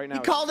harder? Right now, He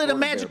it's called it a sort of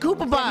Magic bare Koopa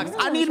bones. box.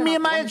 I need me a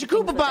Magic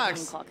Koopa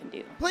box. Claw can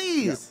do.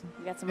 Please.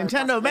 We got some other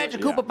Nintendo possibilities.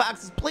 Magic Yeah. Koopa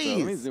boxes, So let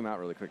me please. zoom out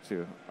really quick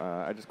too.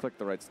 I just clicked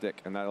the right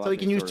stick, and that allows he me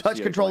can to use sort of touch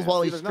see at a controls glance.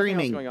 while See, he's there's nothing else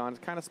streaming. going on. It's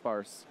kind of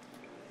sparse.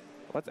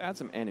 Let's add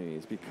some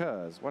enemies,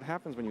 because what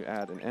happens when you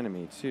add an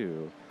enemy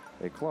to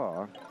a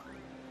claw?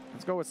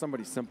 Let's go with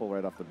somebody simple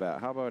right off the bat.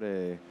 How about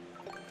a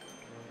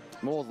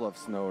moles love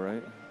snow,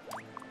 right?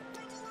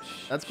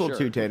 That's cool Sure.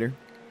 too, Tater.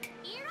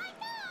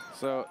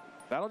 So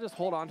that'll just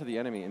hold on to the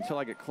enemy until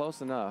I get close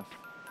enough.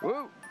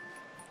 Woo!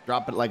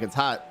 Drop it like it's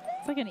hot.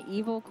 It's like an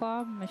evil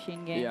claw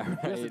machine game. Yeah.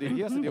 He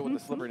has to deal with the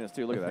slipperiness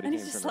too. Look at that. And He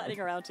he's can't just turn sliding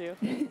around too.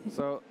 around.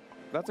 So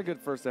that's a good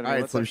first enemy. All right,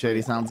 Let's Slim actually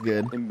Shady, sounds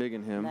good.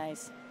 embiggen him.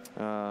 Nice. I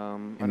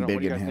don't know. What do you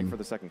Embiggen guys him. think for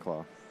the second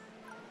claw?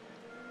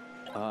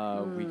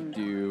 We could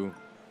do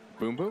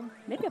Boom Boom.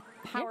 Maybe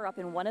a power up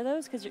in one of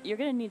those because you're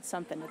going to need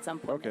something at some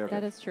point. Okay, okay.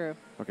 That is true.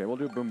 Okay, we'll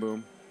do boom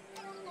boom.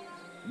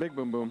 Big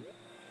boom boom.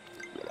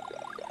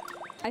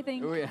 I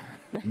think Oh yeah.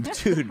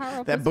 Dude, Power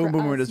up that is boom for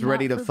boomer us, is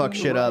ready not to for fuck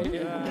Boom shit Boom. up.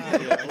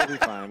 Yeah, we'll be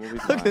fine. We'll be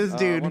fine. Look at this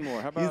dude. One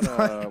more. How He's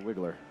about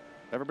Wiggler?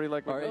 Everybody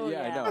like All right. Wiggler?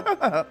 Yeah, yeah.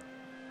 I know.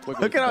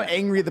 Look at how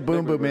angry the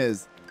boom Big boom Wiggler.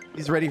 is.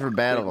 He's ready for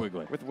battle.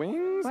 Wiggler. With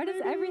wings? why does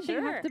maybe? everything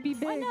Sure. have to be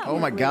Why big? not? Oh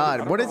my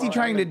god, what is he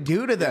trying to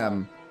do to Yeah.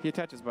 them? He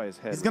attaches by his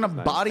head. He's gonna which is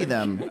nice. body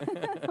them.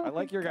 I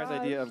like your guys'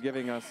 idea of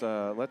giving us.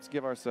 Let's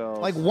give ourselves.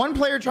 Like one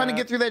player trying to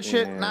get through that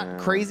shit, not Yeah.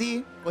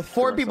 crazy. With give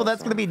 4 people, ourselves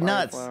that's gonna be some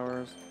nuts.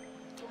 flowers.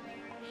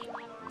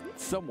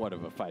 Somewhat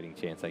of a fighting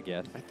chance, I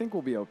guess. I think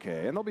we'll be okay,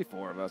 and there'll be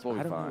 4 of us. We'll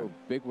I be don't fine. know.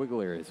 Big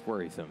Wiggler is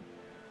worrisome.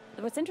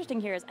 What's interesting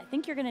here is I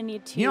think you're going to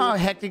need to You know how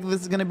hectic this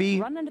is gonna be?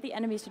 run under the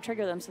enemies to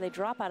trigger them so they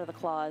drop out of the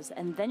claws,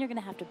 and then you're going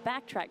to have to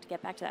backtrack to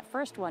get back to that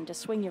first one to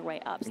swing your way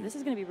up. So this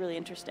is going to be really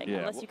interesting, Yeah,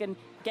 unless well- you can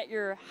get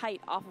your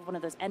height off of one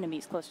of those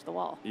enemies close to the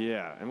wall.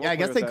 Yeah, and we'll Yeah, I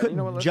guess play they with that. couldn't You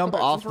know what, let's jump go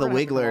back. off Since we're the gonna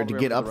have Wiggler all to the way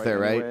get over up the there,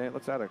 right? anyway,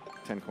 let's add a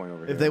 10 coin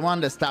over here. If they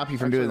wanted to stop you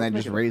from doing that, Actually,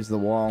 let's just make it raise the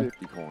wall.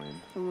 50 coin.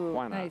 Ooh,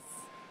 Why not? Nice.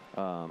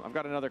 I've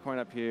got another coin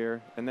up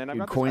here, and then I've Dude,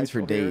 got this coins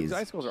icicle for here. days. These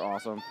icicles are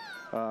awesome.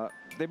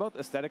 They both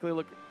aesthetically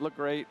look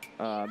great.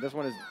 This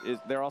one is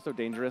they're also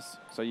dangerous,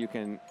 so you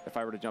can, if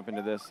I were to jump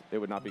into this, it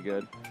would not be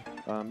good.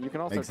 You can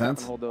also Makes tap sense.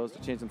 and hold those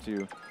to change them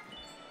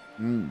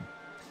to.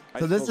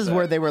 So this is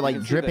where they were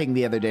like dripping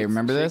the other day.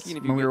 Remember this shaky, and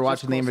if you when we get were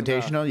just watching the close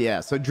enough- Invitational? Yeah.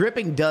 So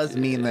dripping does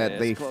mean that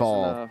they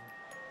fall.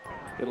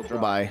 It'll drop.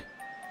 Goodbye.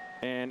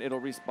 and it'll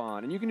respawn.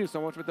 And you can do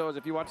so much with those.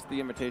 If you watch the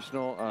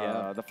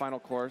Invitational, the final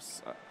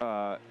course,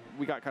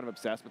 we got kind of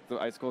obsessed with the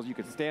icicles. You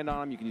can stand on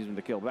them. You can use them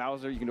to kill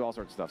Bowser. You can do all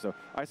sorts of stuff. So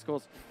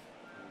icicles,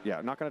 yeah,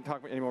 I'm not going to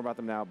talk any more about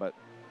them now, but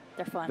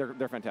They're fun.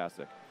 They're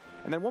fantastic.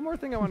 And then one more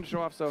thing I wanted to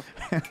show off. So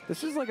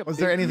this is like a Was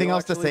there anything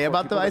else to say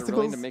about the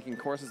icicles? Making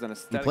courses and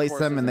You place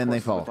them and then they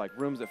fall. With, like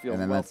rooms that feel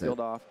and then well that's sealed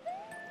it. off.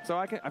 So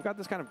I've got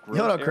this kind of Hold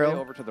up, area Krill.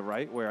 over to the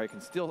right where I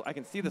can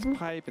see this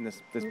pipe and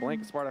this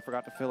blank spot I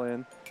forgot to fill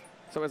in.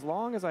 So as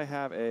long as I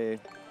have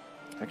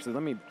actually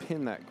let me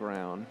pin that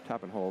ground,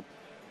 tap and hold.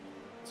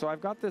 So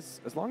I've got this,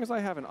 as long as I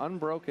have an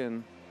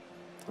unbroken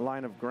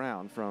line of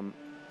ground from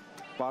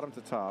bottom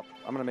to top,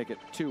 I'm gonna make it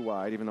too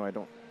wide, even though I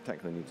don't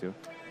technically need to.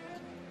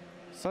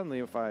 Suddenly,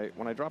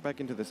 when I drop back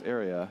into this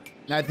area,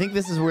 Now, I think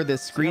this is where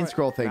this screen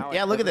scroll thing.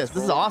 Yeah, look at this.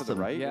 This is awesome.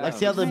 Right? Yeah. Like,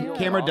 see how the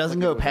camera doesn't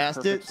go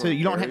past it, so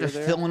you don't have to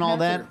fill in all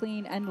that.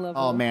 Clean and level.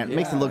 Oh man, it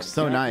makes it look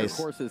so nice. Of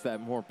course, is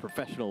that more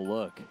professional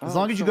look. As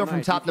long as you go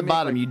from top to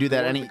bottom, you do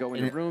that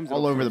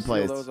all over the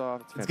place.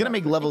 It's gonna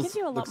make It levels. gives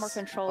you a lot more looks-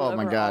 control oh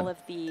my over God. all of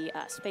the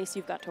space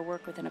you've got to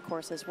work with in a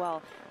course as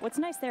well. What's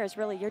nice there is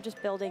really you're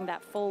just building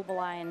that full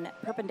line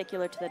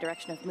perpendicular to the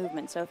direction of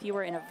movement. So if you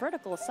were in a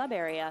vertical sub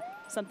area,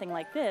 something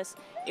like this,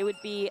 it would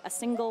be a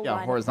single line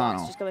of horizontal.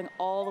 blocks just going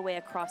all the way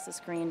across the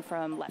screen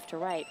from left to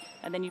right,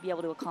 and then you'd be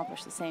able to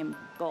accomplish the same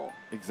goal.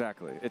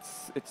 Exactly.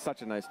 It's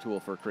such a nice tool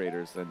for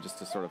creators and just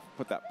to sort of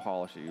put that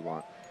polish that you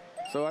want.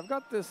 So I've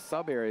got this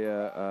sub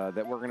area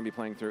that we're going to be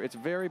playing through. It's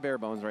very bare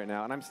bones right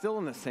now, and I'm still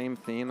in the same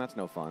theme. That's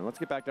no fun. Let's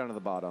get back down to the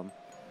bottom.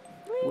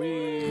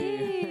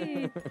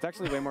 It's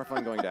actually way more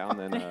fun going down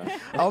than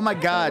Oh my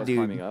than it God, was dude.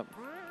 climbing up.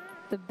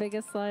 The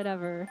biggest slide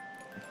ever.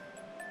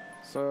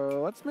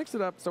 So let's mix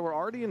it up. So we're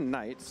already in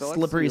night. So let's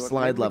Slippery see what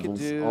slide maybe we could levels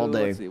do- all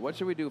day. Let's see. What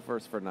should we do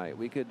first for night?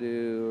 We could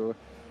do.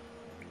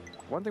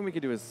 One thing we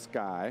could do is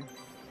sky.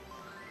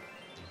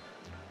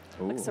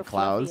 Looks so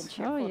clouds.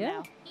 fluffy and cheerful Oh, yeah.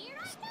 now.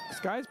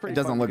 Sky's pretty It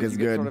doesn't fun look because as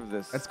you get good. Sort of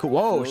this That's cool.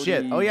 Whoa,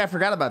 shit. floaty Oh yeah, I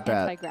forgot about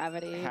that.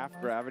 Anti-gravity. half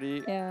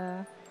gravity.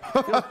 Yeah.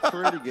 Feels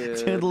pretty good.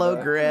 Too low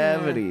but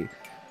gravity.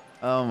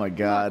 Oh my Not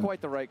God. quite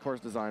the right course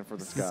design for the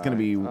This sky. is gonna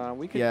be.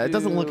 We could Yeah, it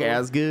doesn't look do-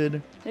 as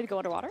good. Maybe go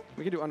underwater?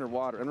 We could do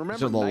underwater. And remember,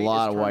 There's a night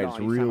lot is of white. turned It's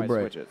on each real time I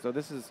bright. switch it. So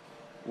this is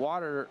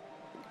water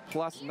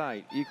plus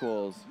night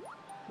equals.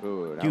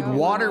 Ooh, now Dude, we're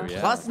water getting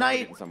plus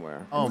night?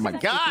 somewhere. Oh my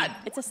God.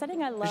 It's a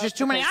setting I love. just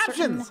too many because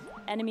certain options.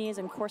 Enemies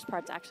and course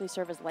parts actually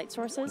serve as light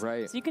sources.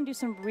 Right. So you can do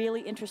some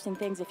really interesting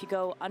things if you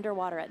go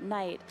underwater at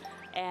night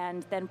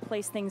and then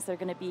place things that are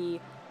going to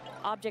be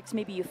objects.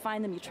 Maybe you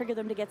find them, you trigger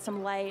them to get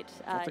some light.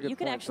 That's a good You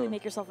could point, actually so-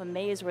 make yourself a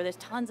maze where there's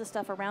tons of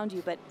stuff around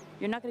you, but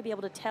you're not going to be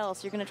able to tell.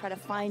 So you're going to try to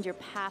find your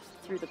path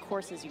through the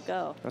course as you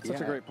go. That's such a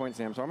Yeah. great point,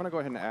 Sam. So I'm going to go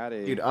ahead and add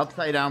a. Dude,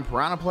 upside down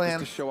piranha just to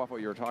plants. show off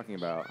what you were talking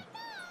about.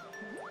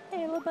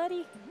 Hey, little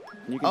buddy.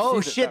 You can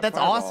Oh see that shit, that that's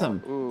fireball,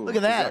 awesome. ooh, Look at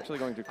is that. actually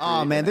going to Oh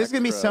create man, an there's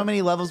gonna be so extra-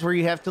 many levels where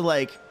you have to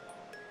like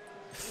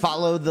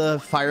follow the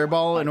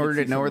fireball in I order could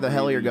to see know some where the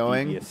hell you're really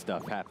going. devious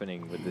stuff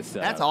happening with this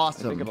setup. That's I think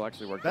awesome. it'll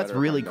actually work That's better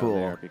really if I'm down cool.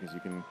 there because you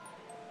can.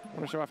 I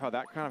want to show off how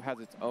that kind of has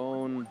its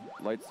own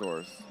light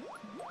source.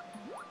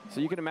 So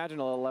you can imagine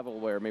a level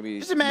where maybe.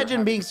 Just you're imagine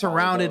having being to follow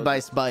surrounded those- by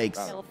spikes.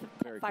 Oh, Little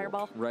very cool.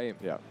 fireball. Right.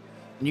 Yeah.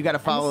 And you got to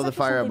follow And the this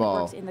is actually something that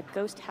fireball. works in the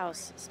ghost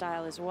house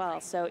style as well.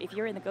 So if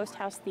you're in the ghost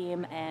house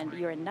theme and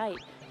you're in night,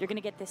 you're going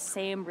to get this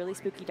same really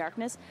spooky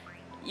darkness.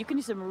 You can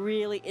do some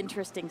really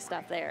interesting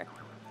stuff there.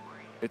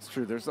 It's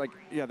true. There's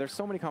there's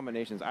so many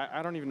combinations.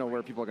 I don't even know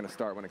where people are going to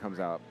start when it comes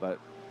out, but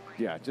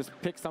yeah, just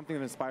pick something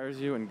that inspires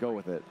you and go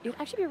with it. It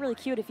would actually be really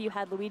cute if you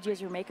had Luigi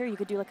as your maker. You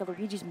could do like a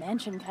Luigi's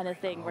Mansion kind of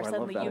thing, where I love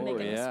suddenly that. you make Oh,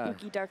 a yeah.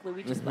 spooky, dark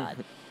Luigi spot.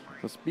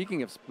 So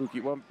speaking of spooky,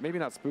 well, maybe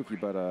not spooky,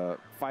 but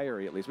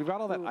fiery at least. We've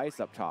got all that Ooh. ice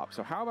up top.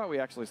 So how about we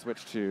actually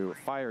switch to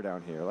fire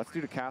down here? Let's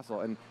do the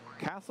castle. And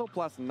castle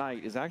plus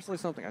night is actually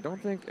something I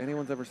don't think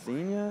anyone's ever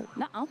seen yet.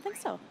 No, I don't think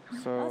so.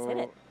 So Let's hit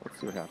it. let's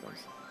see what happens.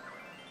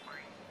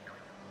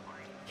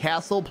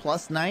 Castle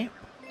plus night.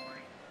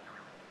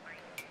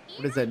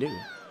 What does that do?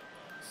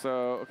 So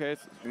okay,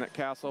 it's not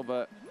castle,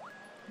 but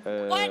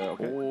What?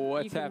 okay.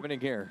 What's You can- happening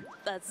here?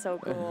 That's so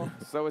cool.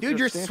 So it's Dude, your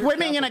you're standard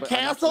swimming in a but I'm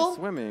actually castle?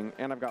 Swimming,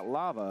 and I've got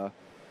lava.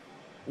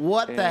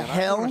 What And the I want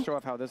hell? to show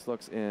off how this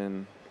looks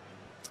in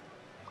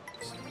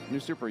New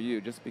Super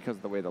U, just because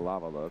of the way the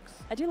lava looks.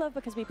 I do love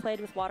because we played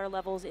with water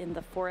levels in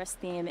the forest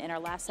theme in our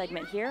last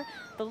segment here.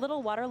 The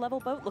little water level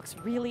boat looks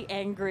really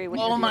angry when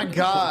Oh you're my dealing with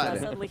God. it.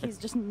 Suddenly he's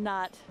just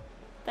not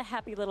the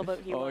happy little boat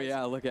he Oh was.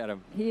 yeah, look at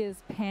him. He is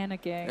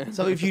panicking.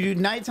 So if you do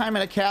nighttime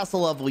at a castle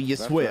level, you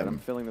That's right, I'm swim.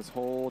 filling this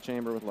whole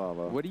chamber with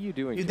lava. What are you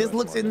doing? Dude, to this us,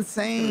 looks Morgan?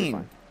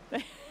 insane.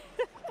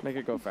 Make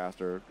it go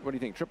faster. What do you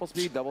think? Triple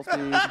speed, double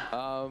speed?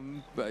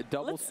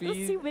 Double Let's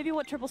speed. see maybe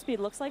what triple speed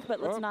looks like, but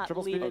let's Oh, not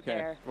triple leave speed? it Okay.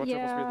 there. What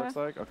triple speed Yeah. looks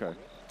like? Okay.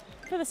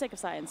 For the sake of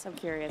science, I'm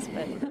curious,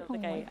 but I don't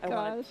think my I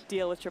want gosh. to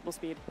deal with triple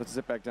speed. Let's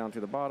zip back down to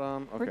the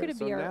bottom. Okay, We're gonna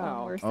so be our now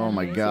own worst Oh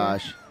my enemies here.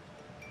 gosh.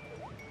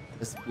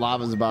 This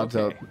lava's about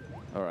Okay.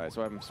 to. All right,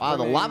 so I'm Wow, the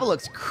swimming. lava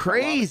looks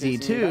crazy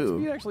That too.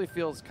 speed actually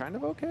feels kind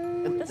of okay.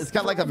 It's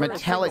got like a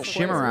metallic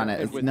shimmer on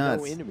it. It's With no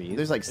nuts. enemies.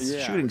 There's like Yeah,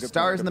 shooting good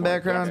stars point, in the good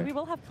point. background. So we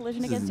will have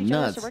collision This against is each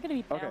other, nuts. so we're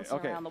going to be bouncing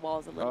Okay. around the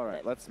walls a little All right,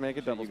 bit. let's make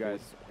it double,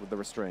 guys, with the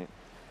restraint.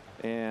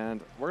 And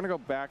we're going to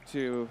go back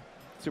to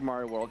Super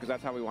Mario World because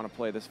that's how we want to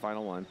play this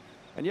final one.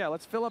 And yeah,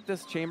 let's fill up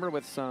this chamber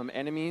with some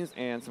enemies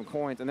and some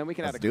coins, and then we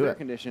can add a Let's do clear it.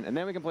 condition, and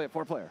then we can play it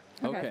 4-player.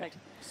 Okay. Perfect.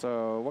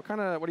 So what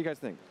do you guys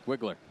think?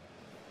 Wiggler.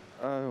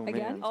 Oh,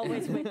 Again? man.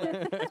 Always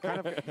Wiggler. Kind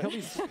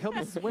of, he'll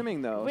be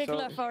swimming, though.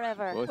 Wiggler So,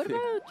 forever. We'll What see.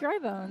 about dry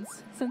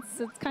bones? Since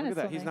it's kind look of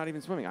at that. He's not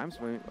even swimming. I'm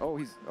swimming. Oh,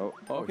 Oh,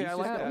 okay, he's I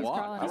like just that. gonna walk.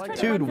 crawling. I He's like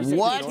trying that. to run Dude, for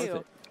what?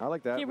 62. I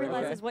like that. He Really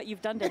realizes good. what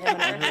you've done to him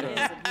and where he is,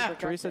 and he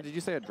regrets Teresa, it. did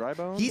you say a dry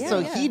bone? So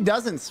Yeah. he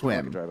doesn't I like a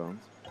swim. dry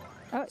bones.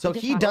 Oh, So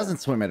just he one. doesn't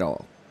swim at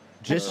all.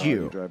 Just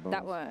you. Dry bones.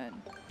 That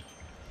one.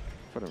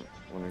 Put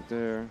one right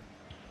there.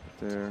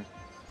 Right there.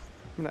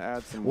 I'm gonna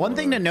add some. One more.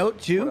 thing to note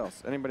What too,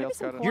 else? Anybody Maybe else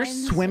some got it? you're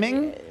coins.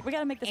 swimming We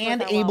gotta make this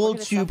and work out well. able We're gonna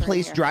to suffer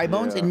place here. dry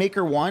bones Yeah. in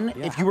Maker 1.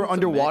 Yeah, If how you were about some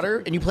underwater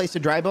magic? and you placed a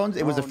dry bones,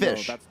 it was a Oh,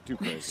 fish. No, that's too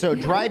crazy. So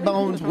dry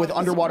bones with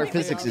underwater Wait,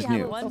 physics we is have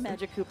new. One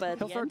Magic Koopa at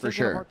He'll the start end. For taking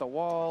sure. apart the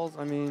walls.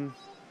 I mean,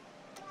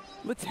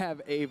 Let's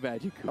have a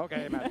magic Koopa.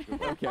 okay, Magic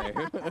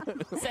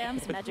Koopa. Okay.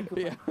 Sam's Magic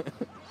Koopa. Yeah.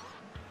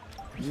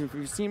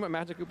 You've seen what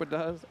Magic Koopa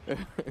does?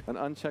 An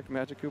unchecked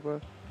Magic Koopa?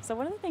 So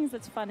one of the things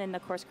that's fun in the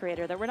Course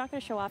Creator that we're not going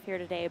to show off here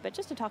today, but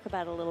just to talk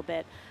about it a little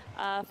bit,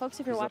 folks,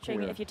 if you're He's up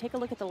watching, here. if you take a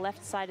look at the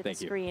left side of Thank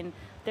the you. screen,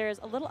 there's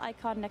a little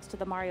icon next to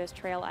the Mario's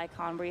Trail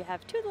icon where you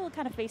have two little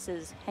kind of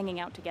faces hanging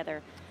out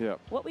together. Yep.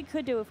 What we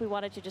could do if we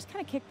wanted to just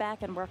kind of kick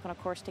back and work on a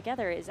course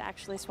together is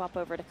actually swap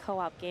over to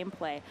co-op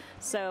gameplay.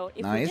 So if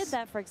we Nice. did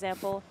that, for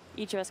example,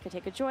 each of us could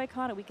take a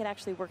Joy-Con and we could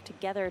actually work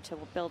together to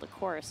build a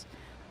course.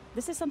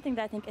 This is something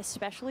that I think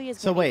especially is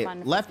So gonna be wait,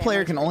 fun for left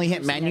player families can who are only hit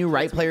using their menu, kids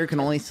right when player you can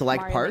play only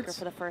select Mario Maker parts?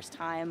 for the first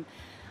time.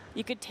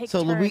 You could take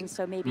So turns,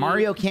 so maybe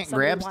Mario can't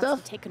somebody grab wants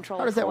stuff? to take control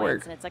How of does that coins,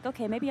 work? And it's like,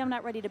 okay, maybe I'm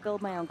not ready to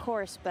build my own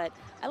course, but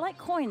I like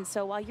coins,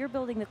 so while you're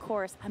building the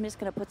course, I'm just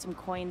going to put some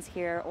coins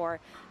here, or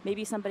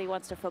maybe somebody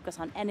wants to focus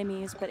on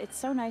enemies, but it's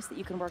so nice that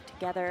you can work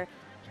together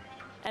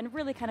and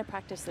really kind of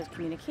practice those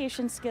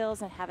communication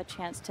skills and have a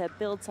chance to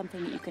build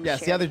something that you can Yeah,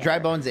 share see how there's dry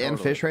together. bones and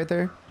Totally. fish right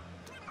there?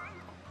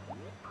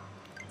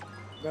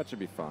 That should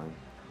be fine.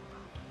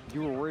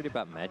 You were worried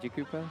about Magic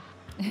Koopa?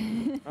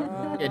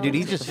 Yeah, dude,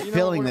 he's just You know,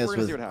 filling we're this gonna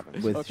with see what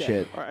happens. with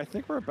shit. All right, I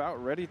think we're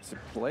about ready to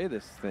play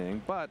this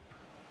thing, but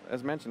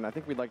as mentioned, I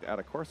think we'd like to add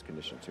a course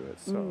condition to it.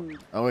 So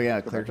Oh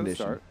yeah, go clear back to the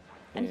condition. start.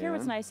 And here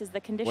what's nice is the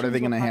conditions they will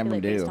gonna have them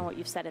populate based do? on what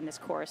you've set in this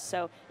course.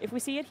 So if we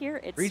see it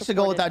here, it's Reach the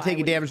goal supported without by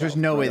taking what you damage. There's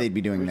built. no way Right. they'd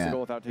be doing Reach the that. goal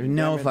without There's taking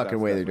no damage, fucking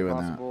that's way they're definitely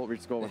doing that. possible.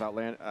 Reach the goal without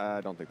land.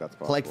 I don't think that's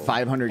possible. Collect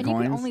 500 And you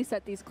can coins. only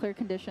set these clear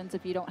conditions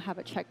if you don't have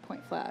a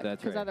checkpoint flag.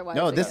 That's 'cause right. otherwise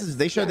No, it this gets is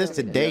they showed this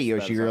screwed. today, Yes,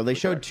 that is Yoshi Girl. They absolutely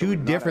showed correct. So two we're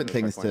not different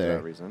adding things checkpoints for that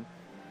today. reason.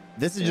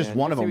 This is just And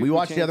one of you see them. We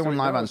watched the changed other one we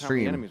live know on how many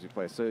stream. enemies we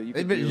play. So you They've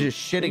could been do- just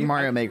shitting you-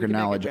 Mario you Maker could make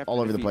it knowledge you have to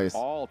all over the defeat place.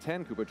 All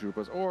 10 Koopa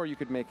Troopas, or you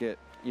could make it.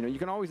 You know, you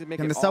can always make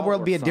Can it the all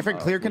subworld or be a some different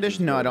of, clear which is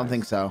condition? No, really I don't nice.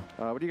 think so.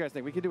 What do you guys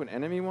think? We could do an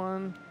enemy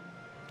one.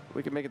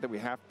 We could make it that we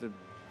have to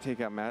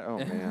take out Matt. Oh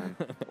man.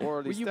 Or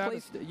Well, the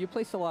status. you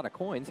placed a lot of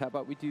coins. How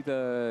about we do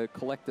the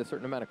collect a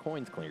certain amount of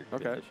coins clear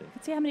Okay. condition?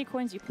 Let's see how many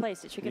coins you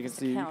placed. It should You give can us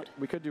a see count.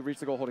 we could do reach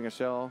the goal holding a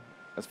shell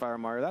as Fire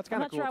Mario. That's I'm kind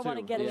not of cool sure I too. want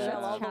to get a Yeah.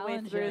 shell all the way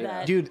Challenging. through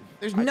that. Dude,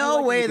 there's I feel no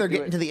like way you they're could do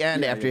getting it. to the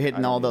end Yeah, after yeah,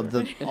 hitting I all don't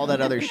the know. all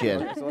that other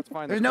shit. Okay, so let's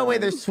find the There's no way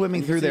they're coins.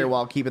 swimming You through see, there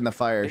while keeping the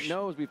fire. It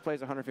knows we've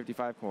placed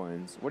 155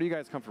 coins. What are you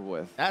guys comfortable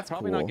with? That's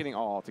Probably cool. not getting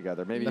all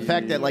together. Maybe The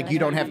fact that like you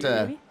don't have to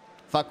 100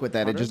 fuck with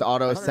that, it 100? just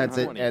auto sets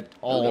it 120. at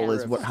all Yeah.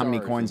 is what how many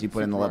Stars coins you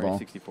put in the Super Mario level.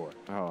 64.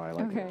 Oh, I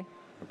like Okay. it.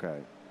 Okay.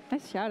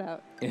 Nice shout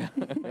out. Yeah.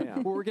 Yeah.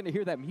 Well, we're gonna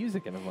hear that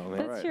music in a moment.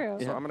 That's Alright, true.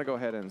 So Yeah. I'm gonna go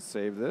ahead and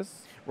save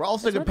this. We're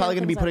also That's one of the probably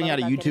going to be things I putting love out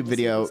a about getting YouTube to see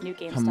video these new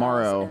game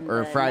tomorrow styles or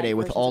and the Friday night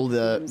with versions all of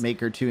the games.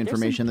 Maker 2 There's some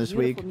information this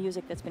week. beautiful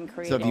music that's been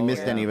created So if you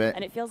missed here, any of it,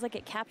 and it feels like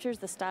it captures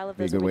the style of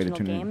be a those good way to original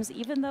tune in. games,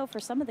 even though for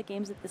some of the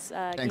games that this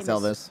game Thanks, is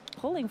Elvis.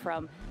 pulling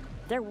from,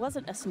 there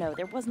wasn't a snow,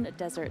 there wasn't a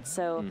desert.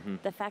 So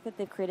the fact that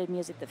they've created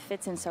music that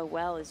fits in so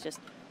well is just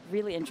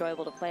really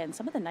enjoyable to play. And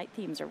some of the night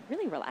themes are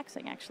really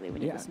relaxing, actually,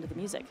 when you Yeah. listen to the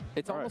music.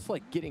 It's All right. almost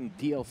like getting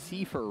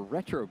DLC for a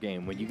retro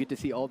game when you get to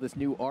see all this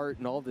new art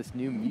and all this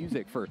new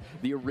music for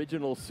the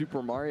original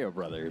Super Mario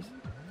Brothers.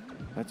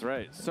 That's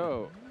right.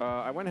 So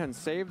I went ahead and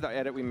saved the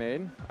edit we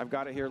made. I've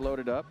got it here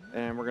loaded up,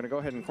 and we're gonna go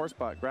ahead and course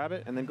spot, grab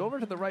it, and then go over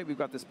to the right. We've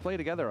got this play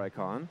together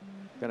icon.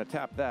 Gonna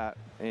tap that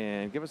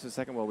and give us a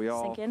second while we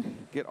all Sync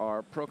in. get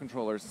our Pro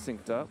controllers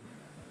synced up.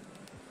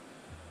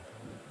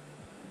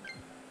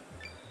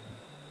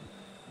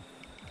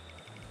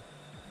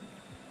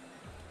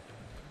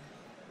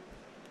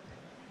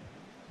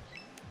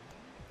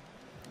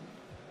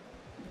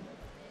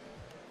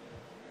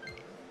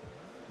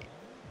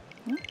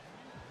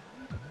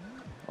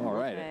 All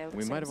right. Okay, looks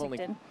We like might have synced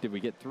only. in. Did we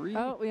get 3?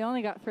 Oh, we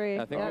only got 3.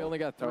 I think Yep. we only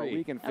got Oh, 3.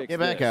 we can fix Get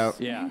back this.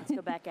 out. Yeah. Let's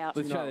go back out.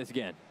 Let's try No. this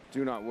again.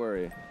 Do not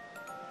worry.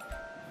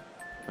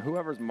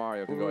 Whoever's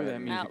Mario can go Ooh, ahead that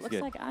and music's Now, it looks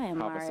good. like I am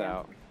pop us Mario.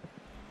 out.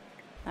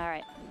 All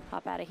right,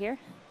 hop out of here.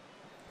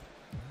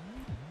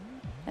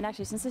 And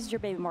actually, since this is your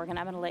baby, Morgan,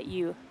 I'm going to let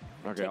you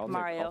Okay, take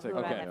Mario. I'll take who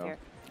I Mario. have here.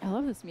 I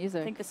love this I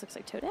music. think this looks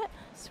like Toadette.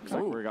 Sweet.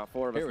 So we got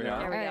 4 of us Here we now. are.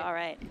 There we go. Alright. All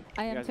right.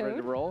 I You am guys ready to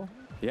Toad. roll?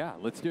 Yeah,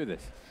 let's do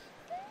this.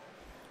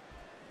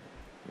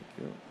 Thank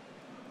you.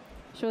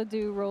 Should I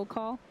do roll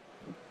call?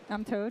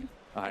 I'm Toad.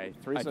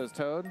 Teresa's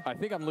Toad. I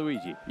think I'm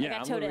Luigi. Yeah,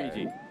 I'm Toadette.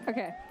 Luigi.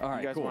 Okay. All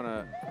right, You guys cool.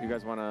 wanna do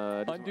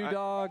some Undo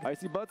dog.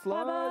 icy butt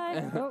slide?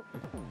 Bye-bye. Oh,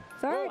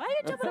 sorry. Why are you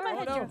jumping on my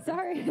head,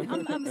 Sorry. Joe?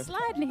 Sorry. I'm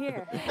sliding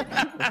here.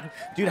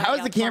 Dude, how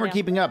is the camera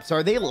keeping up? So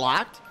are they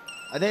locked?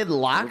 Are they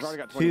locked already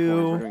got 20 points.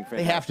 We're to? doing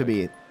They have to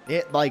be.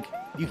 It like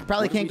you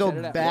probably What did can't we go set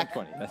it at? back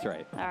 120. That's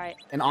right. All right.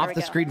 and there off we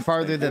the go. screen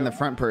farther than the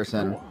front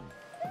person.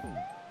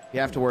 You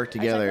have to work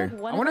together.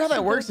 like one I of wonder how us that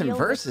should works go in deal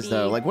with versus the-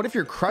 though. Like, what if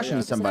you're crushing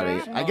Yeah. somebody?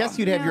 Is that I guess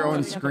you'd have your No, own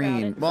we don't know about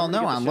screen. it. Well, Somebody no,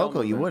 get the on shell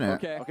local you moving.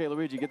 wouldn't. Okay. Okay,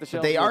 Luigi, get the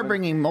shell. They are moving.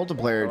 bringing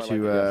multiplayer Or, like,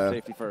 to.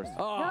 safety first.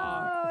 Oh,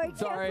 I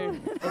sorry.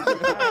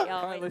 canceled.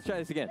 All right, let's try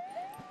this again.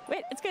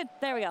 Wait, it's good.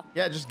 There we go.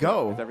 Yeah, just Is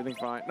go. everything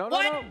fine? No,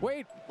 What? no, no.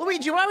 Wait.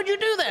 Luigi, why would you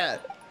do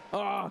that?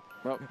 Oh,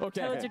 Well,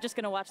 okay. Toads are just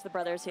going to watch the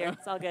brothers here.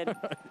 It's all good.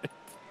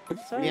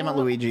 Damn it,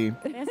 Luigi.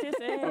 Yes, yes,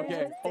 yes.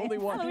 Okay, only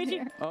one.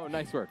 Luigi. Oh,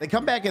 nice work. They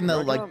come back in the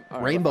Welcome. like All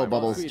right, rainbow fine, well,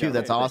 bubbles sweet, too. okay.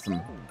 That's awesome.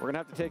 we're gonna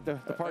have to take the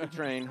party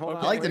train. Hold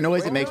on. I like the wait,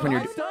 noise wait, it makes when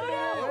you're.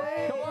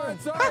 Come on,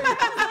 sorry.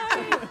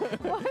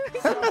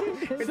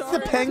 It's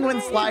the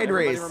penguin slide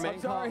Everybody race. Remain I'm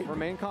sorry. calm.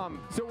 Remain calm.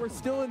 So we're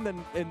still in the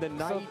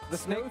night the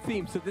snow snake-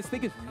 theme. So this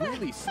thing is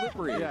really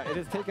slippery. Yeah, it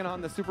has taken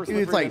on the super Dude,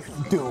 it's like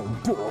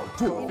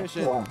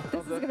coefficient of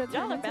This is the. gonna Y'all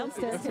turn are into a bouncing.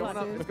 staircase It's going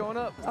up. soon. It's going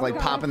up. like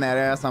popping that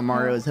ass on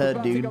Mario's head,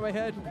 Bouncing dude. on my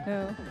head.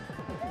 No.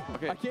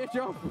 Okay. I can't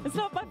jump. It's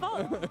not my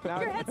fault. Now,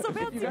 Your head's so if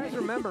you bouncy. guys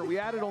remember, we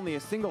added only a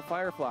single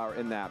fire flower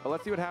in that. But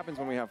let's see what happens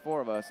when we have 4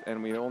 of us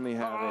and we only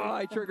have Oh, a.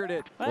 I triggered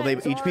it. Well, they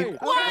each Sorry. be.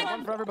 Okay,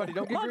 one for everybody.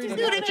 Don't get One, greedy.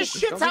 two, Dude, it just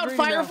Don't shits get out greedy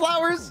fire now.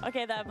 flowers.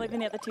 Okay, I'm leaving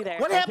the other 2 there.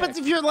 What happens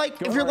if you're like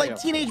Mario.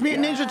 Teenage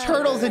Mutant Ninja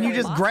Turtles and you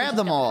just grab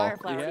them all?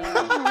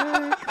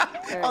 Yeah.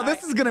 Oh,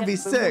 this is gonna be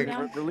sick.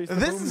 Release the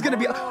This boom is gonna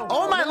be. bomb.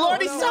 Oh my lord,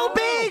 he's so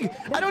big!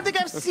 I don't think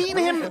I've seen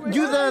him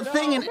do the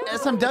thing in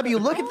SMW.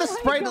 Look at the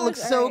sprite; it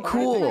looks so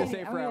cool.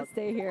 Safe I'm gonna route.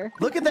 stay here.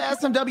 Look at the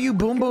SMW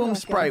Boom Boom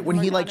sprite when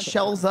he like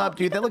shells up,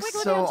 dude. That looks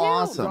so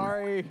awesome.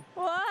 Sorry.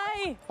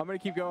 Why? I'm gonna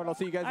keep going. I'll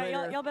see you guys All right,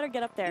 later. y'all better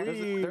get up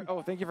there.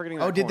 Oh, thank you for getting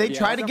that. Oh, did they coin.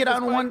 try to get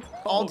on one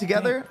Oh, all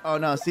together? Oh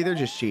no, see, they're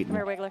just Come cheating.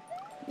 here, Wiggler.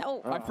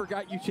 No. I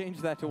forgot you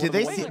changed that to Did one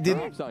they of the see- ones did-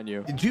 that drops on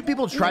you. Did two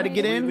people try to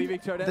get in Leaving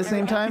Toadette at the right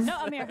same now? time? No,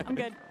 I'm here. I'm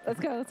good. Let's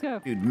go. Let's go.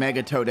 Dude,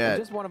 Mega Toadette.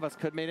 Just one of us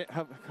could made it.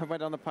 Have went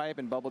down the pipe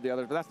and bubbled the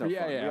others, but that's no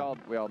Yeah, fun. yeah.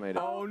 We all made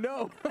it. Oh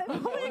no.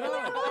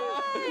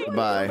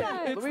 Bye.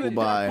 It's the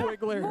Goodbye. Duck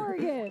Wiggler.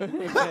 Morgan.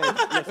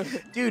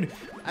 Dude,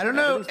 I don't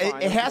know. Everything's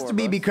fine, It has the to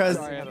be 4 of us. because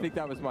Sorry, I think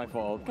that was my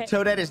fault. Okay.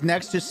 Toadette is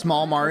next to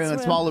small Mario and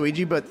Let's small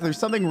Luigi, but there's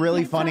something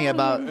really funny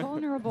about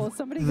Vulnerable.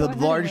 Somebody the go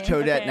ahead large of me.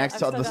 Toadette Okay, next I'm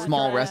to still the gonna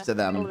small try rest of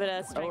A little them. bit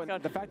of strength and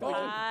going. the fact that we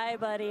just- Bye,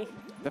 buddy.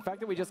 The fact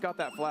that we just got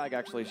that flag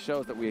actually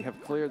shows that we have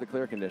cleared the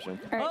clear condition.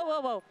 All right. Whoa,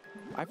 whoa, whoa.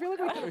 I feel like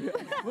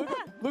we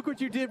Look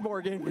what you did,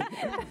 Morgan.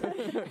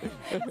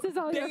 This is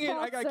all Dang your it,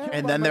 fault, I got sir. killed.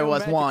 And by then my there own was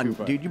magic one.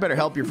 Koopa. Dude, you better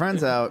help your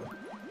friends out.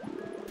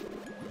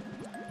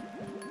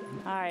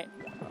 All right.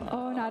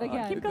 Oh, not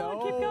again. Keep going,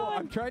 keep No, going.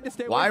 I'm trying to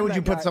stay away Why from would that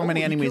you put guy. so many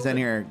Oh, you enemies killed in him.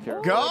 here?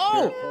 Careful,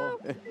 Go!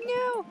 careful.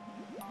 No.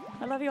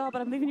 I love you all,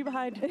 but I'm leaving you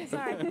behind.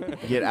 Sorry.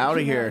 Get out of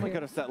We here. could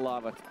have set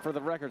lava. For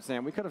the record,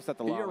 Sam, we could have set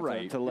the lava You're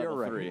right, to level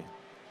you're right. 3.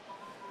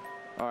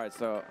 All right,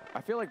 so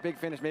I feel like big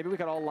finish. Maybe we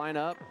could all line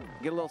up,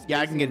 get a little. Yeah,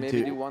 I can spacing, get and it maybe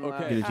too. do one Okay.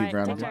 last, Get it All right,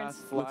 round. take one turns.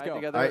 last slide Let's go.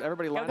 together. All right.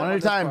 Everybody line One up at a on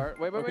this time. part.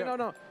 Wait, Okay.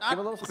 no. Give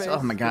a little space.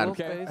 Oh my give a god.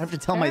 little I space. have to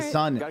tell my Alright.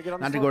 son Gotta get on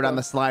the not to slope, go down though.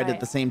 the slide at Alright.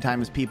 the same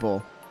time as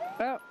people.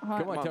 Oh,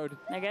 Come on, on. Toad.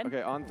 Are you good?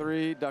 Okay, on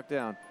 3, duck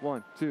down.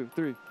 1, 2,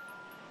 3.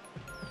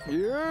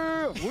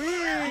 Yeah,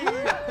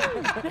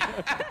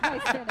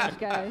 nice finish,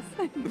 guys.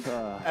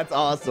 That's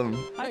awesome.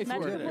 Nice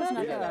Imagine work. if it was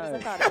not good as I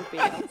thought it would be.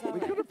 It's all we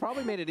right. could have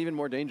probably made it even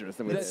more dangerous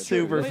than we That's did.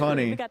 super We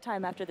funny. got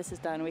time after this is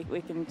done. We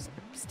can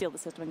steal the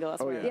system and go Oh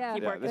elsewhere. yeah,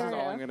 Keep Yeah, working. This is there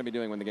all we I'm go. going to be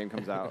doing when the game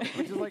comes out,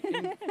 which is like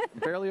in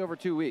barely over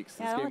 2 weeks.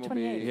 Yeah, This only game will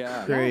 28. be Yeah.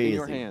 in Crazy.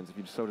 your hands if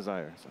you so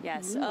desire. So.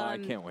 Yes. Oh, I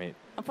can't wait.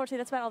 Unfortunately,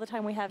 that's about all the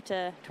time we have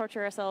to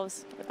torture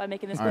ourselves by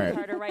making this All one right.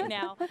 harder right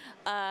now.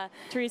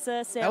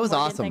 Teresa, Sam, That was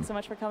Morgan, awesome. thanks so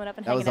much for coming up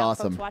and That hanging was out.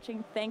 awesome. Folks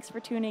watching, thanks for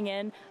tuning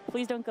in.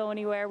 Please don't go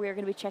anywhere. We are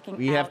going to be checking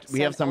We out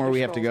have somewhere Elder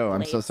we have to go. Scrolls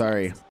I'm so Blades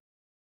sorry. next.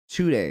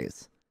 2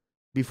 days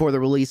before the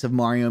release of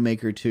Mario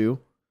Maker 2,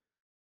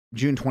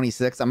 June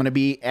 26th, I'm going to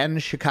be in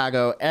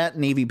Chicago at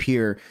Navy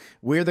Pier,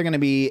 where they're going to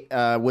be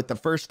with the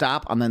first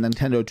stop on the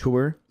Nintendo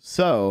Tour.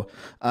 So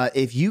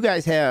if you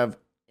guys have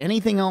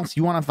anything else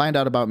you want to find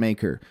out about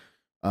Maker,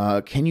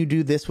 can you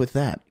do this with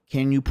that?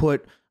 Can you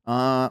put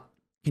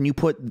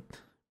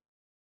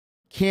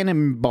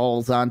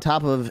cannonballs on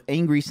top of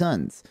Angry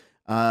Suns?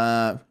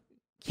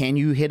 Can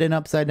you hit an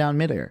upside down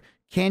midair?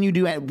 Can you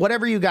do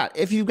whatever you got?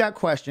 If you've got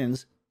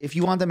questions, if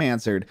you want them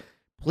answered,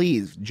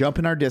 please jump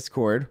in our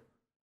Discord,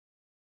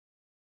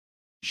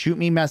 shoot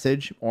me a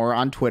message, or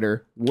on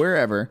Twitter,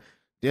 wherever.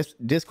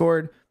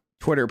 Discord,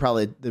 Twitter,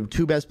 probably the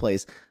 2 best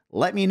place.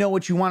 Let me know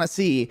what you want to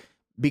see,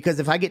 because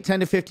if I get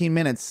 10 to 15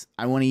 minutes,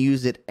 I want to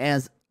use it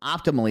as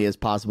optimally as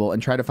possible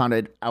and try to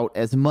find out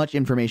as much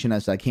information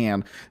as I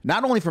can.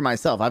 Not only for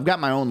myself, I've got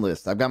my own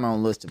list. I've got my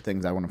own list of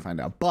things I want to find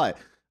out, but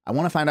I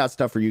want to find out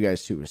stuff for you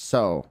guys too.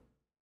 So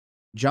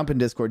jump in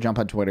Discord, jump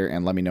on Twitter,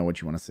 and let me know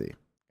what you want to see.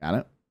 Got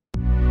it?